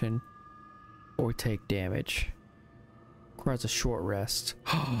an action, or take damage. Requires a short rest.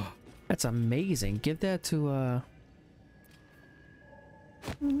 That's amazing. Give that to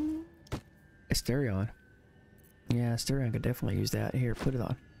Asterion. Yeah, Asterion could definitely use that. Here, put it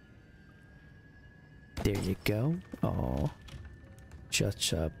on. There you go. Oh,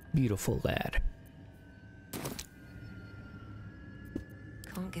 such a beautiful lad.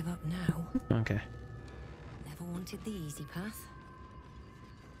 Can't give up now. Okay. Never wanted the easy path.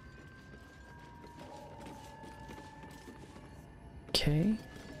 Okay.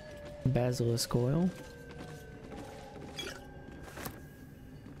 Basilisk oil.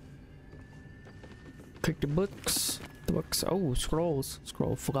 Click the books. The books. Oh, scrolls.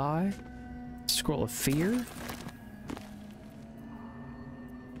 Scroll of fly. Scroll of fear.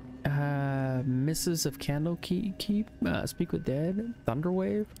 Missives of candle keep. Speak with dead.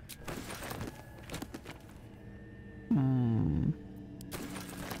 Thunderwave.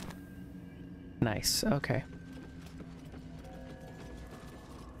 Nice. Okay.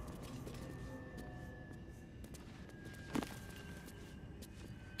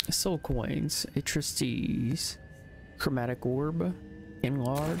 Soul coins, Atristes, chromatic orb,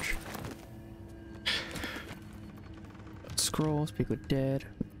 enlarge, scroll, speak with dead,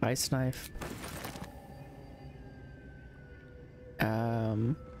 ice knife,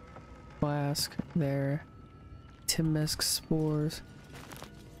 flask there, Timisk spores.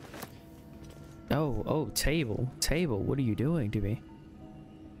 Oh, table, what are you doing to me?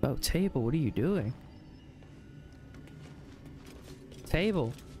 Oh, table, what are you doing?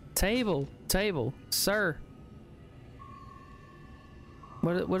 Table, sir.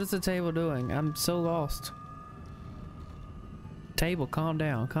 What is the table doing? I'm so lost. Table, calm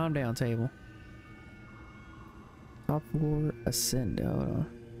down, table. Top floor, ascend. Hold on.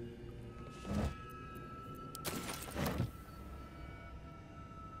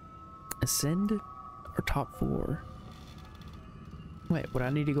 Ascend or top floor? Wait, would I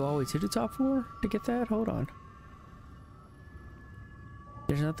need to go all the way to the top floor to get that? Hold on.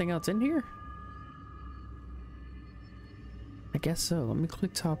 There's nothing else in here? I guess so. Let me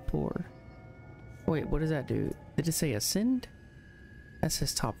click top floor. Wait, what does that do? Did it say ascend? That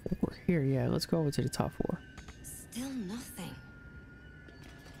says top floor. Here, yeah, let's go over to the top floor. Still nothing.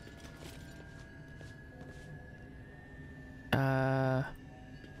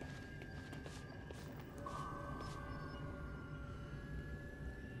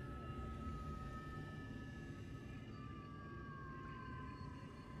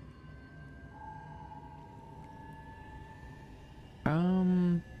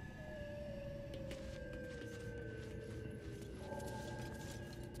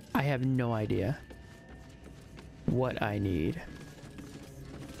 I have no idea what I need,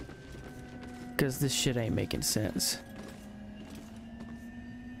 because this shit ain't making sense.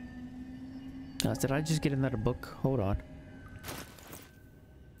 Did I just get another book? Hold on.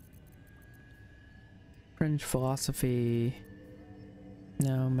 Fringe philosophy.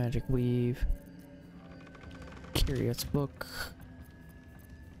 No, magic weave. Curious book.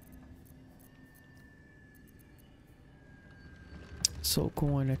 Soul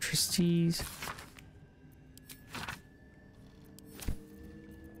coin, Atristes.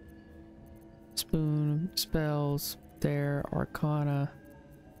 Spoon, spells, there, Arcana.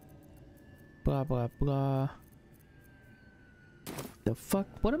 Blah, blah, blah. The fuck?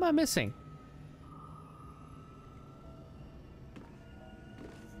 What am I missing?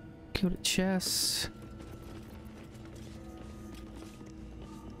 Kill the chest.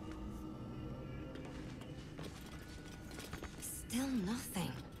 Still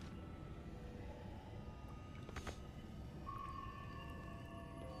nothing.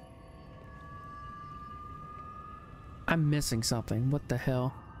 I'm missing something. What the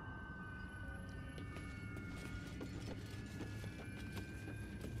hell?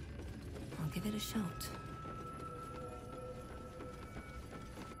 I'll give it a shot.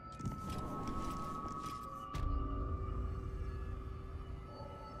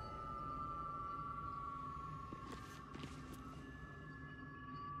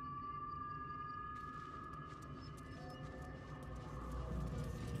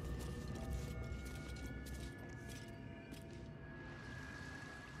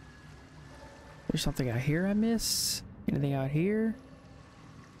 There's something out here I miss? Anything out here?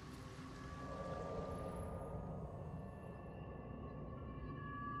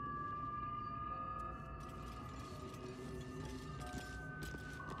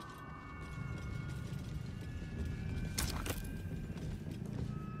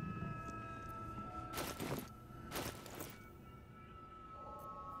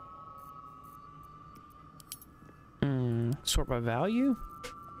 Sort by value?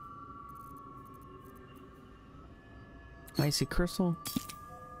 Icy crystal?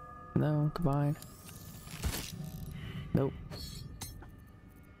 No, combine. Nope.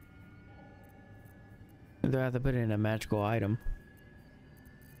 Do I have to put in a magical item?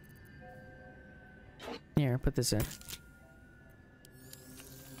 Here, put this in.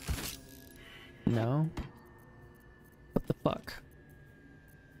 No. What the fuck?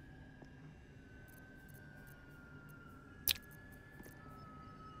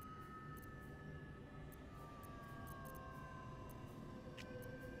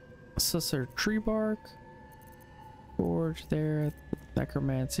 Susser tree bark. Forge there.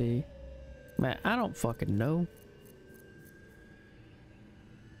 Necromancy. Man, I don't fucking know.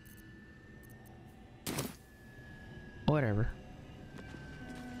 Whatever.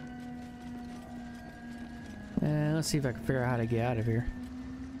 Let's see if I can figure out how to get out of here.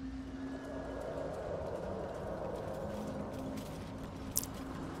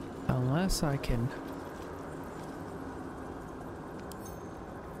 Unless I can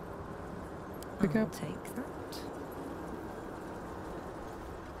pick up. Take that.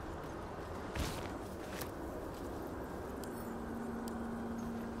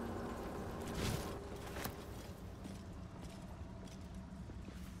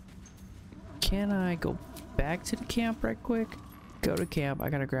 Can I go back to the camp right quick? Go to camp. I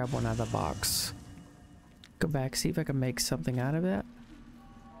gotta grab one out of the box. Go back, see if I can make something out of that.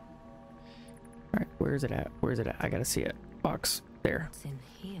 Alright, where is it at? Where is it at? I gotta see it. Box. There. What's in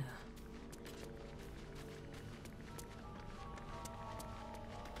here?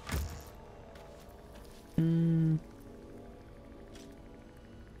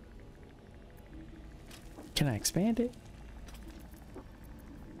 Can I expand it?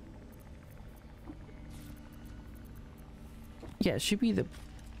 Yeah, it should be the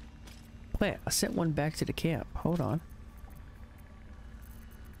plant. I sent one back to the camp. Hold on.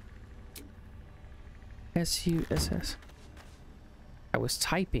 SUSS. I was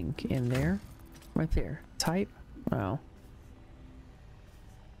typing in there. Right there. Type. Oh.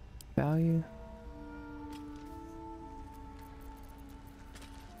 Value.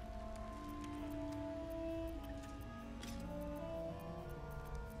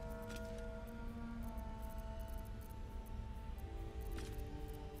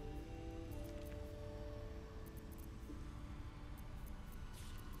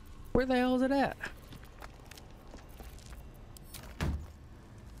 Where the hell is it at?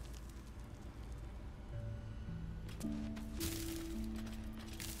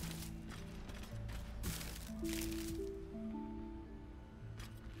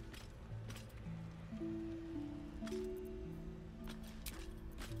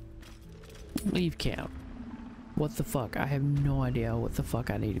 Leave camp. What the fuck? I have no idea what the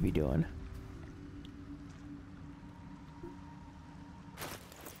fuck I need to be doing.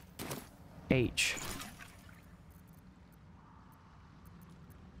 H.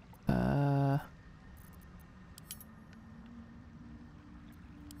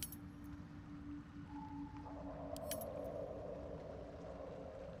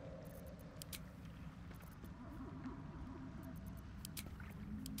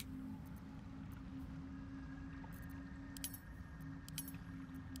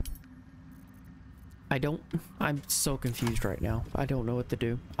 I'm so confused right now. I don't know what to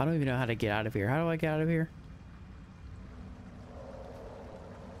do. I don't even know how to get out of here. How do I get out of here?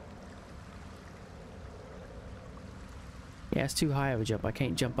 Yeah, it's too high of a jump. I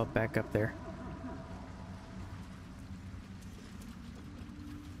can't jump up back up there.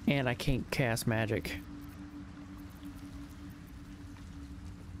 And I can't cast magic.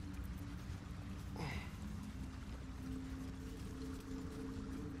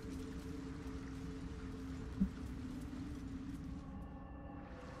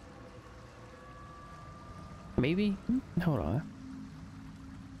 Maybe? Hold on.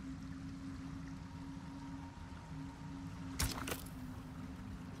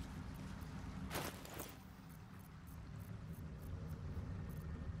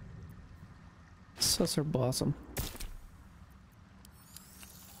 Susser Blossom.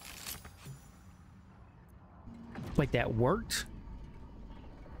 Like that worked?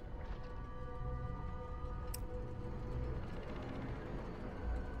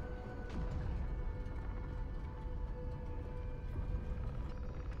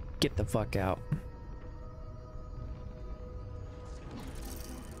 Get the fuck out.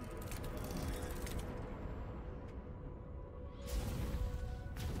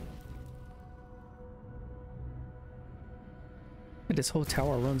 This whole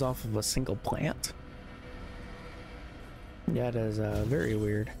tower runs off of a single plant. That is very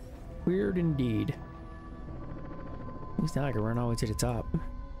weird. Weird indeed. It's not like I run all the way to the top.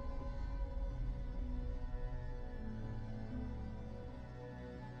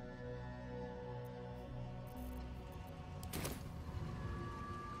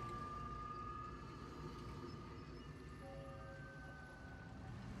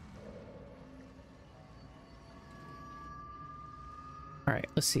 Alright,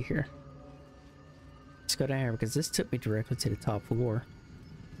 let's see here. Let's go down here because this took me directly to the top floor.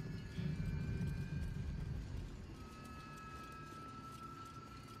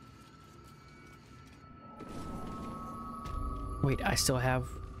 Wait, I still have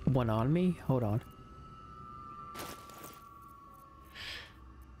one on me? Hold on.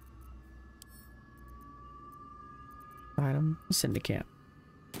 Item, send to camp.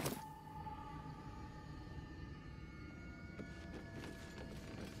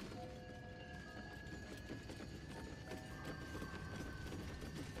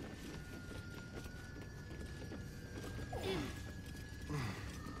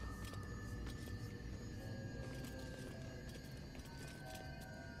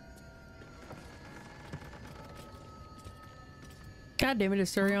 God damn it,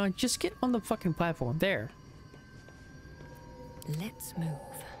 Asturion. Just get on the fucking platform. There. Let's move.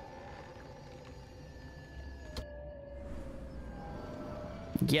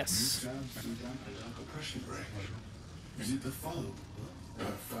 Yes. Is it the foe?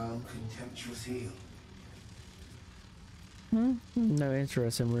 That foul, contemptuous heel? No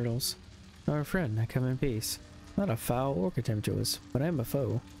interest in riddles. I'm a friend. I come in peace. Not a foul or contemptuous, but I am a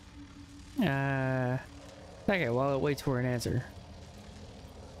foe. Okay, while it waits for an answer.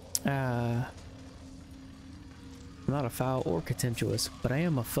 I'm not a foul or contemptuous, but I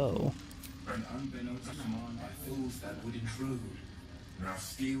am a foe. An unbeknownst command by fools that would intrude. Now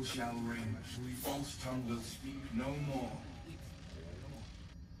steel shall ring, false tongue will speak no more.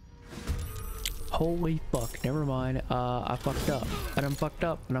 Holy fuck, never mind. I fucked up. And I'm fucked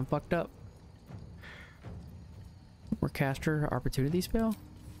up, and I'm fucked up. Recaster opportunity spell?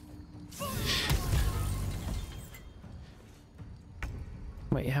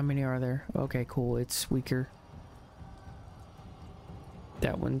 Wait, how many are there? Okay, cool. It's weaker.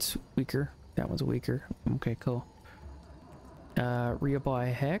 That one's weaker. That one's weaker. Okay, cool.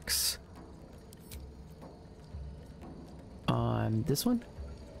 Reapply Hex. On this one.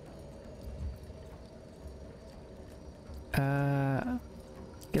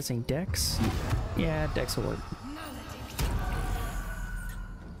 Guessing Dex? Yeah, Dex will work.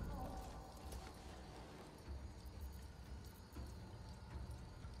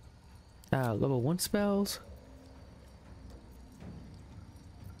 Level 1 spells.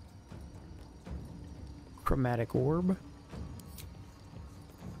 Chromatic Orb.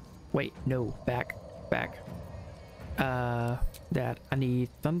 Wait, no, back. That I need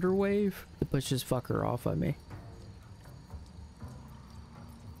Thunder Wave to push this fucker off of me.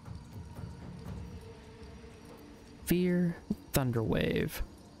 Fear, Thunder Wave.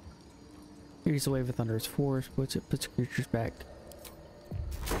 Use the wave of thunder's force, puts creatures back.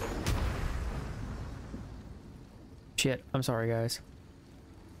 Shit, I'm sorry guys.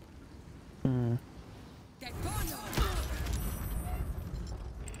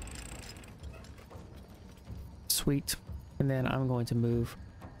 Sweet. And then I'm going to move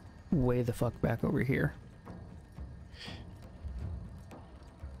way the fuck back over here.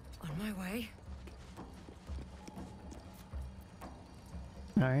 On my way.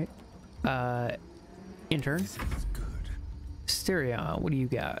 Alright. Intern. Stereo, what do you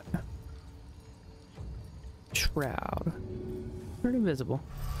got? Shroud. Turn invisible.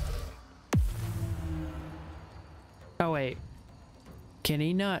 Oh wait. Can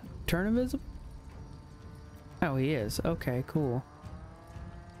he not turn invisible? Oh, he is. Okay, cool.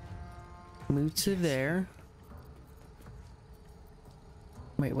 Move to there.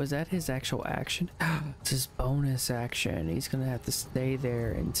 Wait, was that his actual action? It's his bonus action. He's gonna have to stay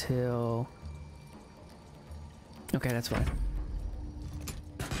there until... Okay, that's fine.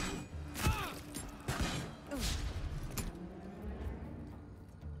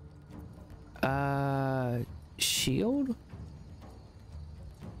 Shield?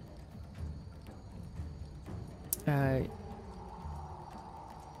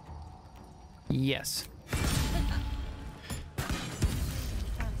 Yes.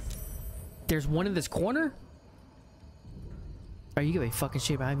 There's one in this corner? Are you giving a fucking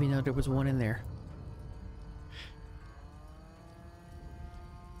shit? I didn't even know there was one in there.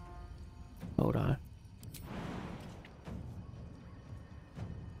 Hold on.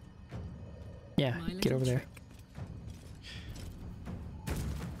 Yeah, get over there.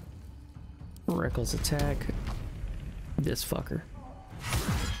 Reckless attack. This fucker.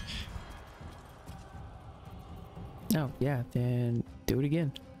 Oh, yeah, then do it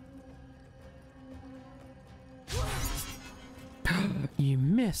again. You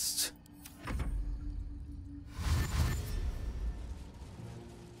missed.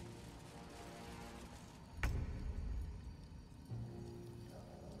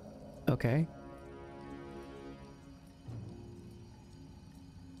 Okay.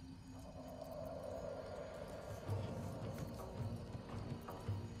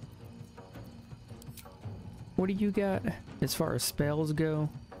 What do you got as far as spells go?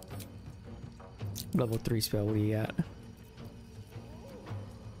 Level 3 spell, what do you got?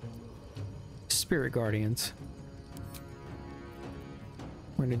 Spirit Guardians.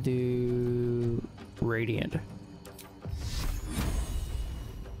 We're gonna do Radiant.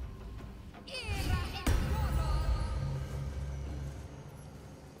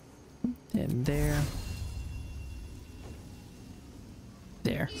 And there.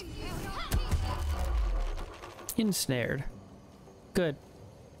 There. Ensnared. Good.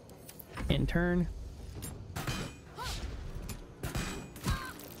 In turn.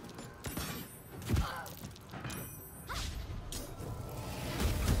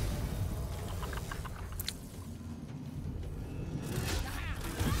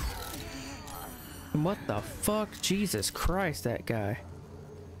 What the fuck? Jesus Christ, that guy.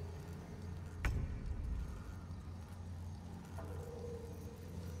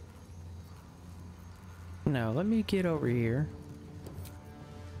 Now, let me get over here.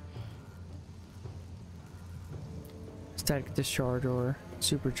 Static discharge or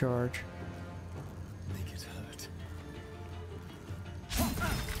supercharge. Make it hurt.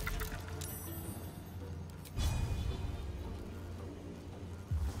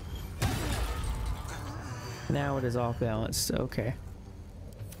 Now it is off balance. Okay.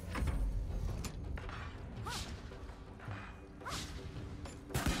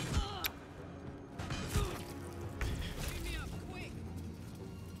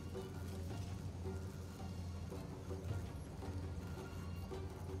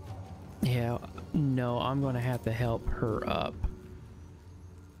 Yeah, no, I'm gonna have to help her up.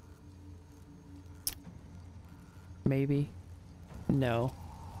 Maybe? No.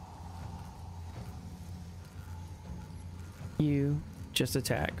 You just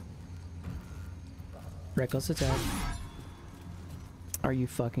attack. Reckless attack. Are you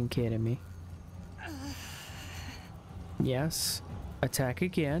fucking kidding me? Yes. Attack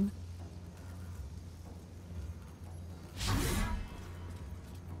again.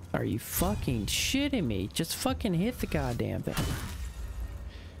 Are you fucking shitting me? Just fucking hit the goddamn thing.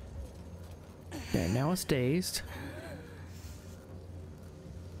 Okay, now it's dazed.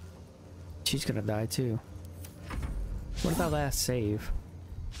 She's gonna die too. What about last save?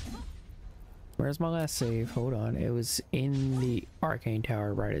 Where's my last save? Hold on. It was in the arcane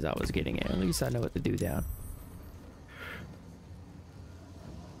tower right as I was getting it. At least I know what to do down.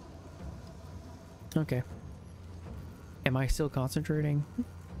 Okay. Am I still concentrating?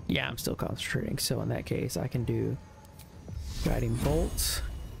 Yeah, I'm still concentrating. So in that case, I can do guiding bolts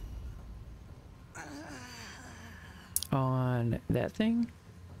on that thing.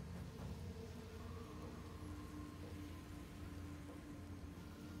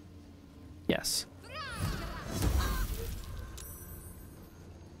 Yes.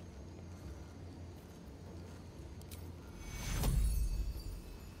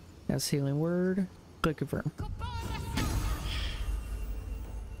 That's healing word. Click confirm.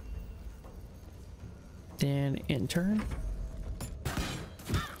 Then in turn.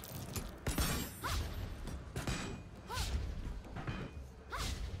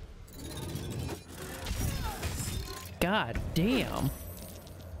 God damn.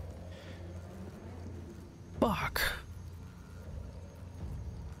 Fuck.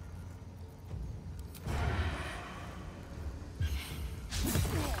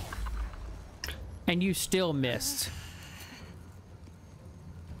 And you still missed.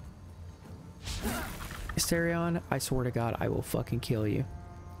 Asterion, I swear to God, I will fucking kill you.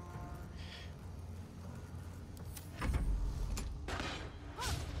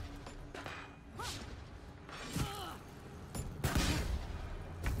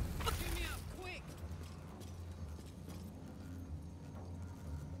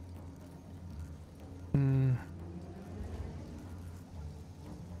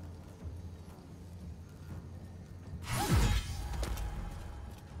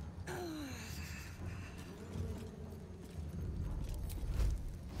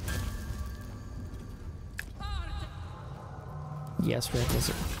 Yes, Red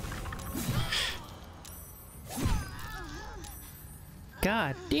Lizard.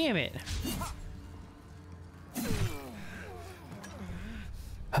 God damn it.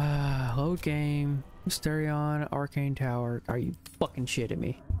 Load game. Mysterion, Arcane Tower. Are you fucking shitting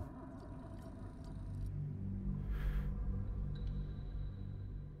me?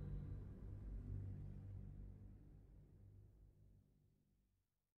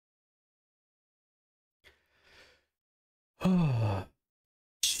 Oh,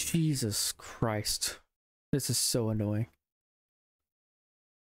 Jesus Christ. This is so annoying.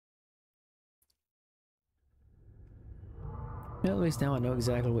 Well, at least now I know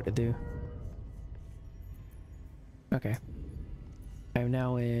exactly what to do. Okay. I am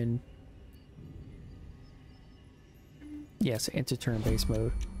now in... Yes, into turn-based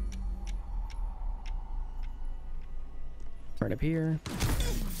mode. Right up here.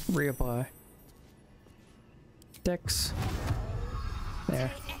 Reapply. Dex.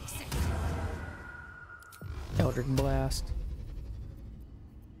 There. Eldritch Blast.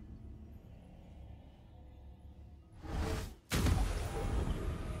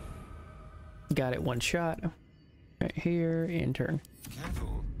 Got it one shot. Right here, in turn.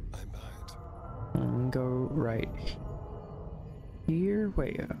 Careful, I might. And go right here.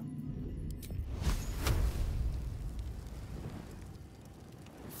 Wait.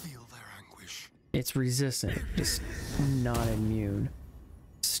 Feel their anguish. It's resistant, just not immune.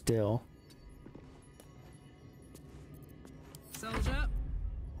 Still. Soldier.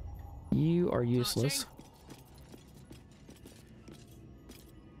 You are useless.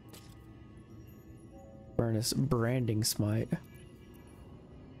 Furnace Branding Smite.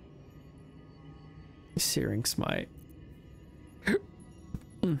 Searing Smite.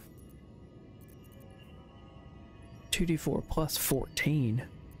 2d4 plus 14.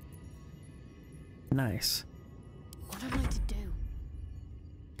 Nice. What am I to do?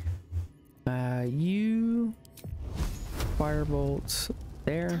 You firebolts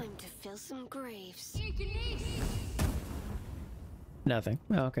there. Time to fill some graves. Nothing.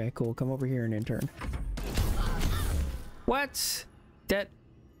 Okay, cool. Come over here and in turn. What? That.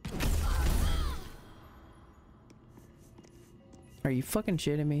 Are you fucking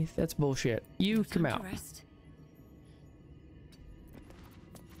shitting me? That's bullshit. You come out.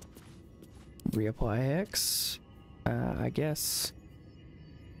 Reapply Hex. I guess.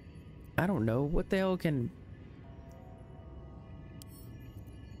 I don't know. What the hell can...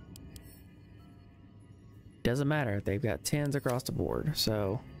 Doesn't matter. They've got 10s across the board,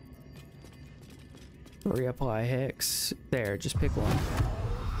 so... Reapply Hex. There, just pick one.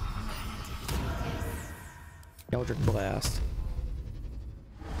 Eldritch Blast.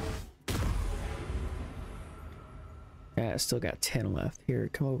 Yeah, still got 10 left. Here,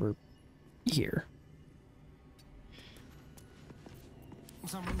 come over here.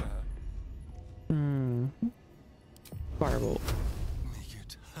 Someone there. Firebolt. Make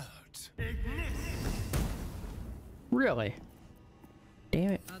it hurt. Really?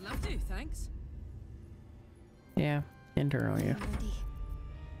 Damn it. I'd love to, thanks. Yeah, intern on you. Ready.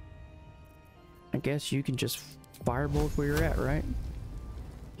 I guess you can just firebolt where you're at, right?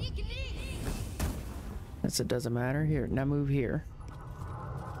 That's it, doesn't matter. Here, now move here.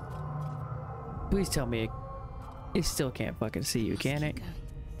 Please tell me it still can't fucking see you, can it?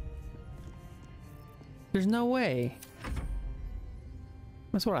 There's no way.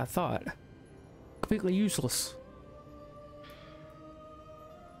 That's what I thought. Completely useless.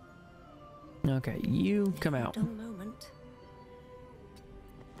 Okay, you come out. Dull moment.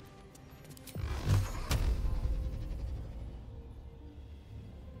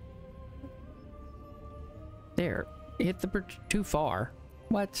 There. Hit the bridge too far.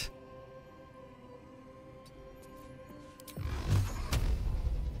 What?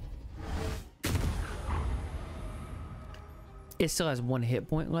 It still has 1 hit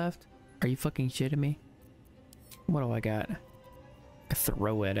point left? Are you fucking shitting me? What do I got? I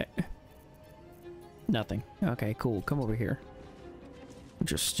throw at it. Nothing. Okay, cool. Come over here.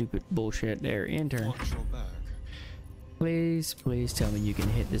 Just stupid bullshit there. Intern. Watch your back. Please, please tell me you can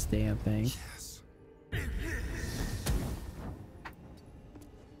hit this damn thing. Yes. Don't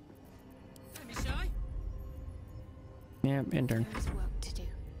be shy. Yeah, intern. There's work to do.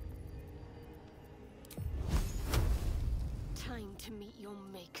 Time to meet your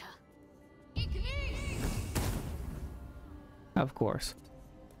maker. Of course.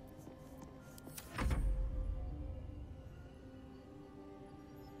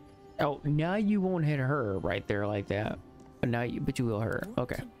 Oh, now you won't hit her right there like that. But now you, but you will her.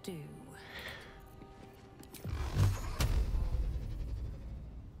 Okay. What to do?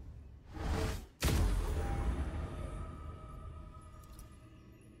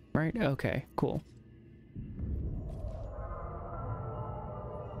 Right? Okay, cool.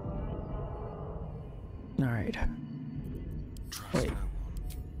 All right. Trust Wait.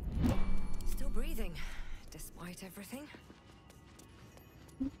 no one. Still breathing. that everything?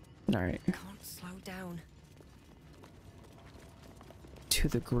 Alright. Can't slow down. To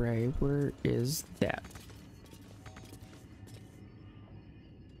the gray. Where is that?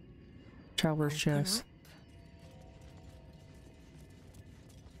 Traveler's chest.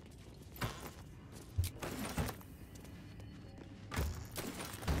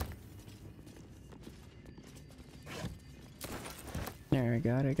 There, I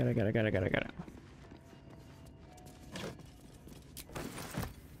got it.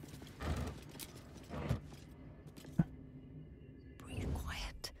 Breathe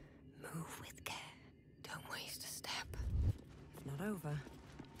quiet. Move with care. Don't waste a step. If not over,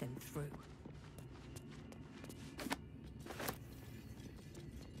 then through.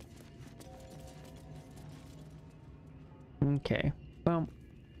 Okay. Well,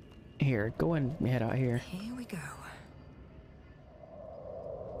 here, go and head out here. Here we go.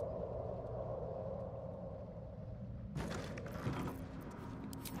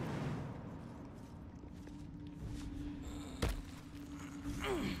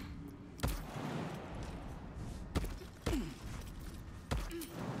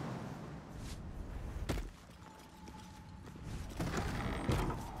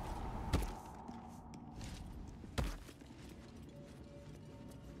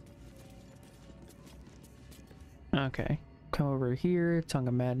 Okay. Come over here. Tongue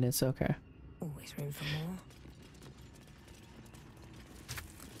of Madness. Okay. Always room for more.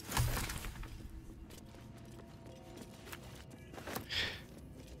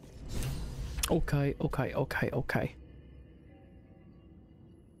 Okay.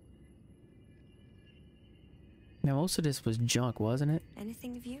 Now, most of this was junk, wasn't it?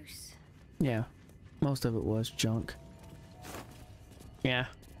 Anything of use? Yeah. Most of it was junk. Yeah.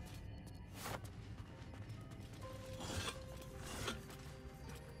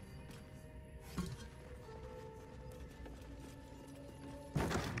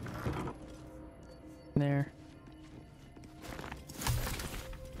 There.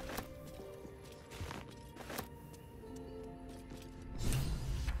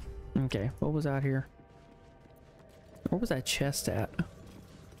 Okay, what was out here? Where was that chest at?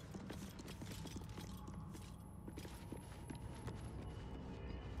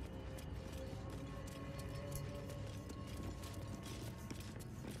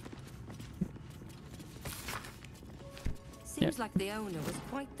 Seems like the owner was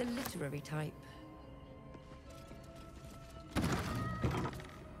quite the literary type.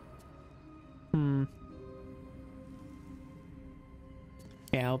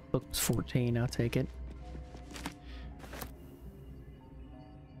 Yeah, book was 14, I'll take it.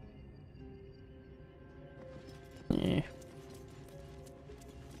 Yeah.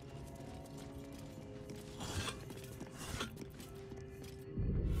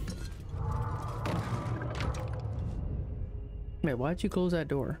 Wait, why'd you close that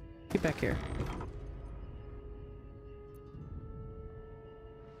door? Get back here.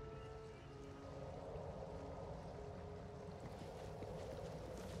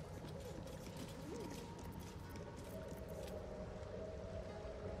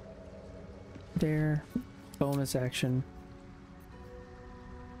 There. Bonus action.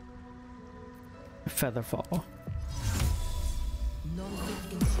 Featherfall.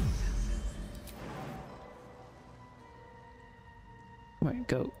 Wait,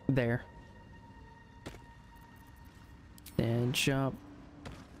 go there. Then jump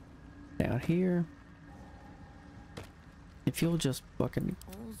down here. If you'll just fucking...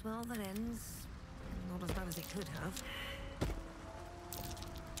 All's well that ends. Not as bad as it could have.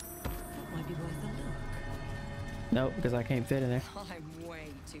 Might be worth a look. Nope, because I can't fit in there. I'm way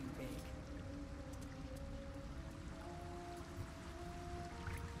too big.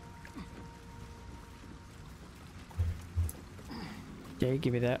 Yeah,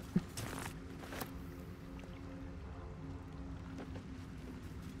 give me that.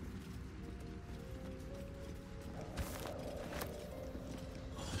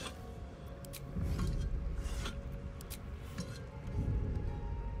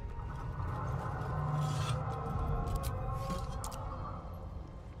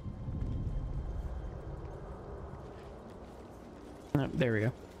 Oh, there we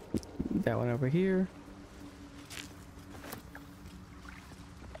go. That one over here.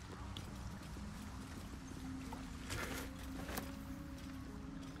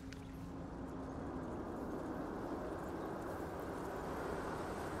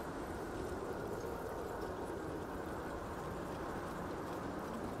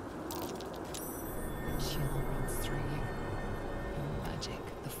 Chill runs through you. Your magic,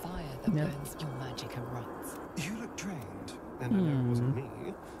 the fire that burns your magic erupts. You look trained, and I know it wasn't me.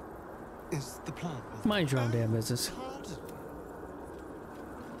 is the plan? Mind your own damn business. Pardon?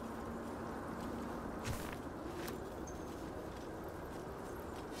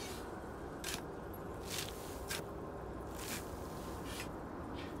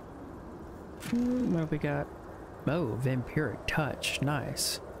 What have we got? Oh, vampiric touch.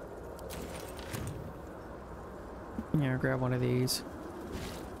 Nice. Yeah, grab one of these.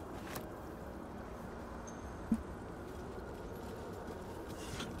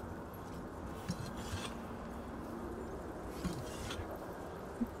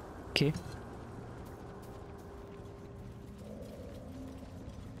 Okay.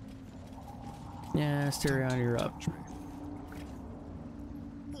 Yeah, Stereo, you're up.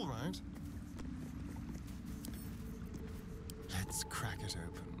 All right. Let's crack it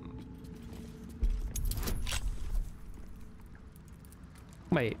open.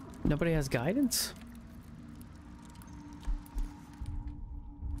 Wait, nobody has guidance?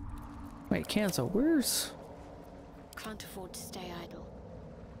 Wait, cancel. Where's... Can't afford to stay idle.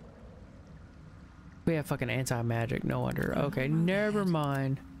 We have fucking anti-magic, no wonder. Okay, never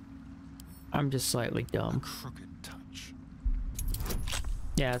mind. I'm just slightly dumb. Crooked touch.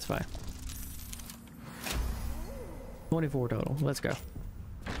 Yeah, that's fine. 24 total. Let's go.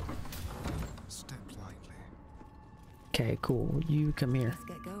 Step lightly. Okay, cool. You come here. Let's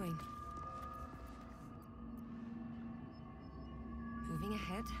get going. Moving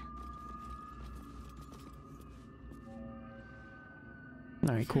ahead.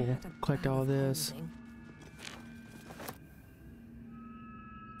 Alright, cool. Collect all this.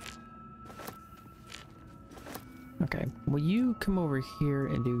 Okay, will you come over here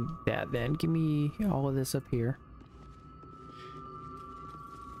and do that then? Give me all of this up here.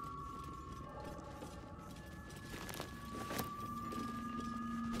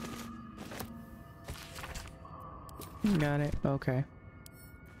 Got it. Okay.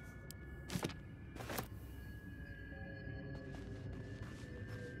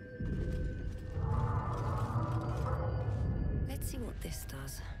 Let's see what this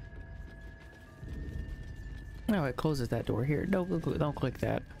does. Oh, it closes that door here. No, don't click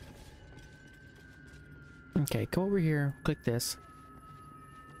that. Okay, come over here. Click this.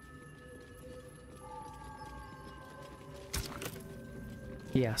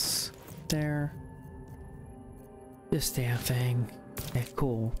 Yes. There. This damn thing. Okay,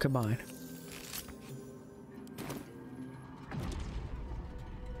 cool. Combine.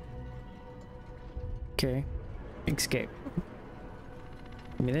 Okay. Escape.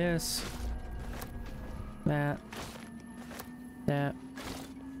 Give me this. That. That.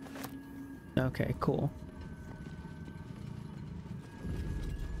 Okay, cool.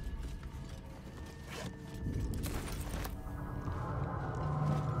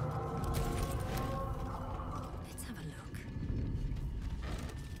 Let's have a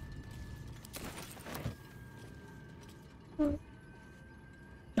look.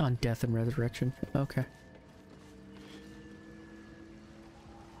 On death and resurrection. Okay.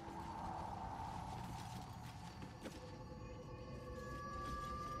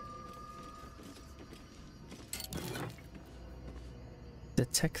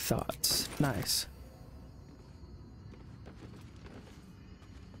 Detect thoughts. Nice.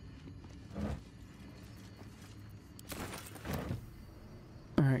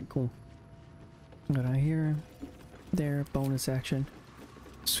 Alright, cool. Got out here. There. Bonus action.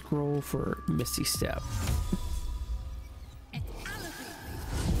 Scroll for Misty Step.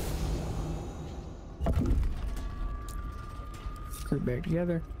 Group back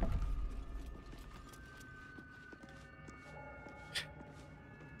together.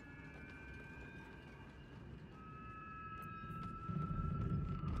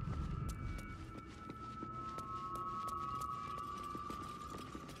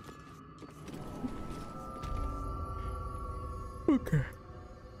 Okay.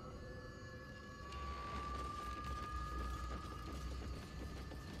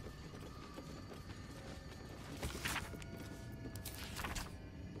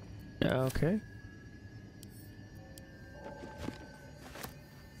 Okay.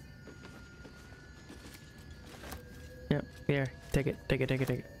 Yep, here. Take it, take it, take it,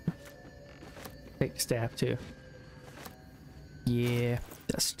 take it. Take the staff too. Yeah,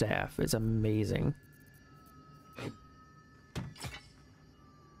 the staff is amazing.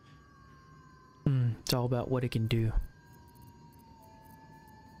 It's all about what it can do.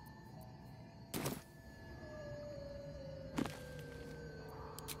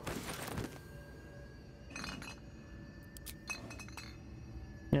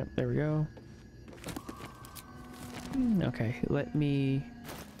 Yep, there we go. Okay, let me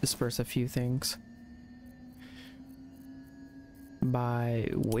disperse a few things. By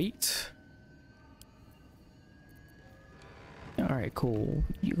weight, Alright, cool.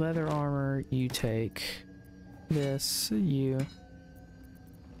 You leather armor, you take this, you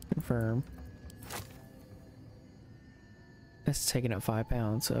confirm. That's taking up 5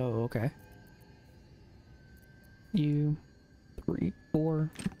 pounds. Oh, okay. You 3,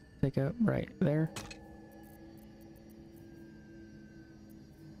 4, take up right there.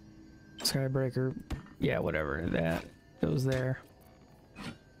 Skybreaker, yeah, whatever. That goes there.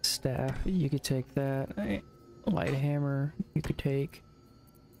 Staff, you could take that. Light hammer, you could take.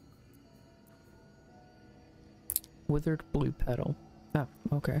 Withered blue petal. Oh,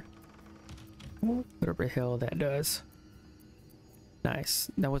 okay. Whatever the hell that does.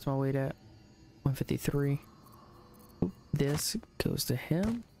 Nice. Now what's my weight at? 153. This goes to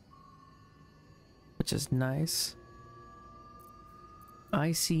him, which is nice.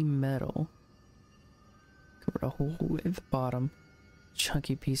 Icy metal. Covered a hole at the bottom.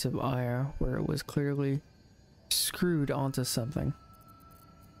 Chunky piece of iron where it was clearly screwed onto something.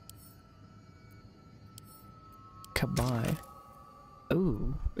 Kabai.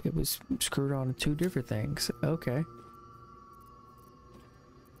 Ooh, it was screwed onto 2 different things. Okay.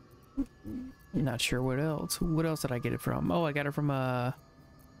 Not sure what else. What else did I get it from? Oh, I got it from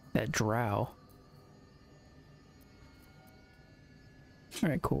that drow.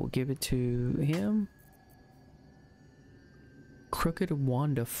 Alright, cool. Give it to him. Crooked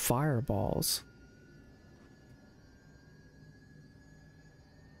wand of fireballs.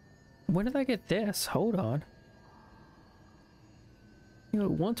 When did I get this? Hold on. You know,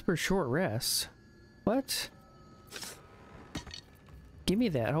 once per short rest. What? Give me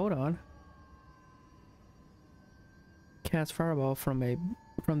that. Hold on. Cast fireball from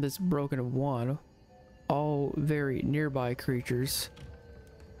this broken wand. All very nearby creatures.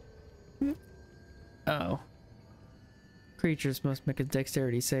 Oh. Creatures must make a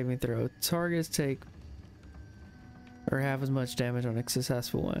dexterity saving throw. Targets take or have as much damage on a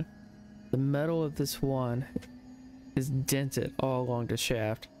successful one. The metal of this wand is dented all along the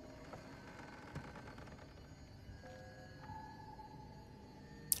shaft.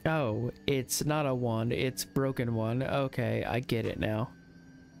 Oh, it's not a wand, it's broken one. Okay, I get it now.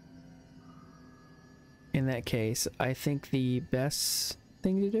 In that case, I think the best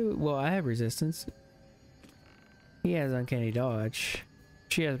thing to do... Well, I have resistance. He has uncanny dodge.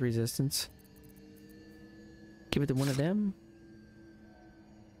 She has resistance. Give it to one of them.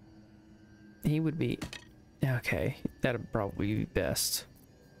 He would be... Okay, that'd probably be best.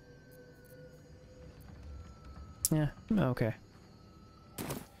 Yeah, okay.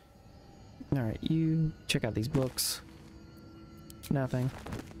 Alright, you check out these books. Nothing.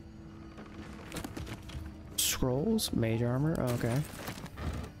 Scrolls? Mage armor? Okay.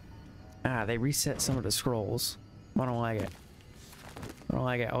 Ah, they reset some of the scrolls. I don't like it. I don't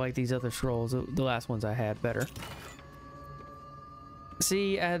like it. I like these other scrolls. The last ones I had better.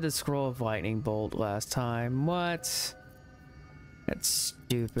 See, I had the scroll of lightning bolt last time. What? That's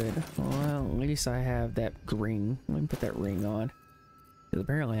stupid. Well, at least I have that ring. Let me put that ring on. Because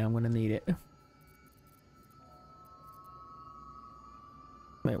apparently I'm going to need it.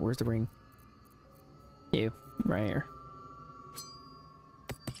 Wait, where's the ring? You. Right here.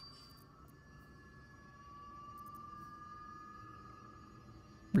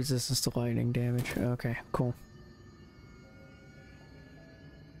 Resistance to lightning damage. Okay, cool.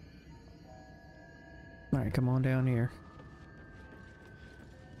 Alright, come on down here.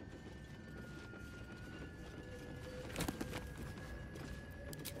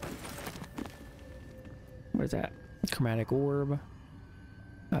 What is that? Chromatic orb.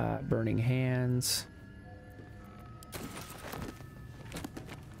 Burning hands.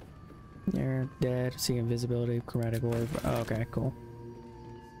 They're dead. See invisibility. Chromatic orb. Oh, okay, cool.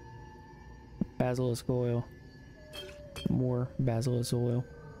 Basilisk oil. More basilisk oil.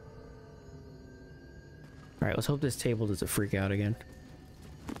 Alright, let's hope this table doesn't freak out again.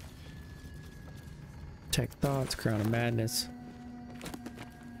 Tech thoughts. Crown of madness.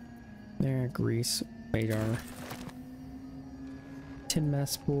 There. Grease. Mage armor. 10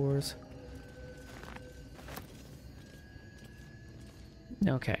 mass spores.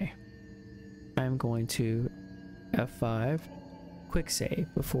 Okay. I'm going to F5. Quick save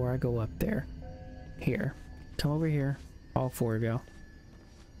before I go up there. Here. Come over here. All 4 of y'all.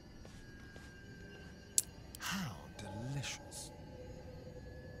 How delicious.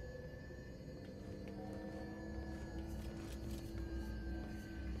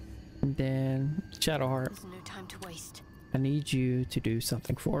 And then Shadowheart. There's no time to waste. I need you to do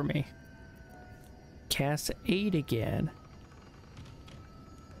something for me. Cast 8 again.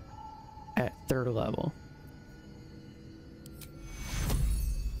 At 3rd level.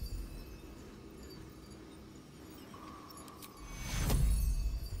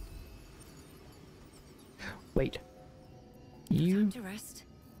 wait. You. Time to rest.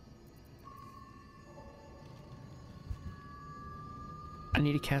 I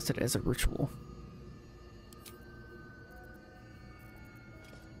need to cast it as a ritual.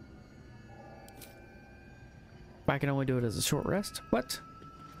 I can only do it as a short rest? What?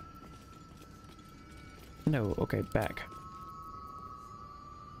 No, okay, back.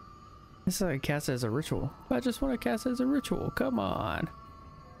 This is how I cast it as a ritual. I just want to cast it as a ritual. Come on.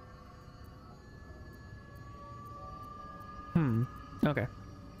 Okay.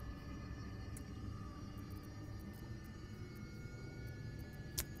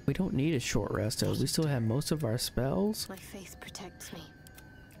 We don't need a short rest though. We still have most of our spells. My faith protects me.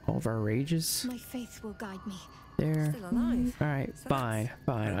 All of our rages. My faith will guide me. There. Still alive. Alright, So fine, that's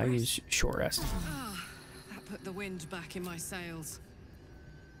fine. I progress. use short rest. That put the wind back in my sails.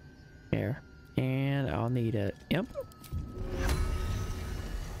 There. And I'll need a imp.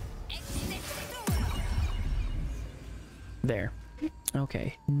 There.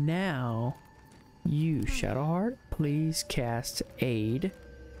 Okay, now you, Shadowheart, please cast Aid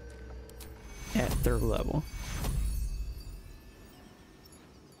at 3rd level.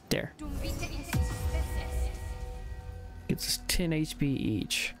 There. Gives us 10 HP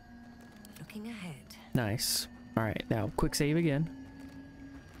each. Looking ahead. Nice. Alright, now quick save again.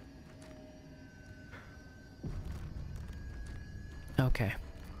 Okay.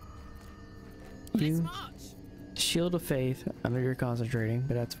 You Shield of Faith. I know you're concentrating,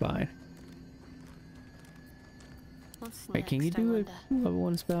 but that's fine. What's Wait, can you next, I do a wonder? level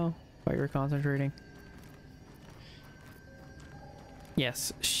 1 spell while you're concentrating?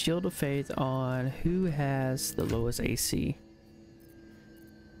 Yes, Shield of Faith on who has the lowest AC.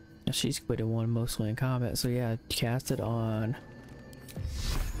 Now, she's quitted one mostly in combat, so yeah, cast it on.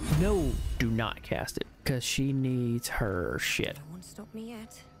 No, do not cast it because she needs her shit. No one stop me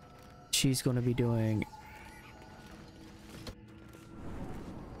yet. She's going to be doing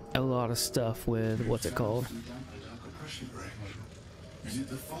a lot of stuff with what's it called? Is it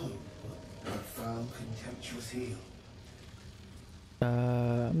the foe? That foul, contemptuous heel?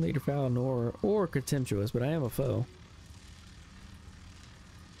 I'm neither foul nor or contemptuous, but I am a foe.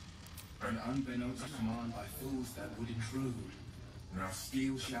 An unbeknownst command by fools that would intrude. Now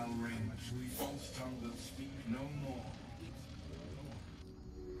steel shall ring, false tongue will speak no more.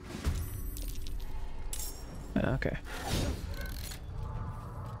 Okay.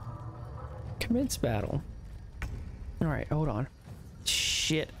 Commence battle. Alright, hold on.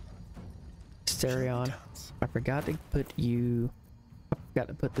 Shit. Stereon. I forgot to put you... I forgot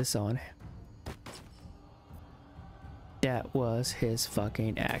to put this on. That was his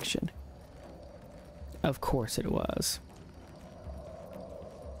fucking action. Of course it was.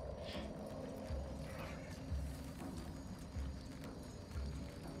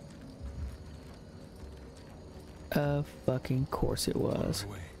 Of fucking course it was.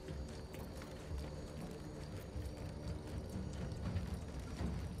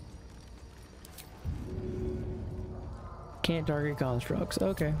 Can't target constructs.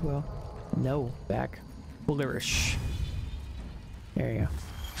 Okay, well, no, back. Bulgarish. There you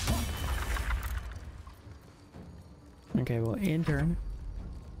go. Okay, well, in turn.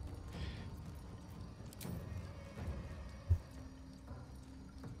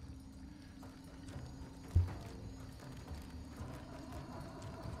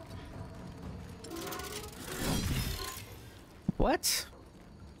 What?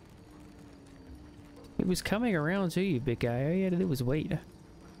 It was coming around to you, big guy. All you had to do was wait.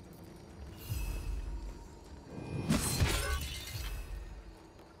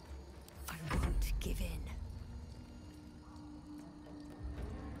 I won't give in.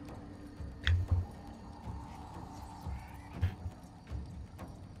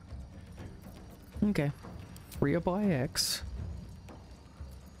 Okay. Reapply X.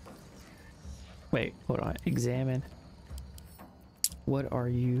 Wait, hold on. Examine. What are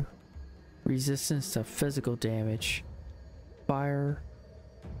you? Resistance to physical damage. Fire.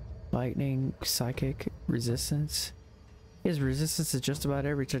 Lightning. Psychic. Resistance. He has resistance to just about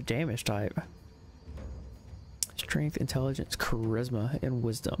every damage type. Strength, intelligence, charisma, and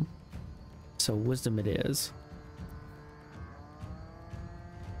wisdom. So wisdom it is.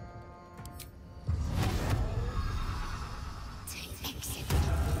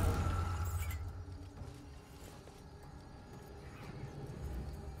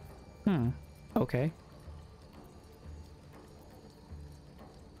 Okay.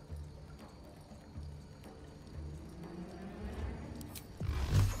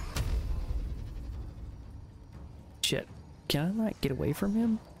 Shit. Can I not get away from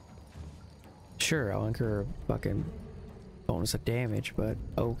him? Sure, I'll incur a fucking bonus of damage, but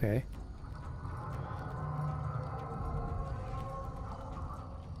okay.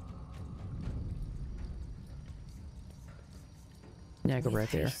 Yeah, go right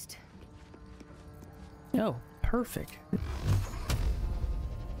there. Oh, perfect.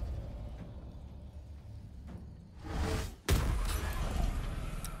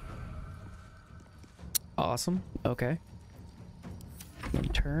 Awesome. Okay. In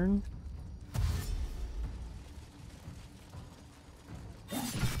turn.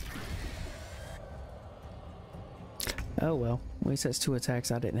 Oh well, at least that's 2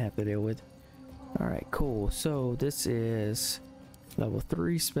 attacks I didn't have to deal with. Alright, cool. So this is level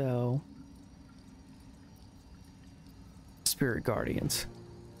 3 spell. Spirit Guardians.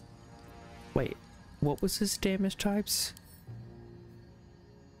 Wait, what was his damage types?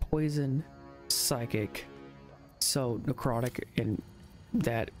 Poison, psychic, so necrotic, and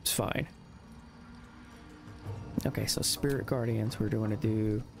that's fine. Okay, so Spirit Guardians, we're going to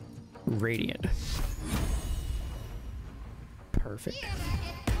do Radiant. Perfect.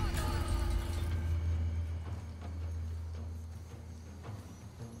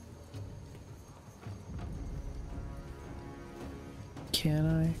 Can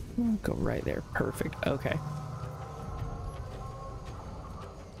I? Go right there. Perfect. Okay.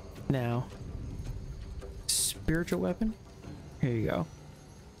 Now, spiritual weapon. Here you go.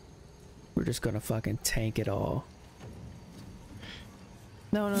 We're just gonna fucking tank it all.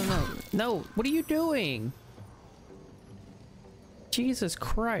 No, no, no. No! What are you doing? Jesus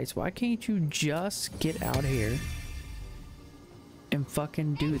Christ, why can't you just get out here and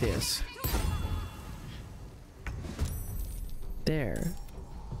fucking do this? There.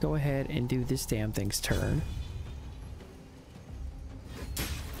 Go ahead and do this damn thing's turn.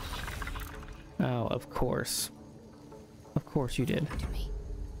 Oh, of course. Of course you did.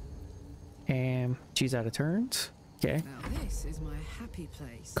 And she's out of turns. Okay. Now this is my happy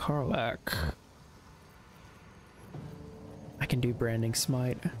place. Karlak. I can do Branding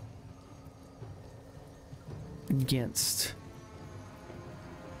Smite against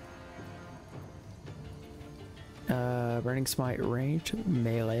Branding Smite range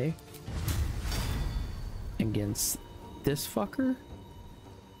melee against this fucker.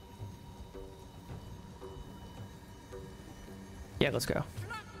 Yeah, let's go.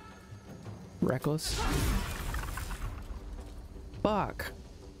 Reckless. Fuck.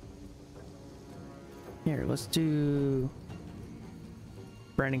 Here, let's do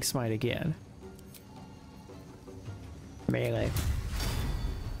Branding Smite again. Melee.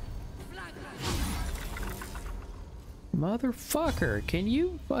 Motherfucker, can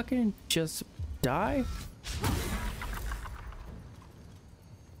you fucking just die?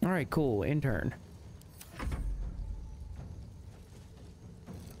 Alright, cool. In turn.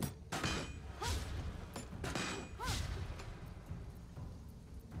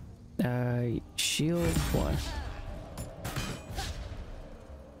 Shield 1.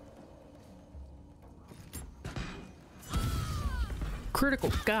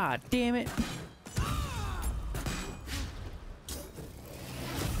 Critical, god damn it.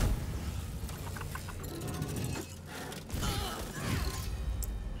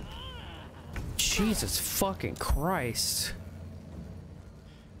 Jesus fucking Christ.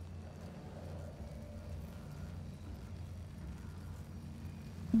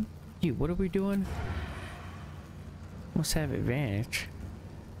 You, what are we doing? Must have advantage.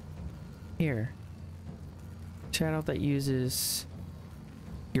 Here. Shadow that uses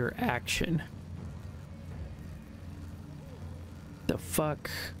your action. The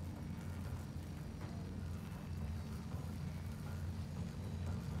fuck?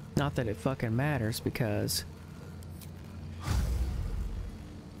 Not that it fucking matters because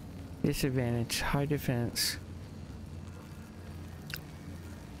disadvantage, high defense.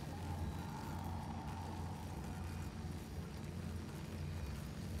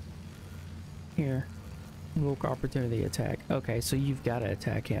 Here, invoke opportunity attack. Okay, so you've got to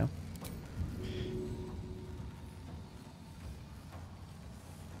attack him.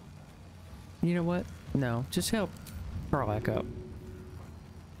 You know what? No, just help Karlak up.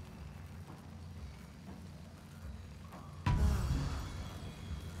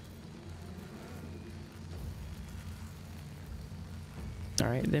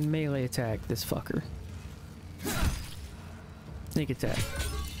 Alright, then melee attack this fucker. Sneak attack.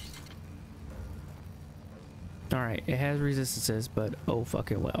 Alright, it has resistances, but oh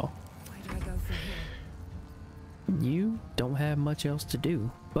fucking well. Where do I go from here? You don't have much else to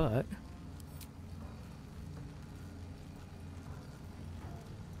do, but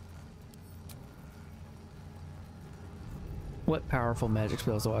what powerful magic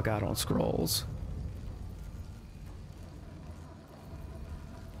spells do I got on scrolls?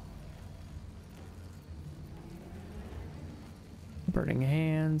 Burning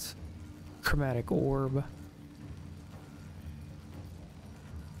Hands, Chromatic Orb,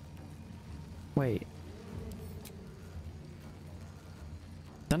 Wait.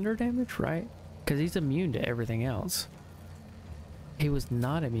 Thunder damage, right? Because he's immune to everything else. He was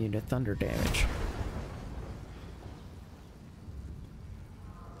not immune to thunder damage.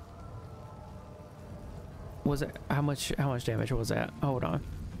 Was it how much damage was that? Hold on.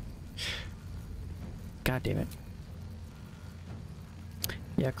 God damn it.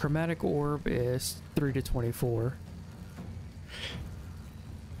 Yeah, chromatic orb is 3 to 24.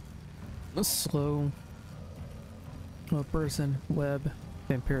 Slow person, web,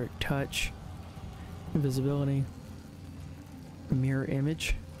 vampiric touch, invisibility, mirror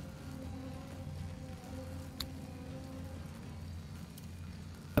image.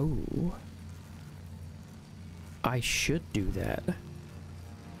 Oh, I should do that.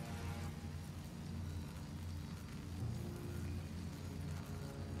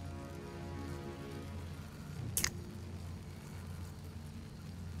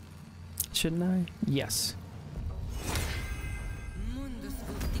 Shouldn't I? Yes.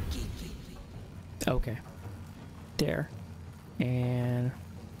 Okay. There. And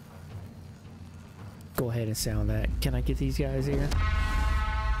go ahead and sound that. Can I get these guys here?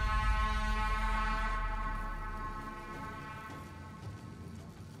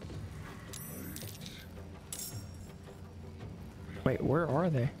 Wait, where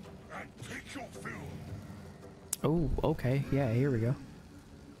are they? Oh, okay. Yeah, here we go.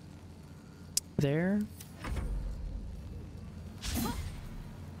 There.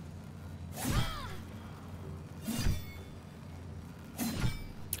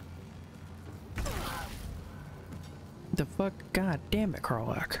 The fuck? God damn it,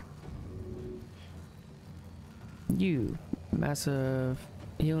 Karlach. You massive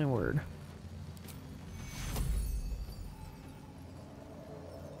healing word.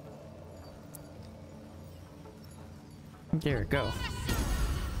 There, go.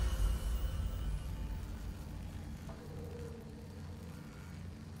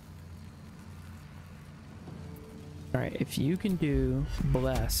 Alright, if you can do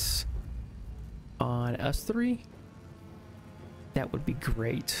bless on us three, that would be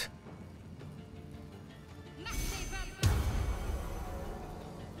great.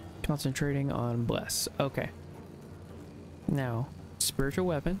 Concentrating on bless. Okay. Now, spiritual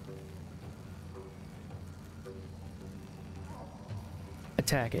weapon.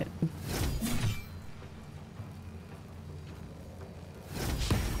 Attack it.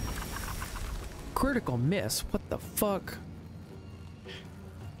 Critical miss. What the fuck?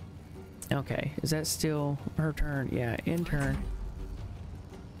 Okay, is that still her turn? Yeah, in turn.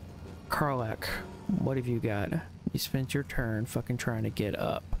 Karlach, what have you got? You spent your turn fucking trying to get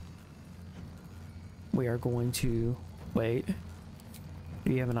up. We are going to wait.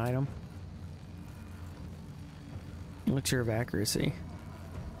 Do you have an item? Elixir of accuracy.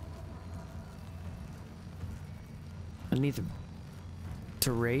 I need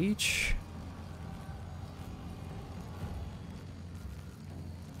to rage.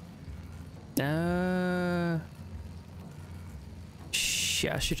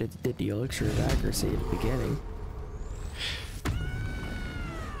 Shit, I should have did the elixir of accuracy at the beginning.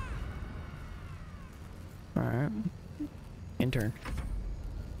 Alright. Intern.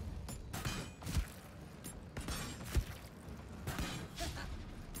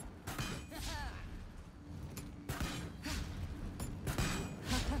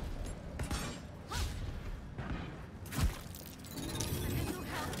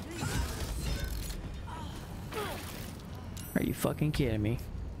 Are you fucking kidding me?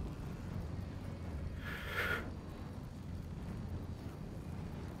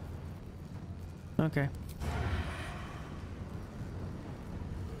 Okay.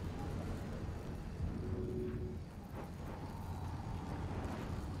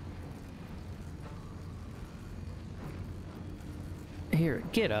 Here,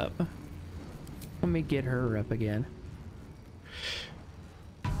 get up. Let me get her up again.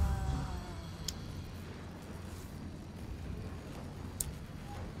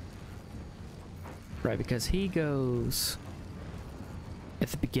 Right, because he goes at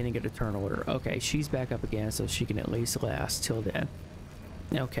the beginning of the turn order. Okay, she's back up again, so she can at least last till then.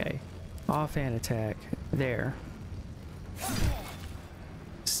 Okay. Offhand attack. There.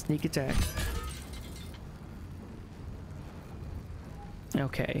 Sneak attack.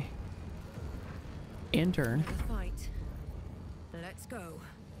 Okay. In turn. Fight. Let's go.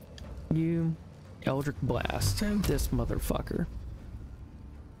 You Eldritch Blast this motherfucker.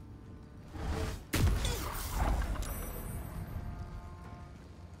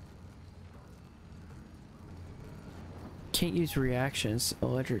 Can't use reactions.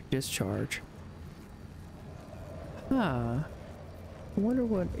 Electric discharge. Huh. I wonder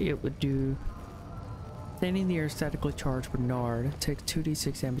what it would do Standing in the air statically charged Bernard takes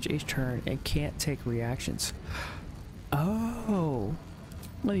 2d6 damage each turn and can't take reactions. Oh.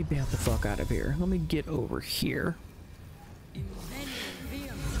 Let me bounce the fuck out of here. Let me get over here.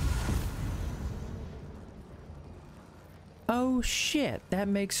 Oh shit, that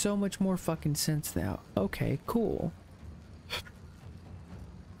makes so much more fucking sense now. Okay, cool.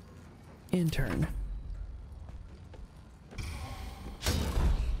 Intern.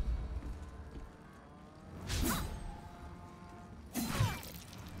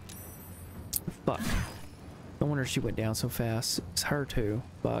 Fuck. No wonder she went down so fast. It's her too.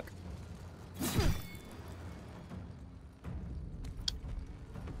 Fuck.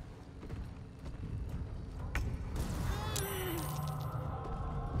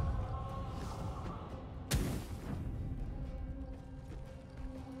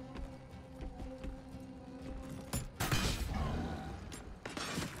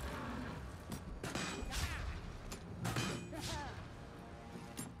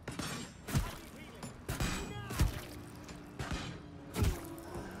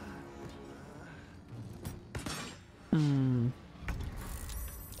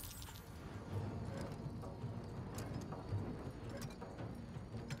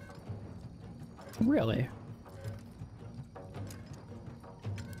 Really?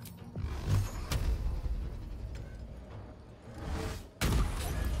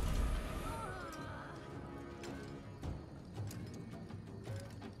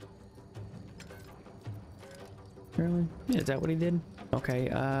 Really? Is that what he did?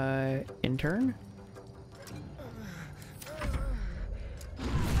 Okay, intern?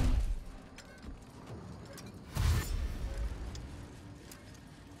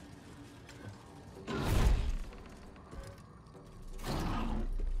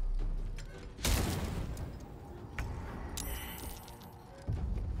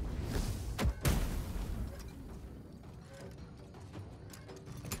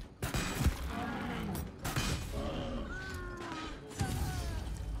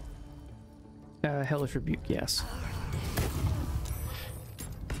 Hellish Rebuke, yes.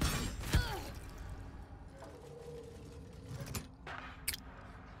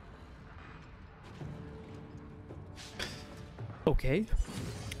 Okay.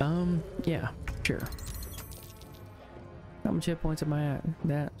 Yeah, sure. How much hit points am I at?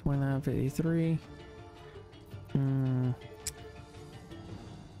 That 2953.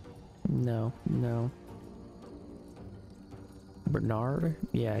 No, no. Bernard?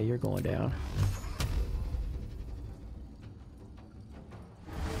 Yeah, you're going down.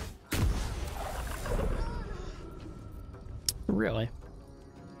 Really?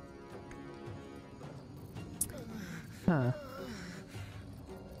 Huh.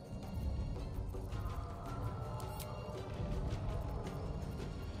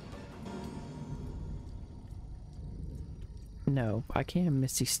 No, I can't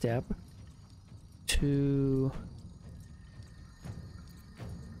Misty Step to...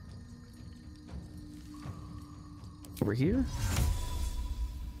 over here?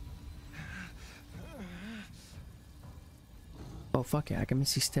 Oh fuck yeah, I can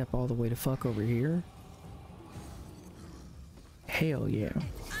Misty Step all the way to fuck over here? Hell yeah.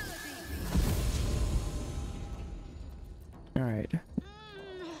 Alright.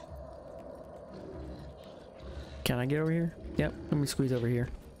 Can I get over here? Yep, let me squeeze over here.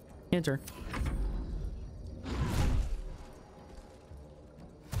 Enter.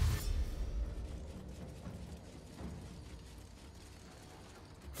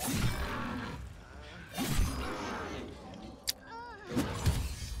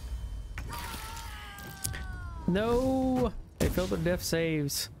 No! They failed their death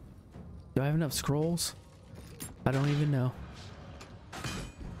saves. Do I have enough scrolls? I don't even know.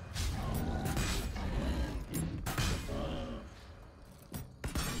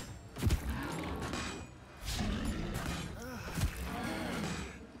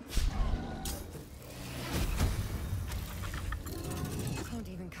 Can't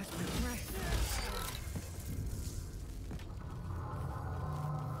even catch my breath.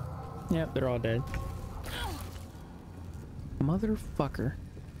 Yep, they're all dead. Motherfucker.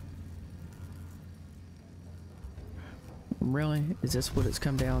 Really? Is this what it's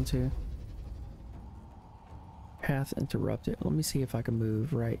come down to? Path interrupted. Let me see if I can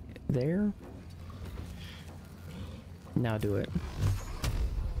move right there. Now do it.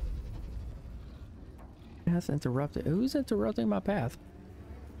 Path interrupted. Who's interrupting my path?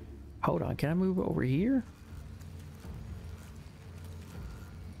 Hold on. Can I move over here?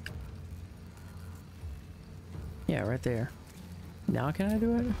 Yeah, right there. Now can I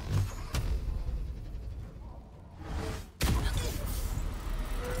do it?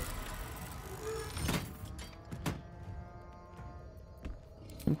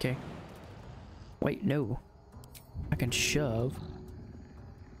 Okay. Wait, no. I can shove.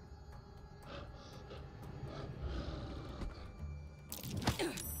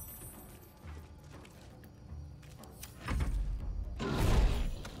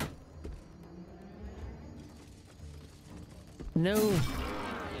 No. Wounds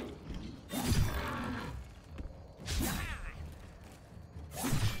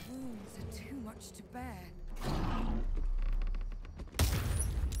are too much to bear.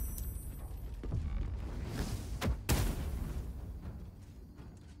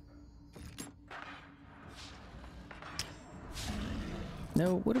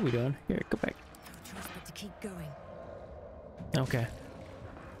 No, what are we doing? Here, go back. No choice but to keep going. Okay.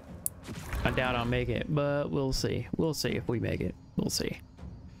 I doubt I'll make it, but we'll see. We'll see if we make it. We'll see.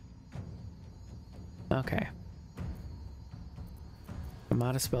 Okay. I'm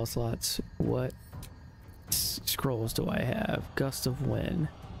out of spell slots. What scrolls do I have? Gust of Wind.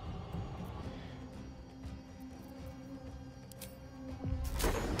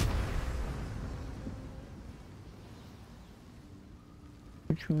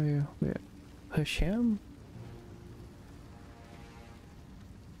 Which way? Push him?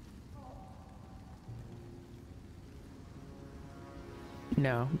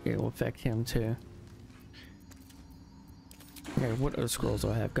 No, it will affect him too. Okay, what other scrolls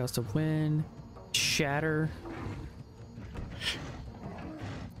do I have? Gust of Wind, Shatter,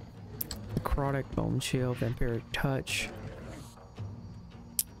 Necrotic, Bone Chill, Vampiric Touch.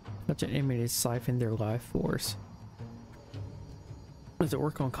 Touch an enemy to siphon their life force. Does it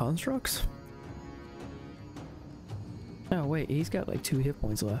work on constructs? Oh wait, he's got like 2 hit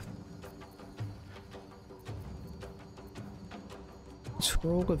points left.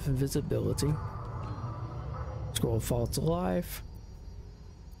 Scroll of Invisibility. Scroll of False Life.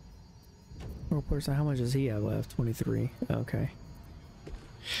 Roll person, how much does he have left? 23. Okay.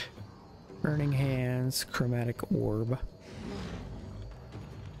 Burning Hands, Chromatic Orb.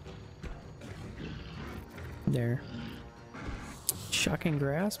 There. Shocking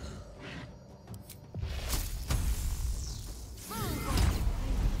Grasp.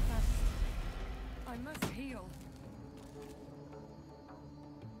 I must heal.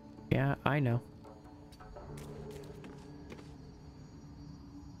 Yeah, I know.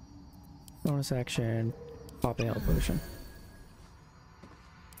 Bonus action, pop a health potion.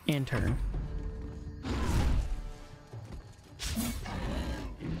 And turn.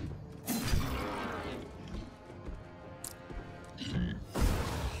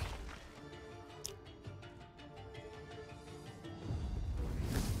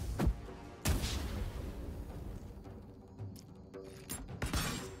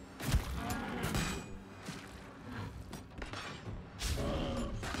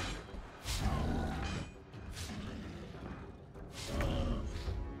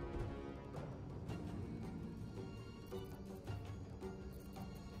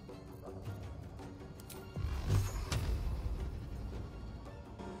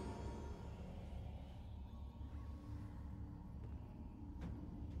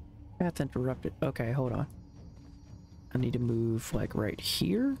 Path interrupted. Okay, hold on. I need to move like right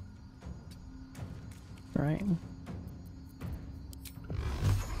here. Right.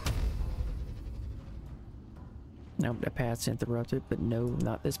 Nope, the path's interrupted, but no,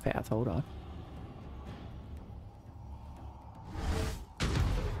 not this path. Hold on.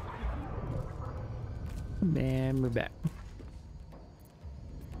 And move back.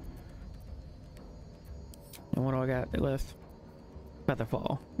 And what do I got left?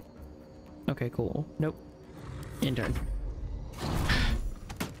 Featherfall. Okay, cool. Nope. Intern.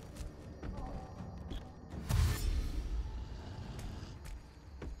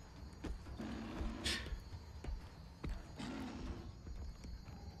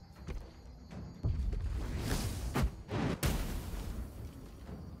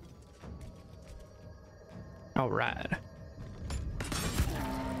 All right.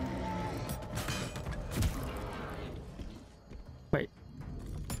 Wait.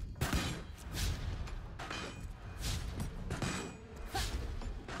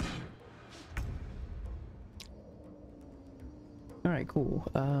 All right, cool.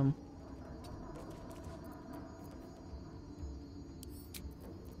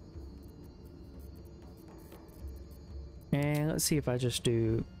 And let's see if I just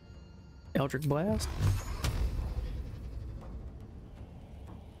do Eldritch Blast.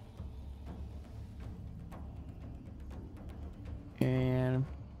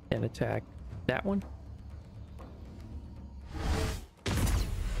 And attack that one.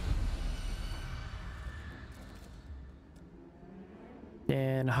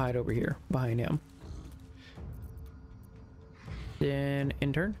 And hide over here behind him. Then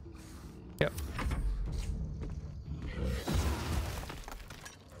intern. Yep.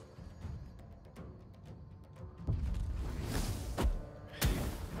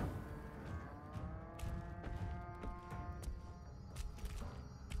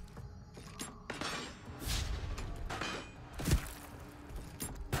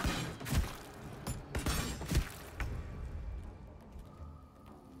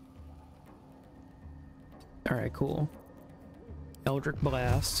 Alright, cool. Eldritch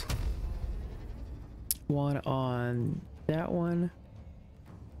Blast. One on that one.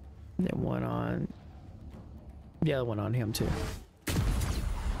 And then one on the other one on him too.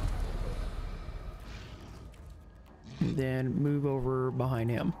 And then move over behind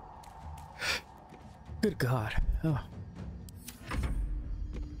him. Good God. Oh.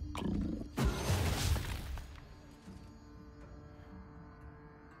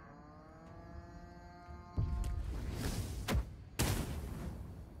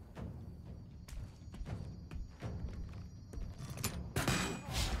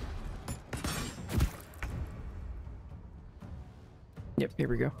 Yep, here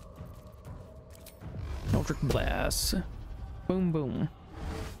we go. Eldritch Blast. Boom, boom.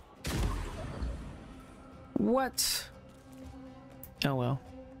 What? Oh well.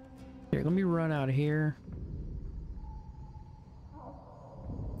 Here, let me run out of here.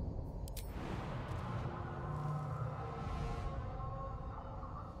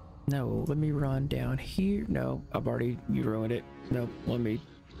 No, let me run down here. No, I've already, you ruined it. Nope, let me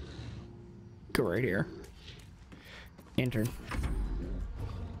go right here. Enter.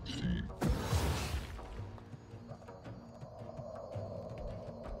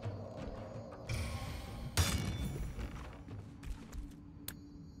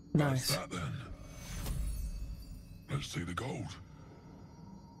 Nice. That's that then. Let's see the gold.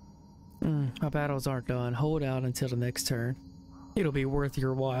 Our battles aren't done. Hold out until the next turn. It'll be worth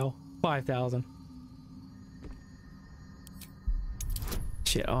your while. 5,000.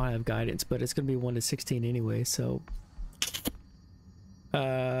 Shit, I don't have guidance, but it's gonna be 1 to 16 anyway, so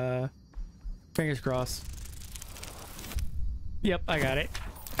fingers crossed. Yep, I got it.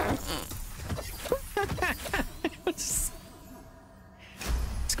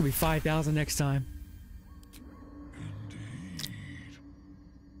 It's gonna be 5,000 next time. Indeed.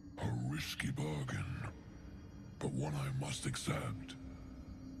 A risky bargain, but one I must accept.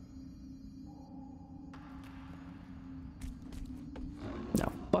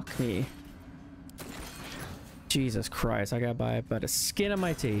 No, fuck me. Jesus Christ, I got by by the skin of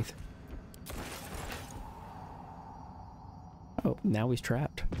my teeth. Oh, now he's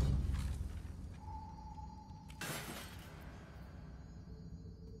trapped.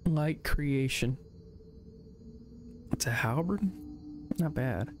 Light creation. It's a halberd? Not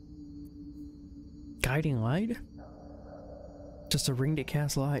bad. Guiding light? Just a ring to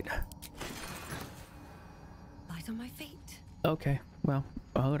cast light. Light on my feet. Okay, well,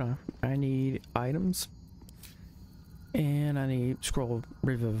 hold on. I need items. And I need scroll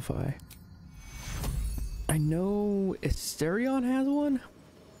revivify. I know Asterion has one.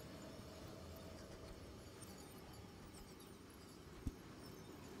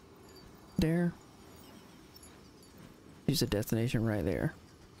 There. Use a destination right there.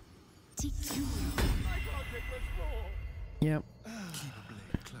 Yep.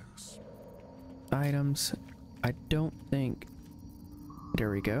 Items. I don't think.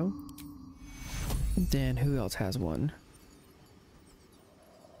 There we go. Then who else has one?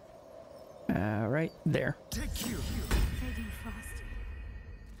 Right there. Fading fast.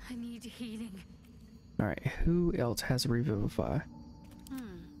 I need healing. All right. Who else has revivify?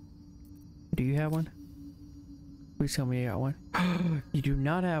 Do you have one? Please tell me you got one. You do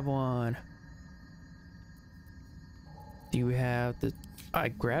not have one. Do you have the... I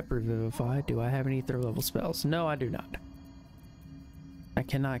grabbed Revivify. Do I have any third level spells? No, I do not. I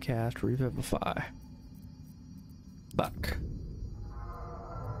cannot cast Revivify. Fuck.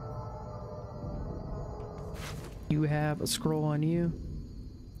 You have a scroll on you?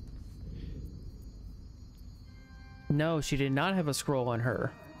 No, she did not have a scroll on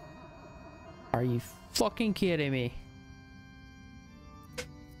her. Are you fucking kidding me?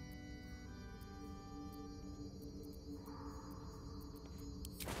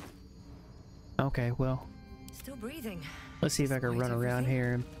 Okay, well. Still breathing. Let's see if I can run around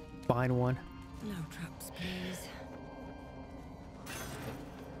here and find one. No traps, please.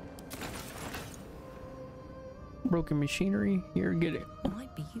 Broken machinery. Here, get it.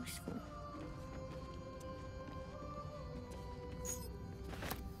 Might be useful.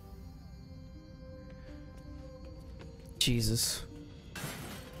 Jesus.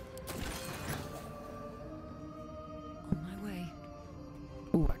 On my way.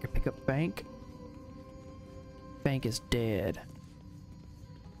 up bank. Bank is dead.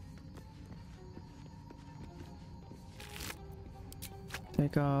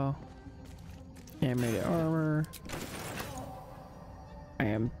 Take off. Animated armor. I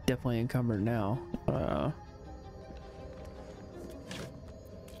am definitely encumbered now.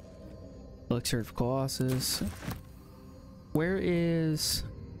 Elixir of Colossus. Where is...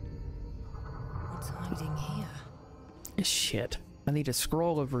 What's hiding here? Shit. I need a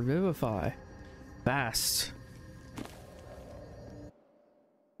scroll of Revivify. Fast.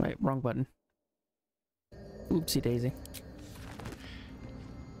 Wait, wrong button. Oopsie daisy.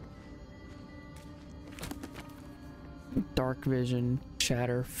 Dark vision,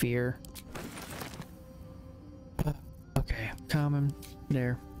 shatter, fear. Okay, common.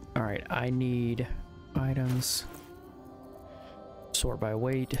 There. Alright, I need items. Sort by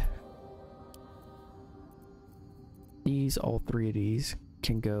weight. These, all three of these,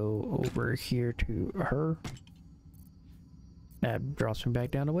 can go over here to her. That drops me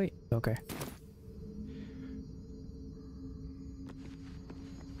back down to weight. Okay.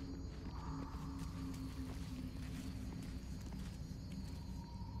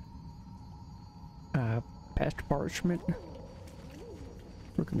 Patched parchment.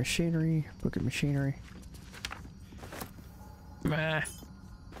 Book of machinery. Book of machinery. Meh.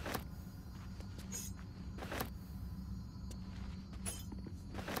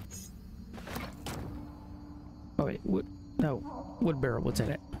 Oh wait, wood. No, wood barrel. What's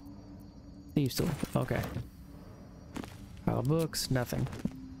in it? Thieves tool. Okay. Pile of books. Nothing.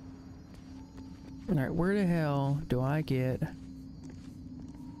 All right, where the hell do I get?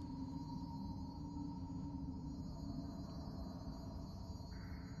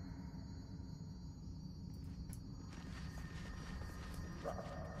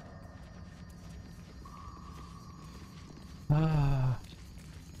 I'm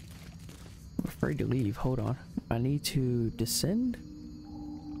afraid to leave. Hold on. I need to descend.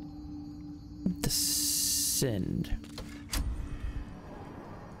 Descend.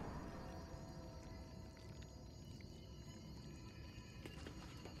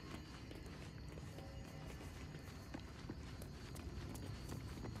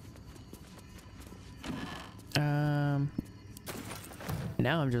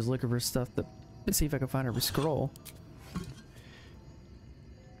 Now I'm just looking for stuff to see if I can find a scroll.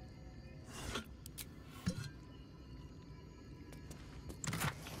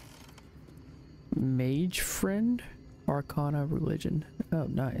 Mage friend? Arcana religion. Oh,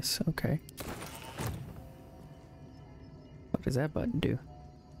 nice. Okay. What does that button do?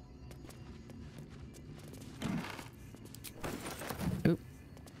 Oop.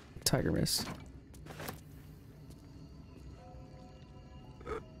 Tiger mist.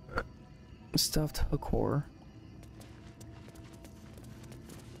 Stuffed hook horror.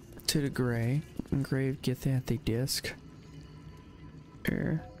 To the gray. Engraved Githanthic disc.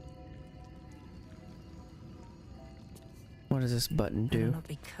 Here. What does this button do? Better not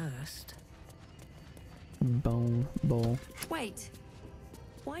be cursed. Bone bowl. Wait.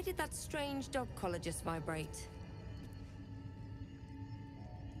 Why did that strange dog collar just vibrate?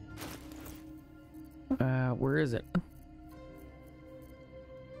 Where is it?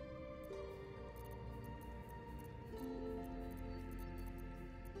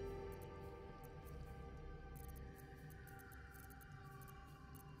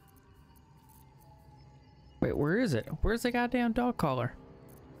 Wait, where is it? Where's the goddamn dog collar?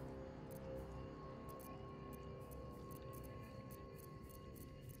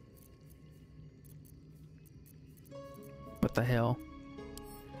 What the hell?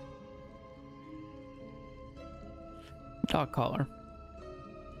 Dog collar.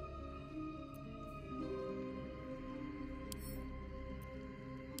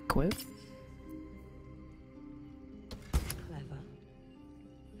 Equip. Clever.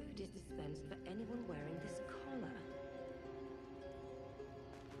 Food is dispensed for anyone wearing this collar.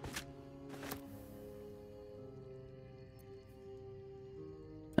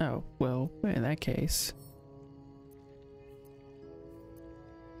 Oh, well, in that case.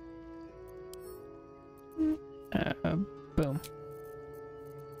 Boom.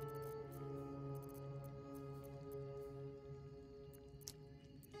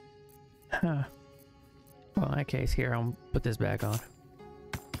 Huh. Well, in that case, here, I'll put this back on.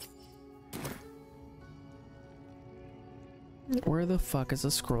 Where the fuck is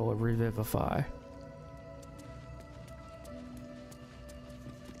the scroll of Revivify?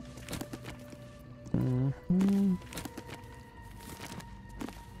 Mm-hmm.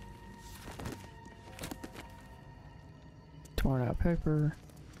 Torn out paper.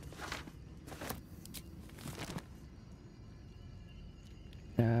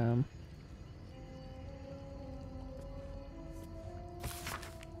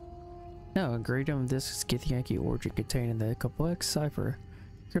 No, a great dome discs Githyanki origin contained in the complex cipher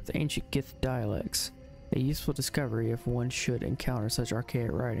crypt the ancient Gith dialects. A useful discovery if one should encounter such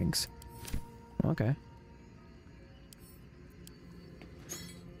archaic writings. Okay.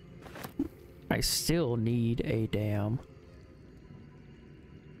 I still need a damn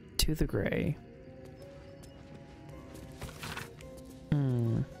to the gray.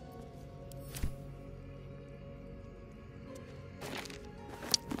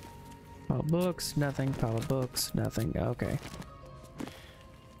 Pile of books, nothing. Pile of books, nothing. Okay.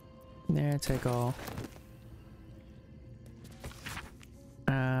 There, take all.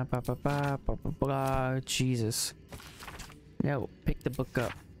 Blah, Jesus. No, pick the book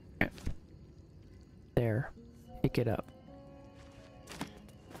up. There. Pick it up.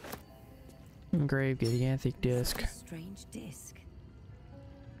 Engraved Githyanki disc. Strange disc.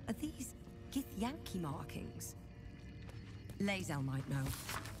 Are these Githyanki markings? Lazel might know.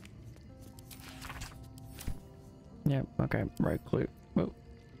 Yep, okay, right click. Whoa.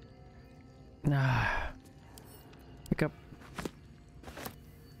 Pick up.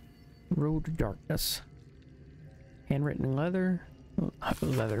 Road to Darkness. Handwritten leather.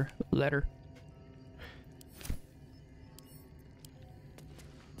 Letter.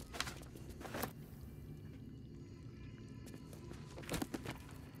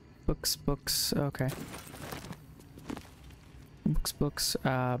 Books, okay. Books,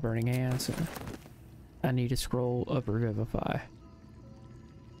 burning hands. I need a scroll of Revivify.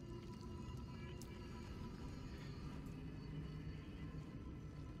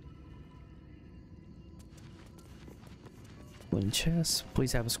 Wooden chest,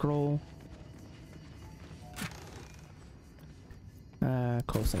 please have a scroll.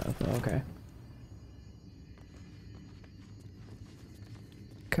 Close enough, okay.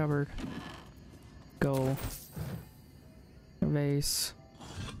 Covered. Goal. Vase.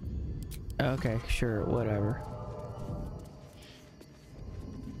 Okay, sure, whatever.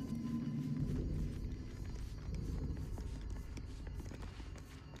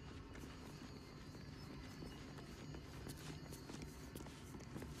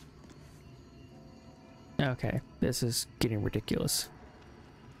 Okay, this is getting ridiculous.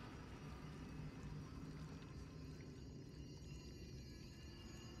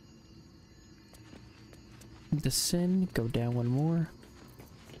 Descend, go down one more.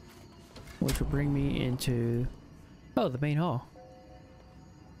 Which will bring me into... oh, the main hall.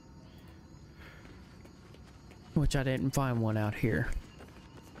 Which I didn't find one out here.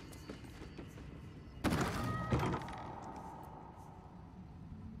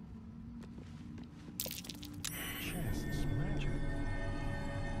 Chest's magic.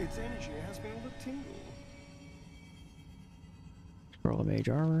 Its energy has me on the tingle. Scroll of mage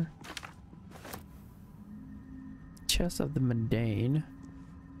armor. Chest of the mundane.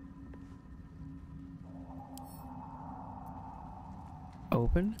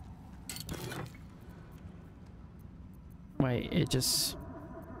 Open. Wait, it just...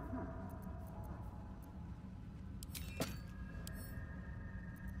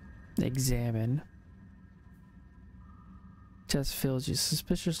 examine. Chest fills you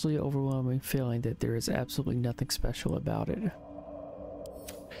suspiciously overwhelming feeling that there is absolutely nothing special about it.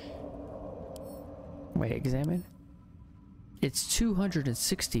 Wait, examine? It's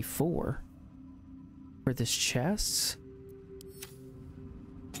 264 for this chest?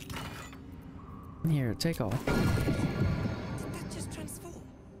 Here, take all. Did that just transform?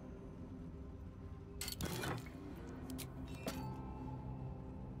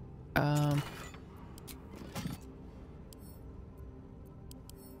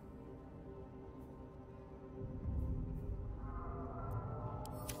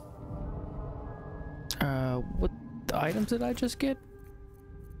 What items did I just get?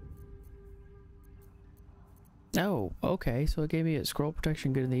 Oh, okay, so it gave me a scroll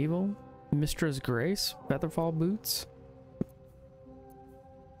protection, good and evil. Mistress Grace, Featherfall boots.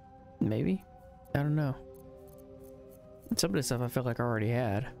 Maybe? I don't know. Some of this stuff I feel like I already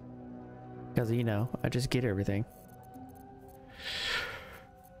had. Because, you know, I just get everything.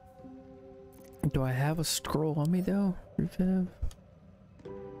 Do I have a scroll on me though? Reviv?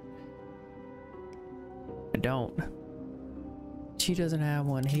 I don't. She doesn't have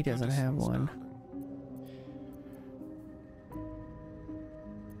one, he doesn't have one.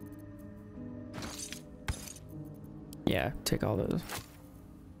 Yeah, take all those.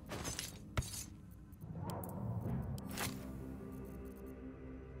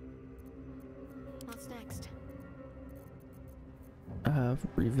 What's next?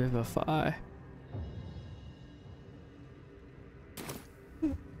 Revivify.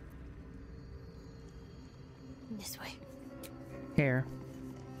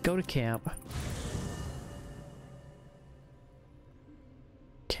 to camp.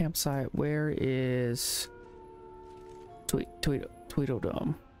 Campsite. Where is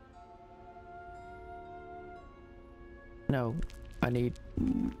Tweedledum? No, I need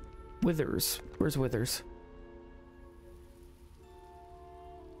Withers. Where's Withers?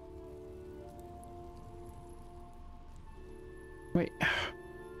 Wait.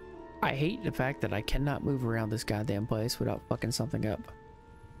 I hate the fact that I cannot move around this goddamn place without fucking something up.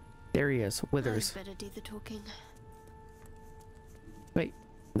 There he is, Withers. I'd better do the talking. Wait,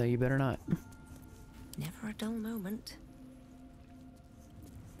 no, you better not. Never a dull moment.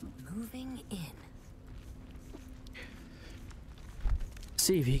 Moving in.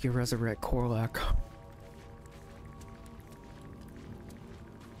 See if he can resurrect Korlak.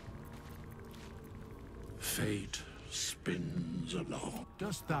 Fate spins along.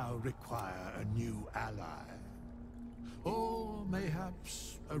 Dost thou require a new ally? Or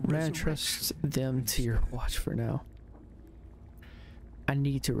mayhaps a May I trust resurrection them to your instead? watch for now? I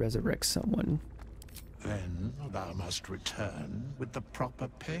need to resurrect someone. Then thou must return with the proper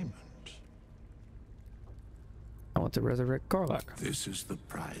payment. I want to resurrect Korlak. This is the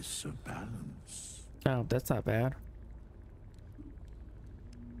price of balance. Oh, that's not bad.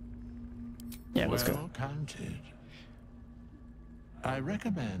 Yeah, let's go. Well counted. I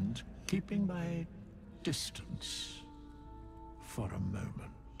recommend keeping my distance for a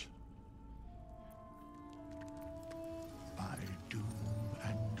moment. By doom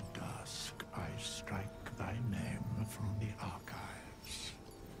and dusk, I strike thy name from the archives.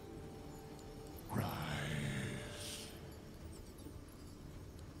 Rise.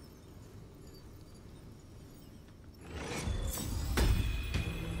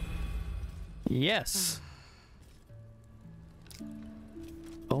 Yes.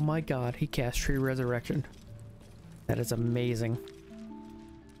 Oh my god, he cast Tree Resurrection. That is amazing.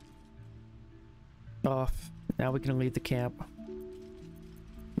 Off. Now we can leave the camp.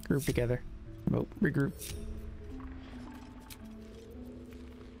 Group together. Oh, regroup.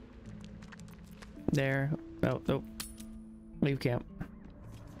 There. Oh, nope. Leave camp.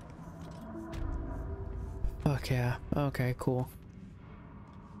 Fuck yeah. Okay, cool.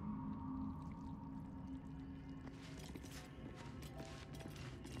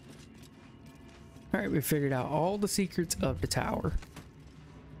 Alright, we figured out all the secrets of the tower.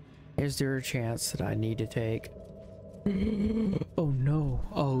 Is there a chance that I need to take... Oh no,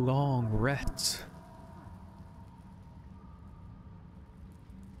 a long rest.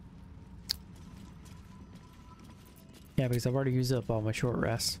 Yeah, because I've already used up all my short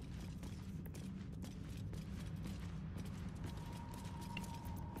rests.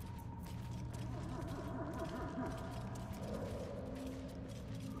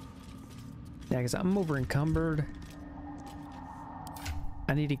 Yeah, because I'm over encumbered.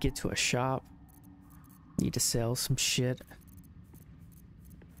 I need to get to a shop. Need to sell some shit.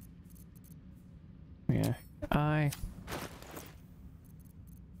 Yeah,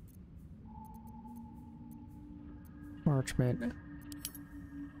 Parchment.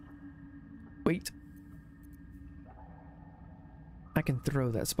 Wait. I can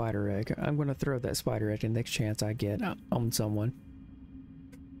throw that spider egg. I'm gonna throw that spider egg the next chance I get on someone.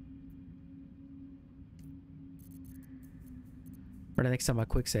 Or the next time I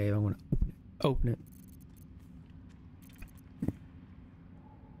quick save, I'm gonna open it.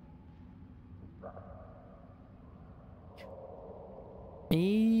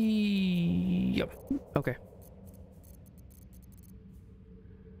 Yep. Okay.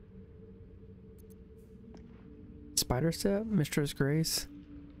 Spider step, Mistress Grace.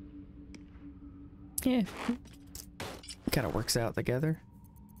 Yeah. Kind of works out together.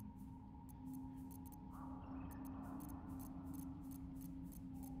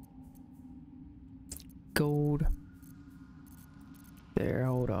 Gold. There,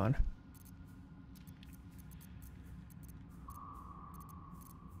 hold on.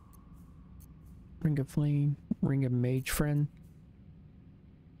 Ring of Flame, Ring of Mage Friend.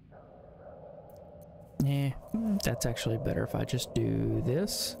 Yeah, that's actually better if I just do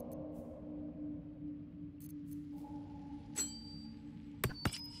this.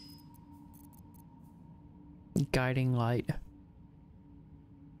 Guiding Light.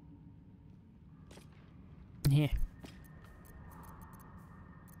 Yeah.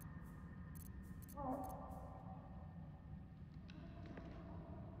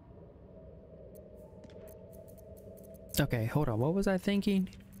 Okay, hold on. What was I thinking?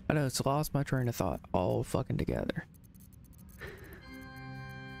 I know it's lost my train of thought all fucking together.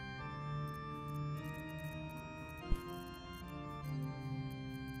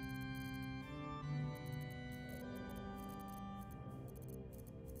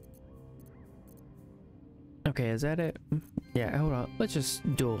 Okay, is that it? Yeah, hold on. Let's just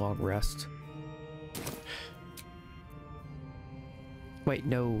do a long rest. Wait,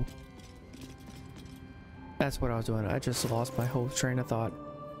 no. That's what I was doing. I just lost my whole train of thought.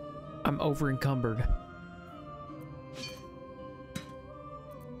 I'm over encumbered.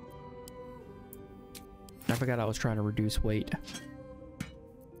 I forgot I was trying to reduce weight.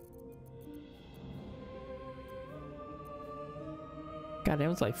 God, that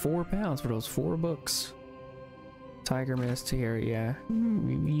was like 4 pounds for those 4 books. Tiger Mist here, yeah.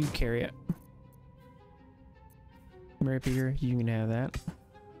 You carry it. Rapier, you can have that.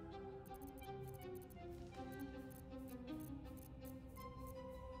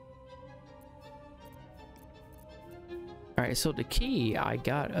 Alright, so the key I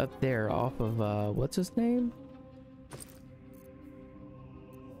got up there off of, what's his name?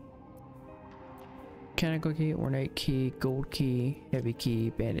 Mechanical key, ornate key, gold key, heavy key,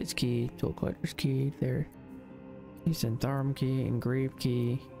 bandit's key, tool collector's key, there. Eastern Tharm key, engraved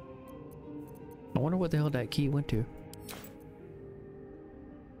key. I wonder what the hell that key went to.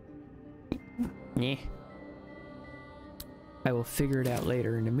 Yeah. I will figure it out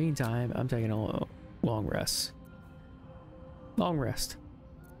later. In the meantime, I'm taking a long rest. Long rest.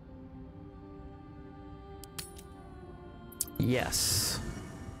 Yes.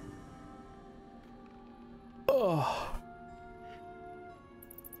 Oh.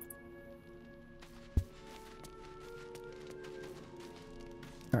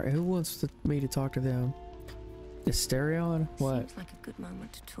 Alright, who wants me to talk to them? Asterion? What? Seems like a good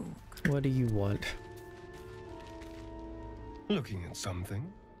moment to talk. What do you want? Looking at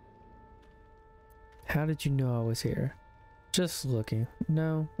something. How did you know I was here? Just looking.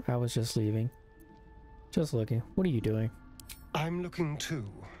 No, I was just leaving. Just looking. What are you doing? I'm looking too,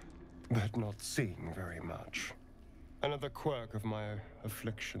 but not seeing very much. Another quirk of my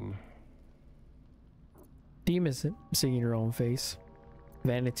affliction. Do you miss it? Seeing your own face?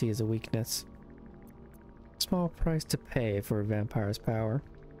 Vanity is a weakness. Small price to pay for a vampire's power.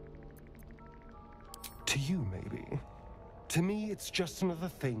 To you, maybe. To me, it's just another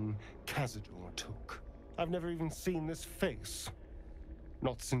thing Cazador took. I've never even seen this face.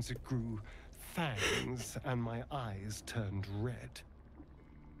 Not since it grew fangs and my eyes turned red.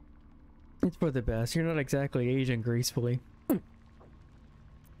 It's for the best. You're not exactly aging gracefully. It's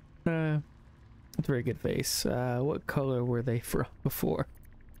a very good face. What color were they from before?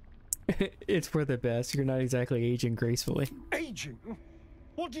 It's for the best. You're not exactly aging gracefully. Aging?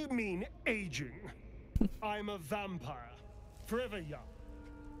 What do you mean, aging? I'm a vampire. Forever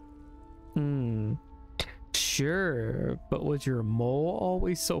young. Sure, but was your mole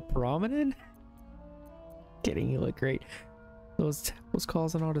always so prominent? Kidding, you look great. Those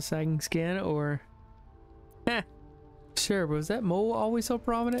causing all the sagging skin, or... Sure, but was that mole always so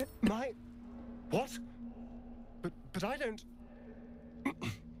prominent? My... What? But I don't...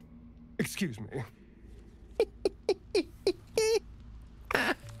 Excuse me.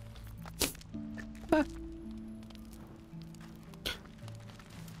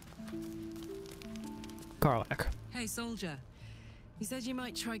 Karlach. Hey, soldier. You said you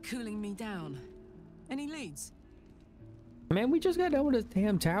might try cooling me down. Any leads? Man, we just got done with this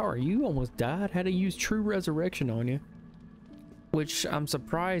damn tower. You almost died. Had to use true resurrection on you. Which I'm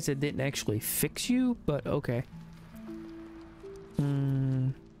surprised it didn't actually fix you, but okay.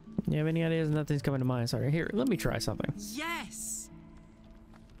 You have any ideas? Nothing's coming to mind. Sorry. Here, let me try something. Yes!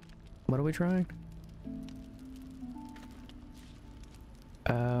 What are we trying?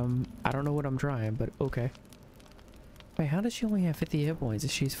 I don't know what I'm trying, but okay. Wait, how does she only have 50 hit points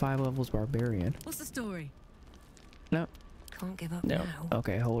if she's 5 levels barbarian? What's the story? No. Can't give up No. now.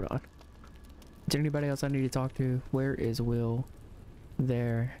 Okay, hold on. Is there anybody else I need to talk to? Where is Will?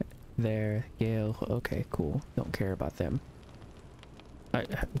 There. Gale. Okay, cool. Don't care about them.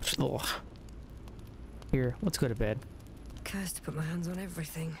 Ugh. Here, let's go to bed. Cursed to put my hands on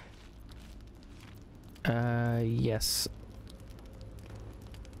everything. Yes.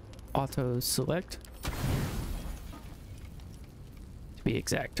 Auto select. To be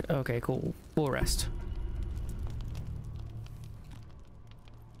exact. Okay, cool. We'll rest.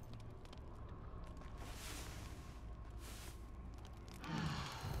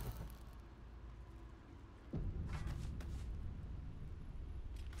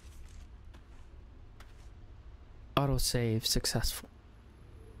 Autosave successful.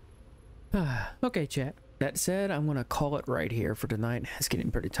 Okay, chat. That said, I'm gonna call it right here for tonight. It's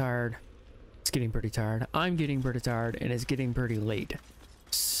getting pretty tired. I'm getting pretty tired, and it's getting pretty late.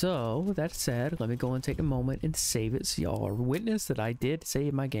 So, that said, let me go and take a moment and save it so y'all are witness that I did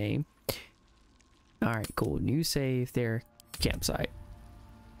save my game. Alright, cool. New save there. Campsite.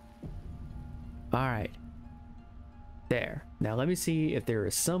 Alright. There. Now let me see if there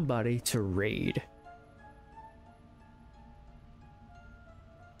is somebody to raid.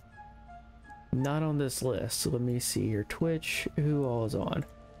 Not on this list. So let me see here. Twitch. Who all is on?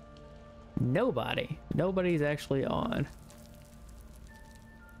 Nobody. Nobody's actually on.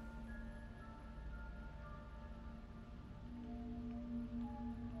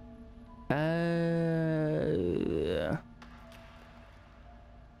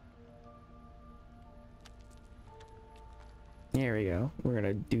 There we go. We're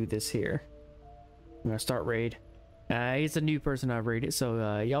gonna do this here. I'm gonna start raid. He's a new person I've raided,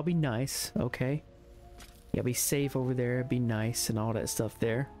 so y'all be nice, okay? Y'all be safe over there, be nice, and all that stuff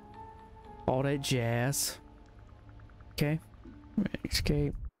there. All that jazz. Okay.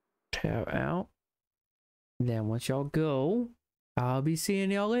 Escape. Tab out. Then once y'all go, I'll be seeing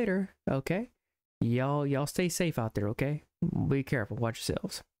y'all later, okay? Y'all stay safe out there, okay? Be careful, watch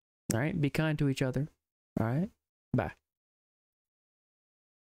yourselves. Alright, be kind to each other. Alright? Bye.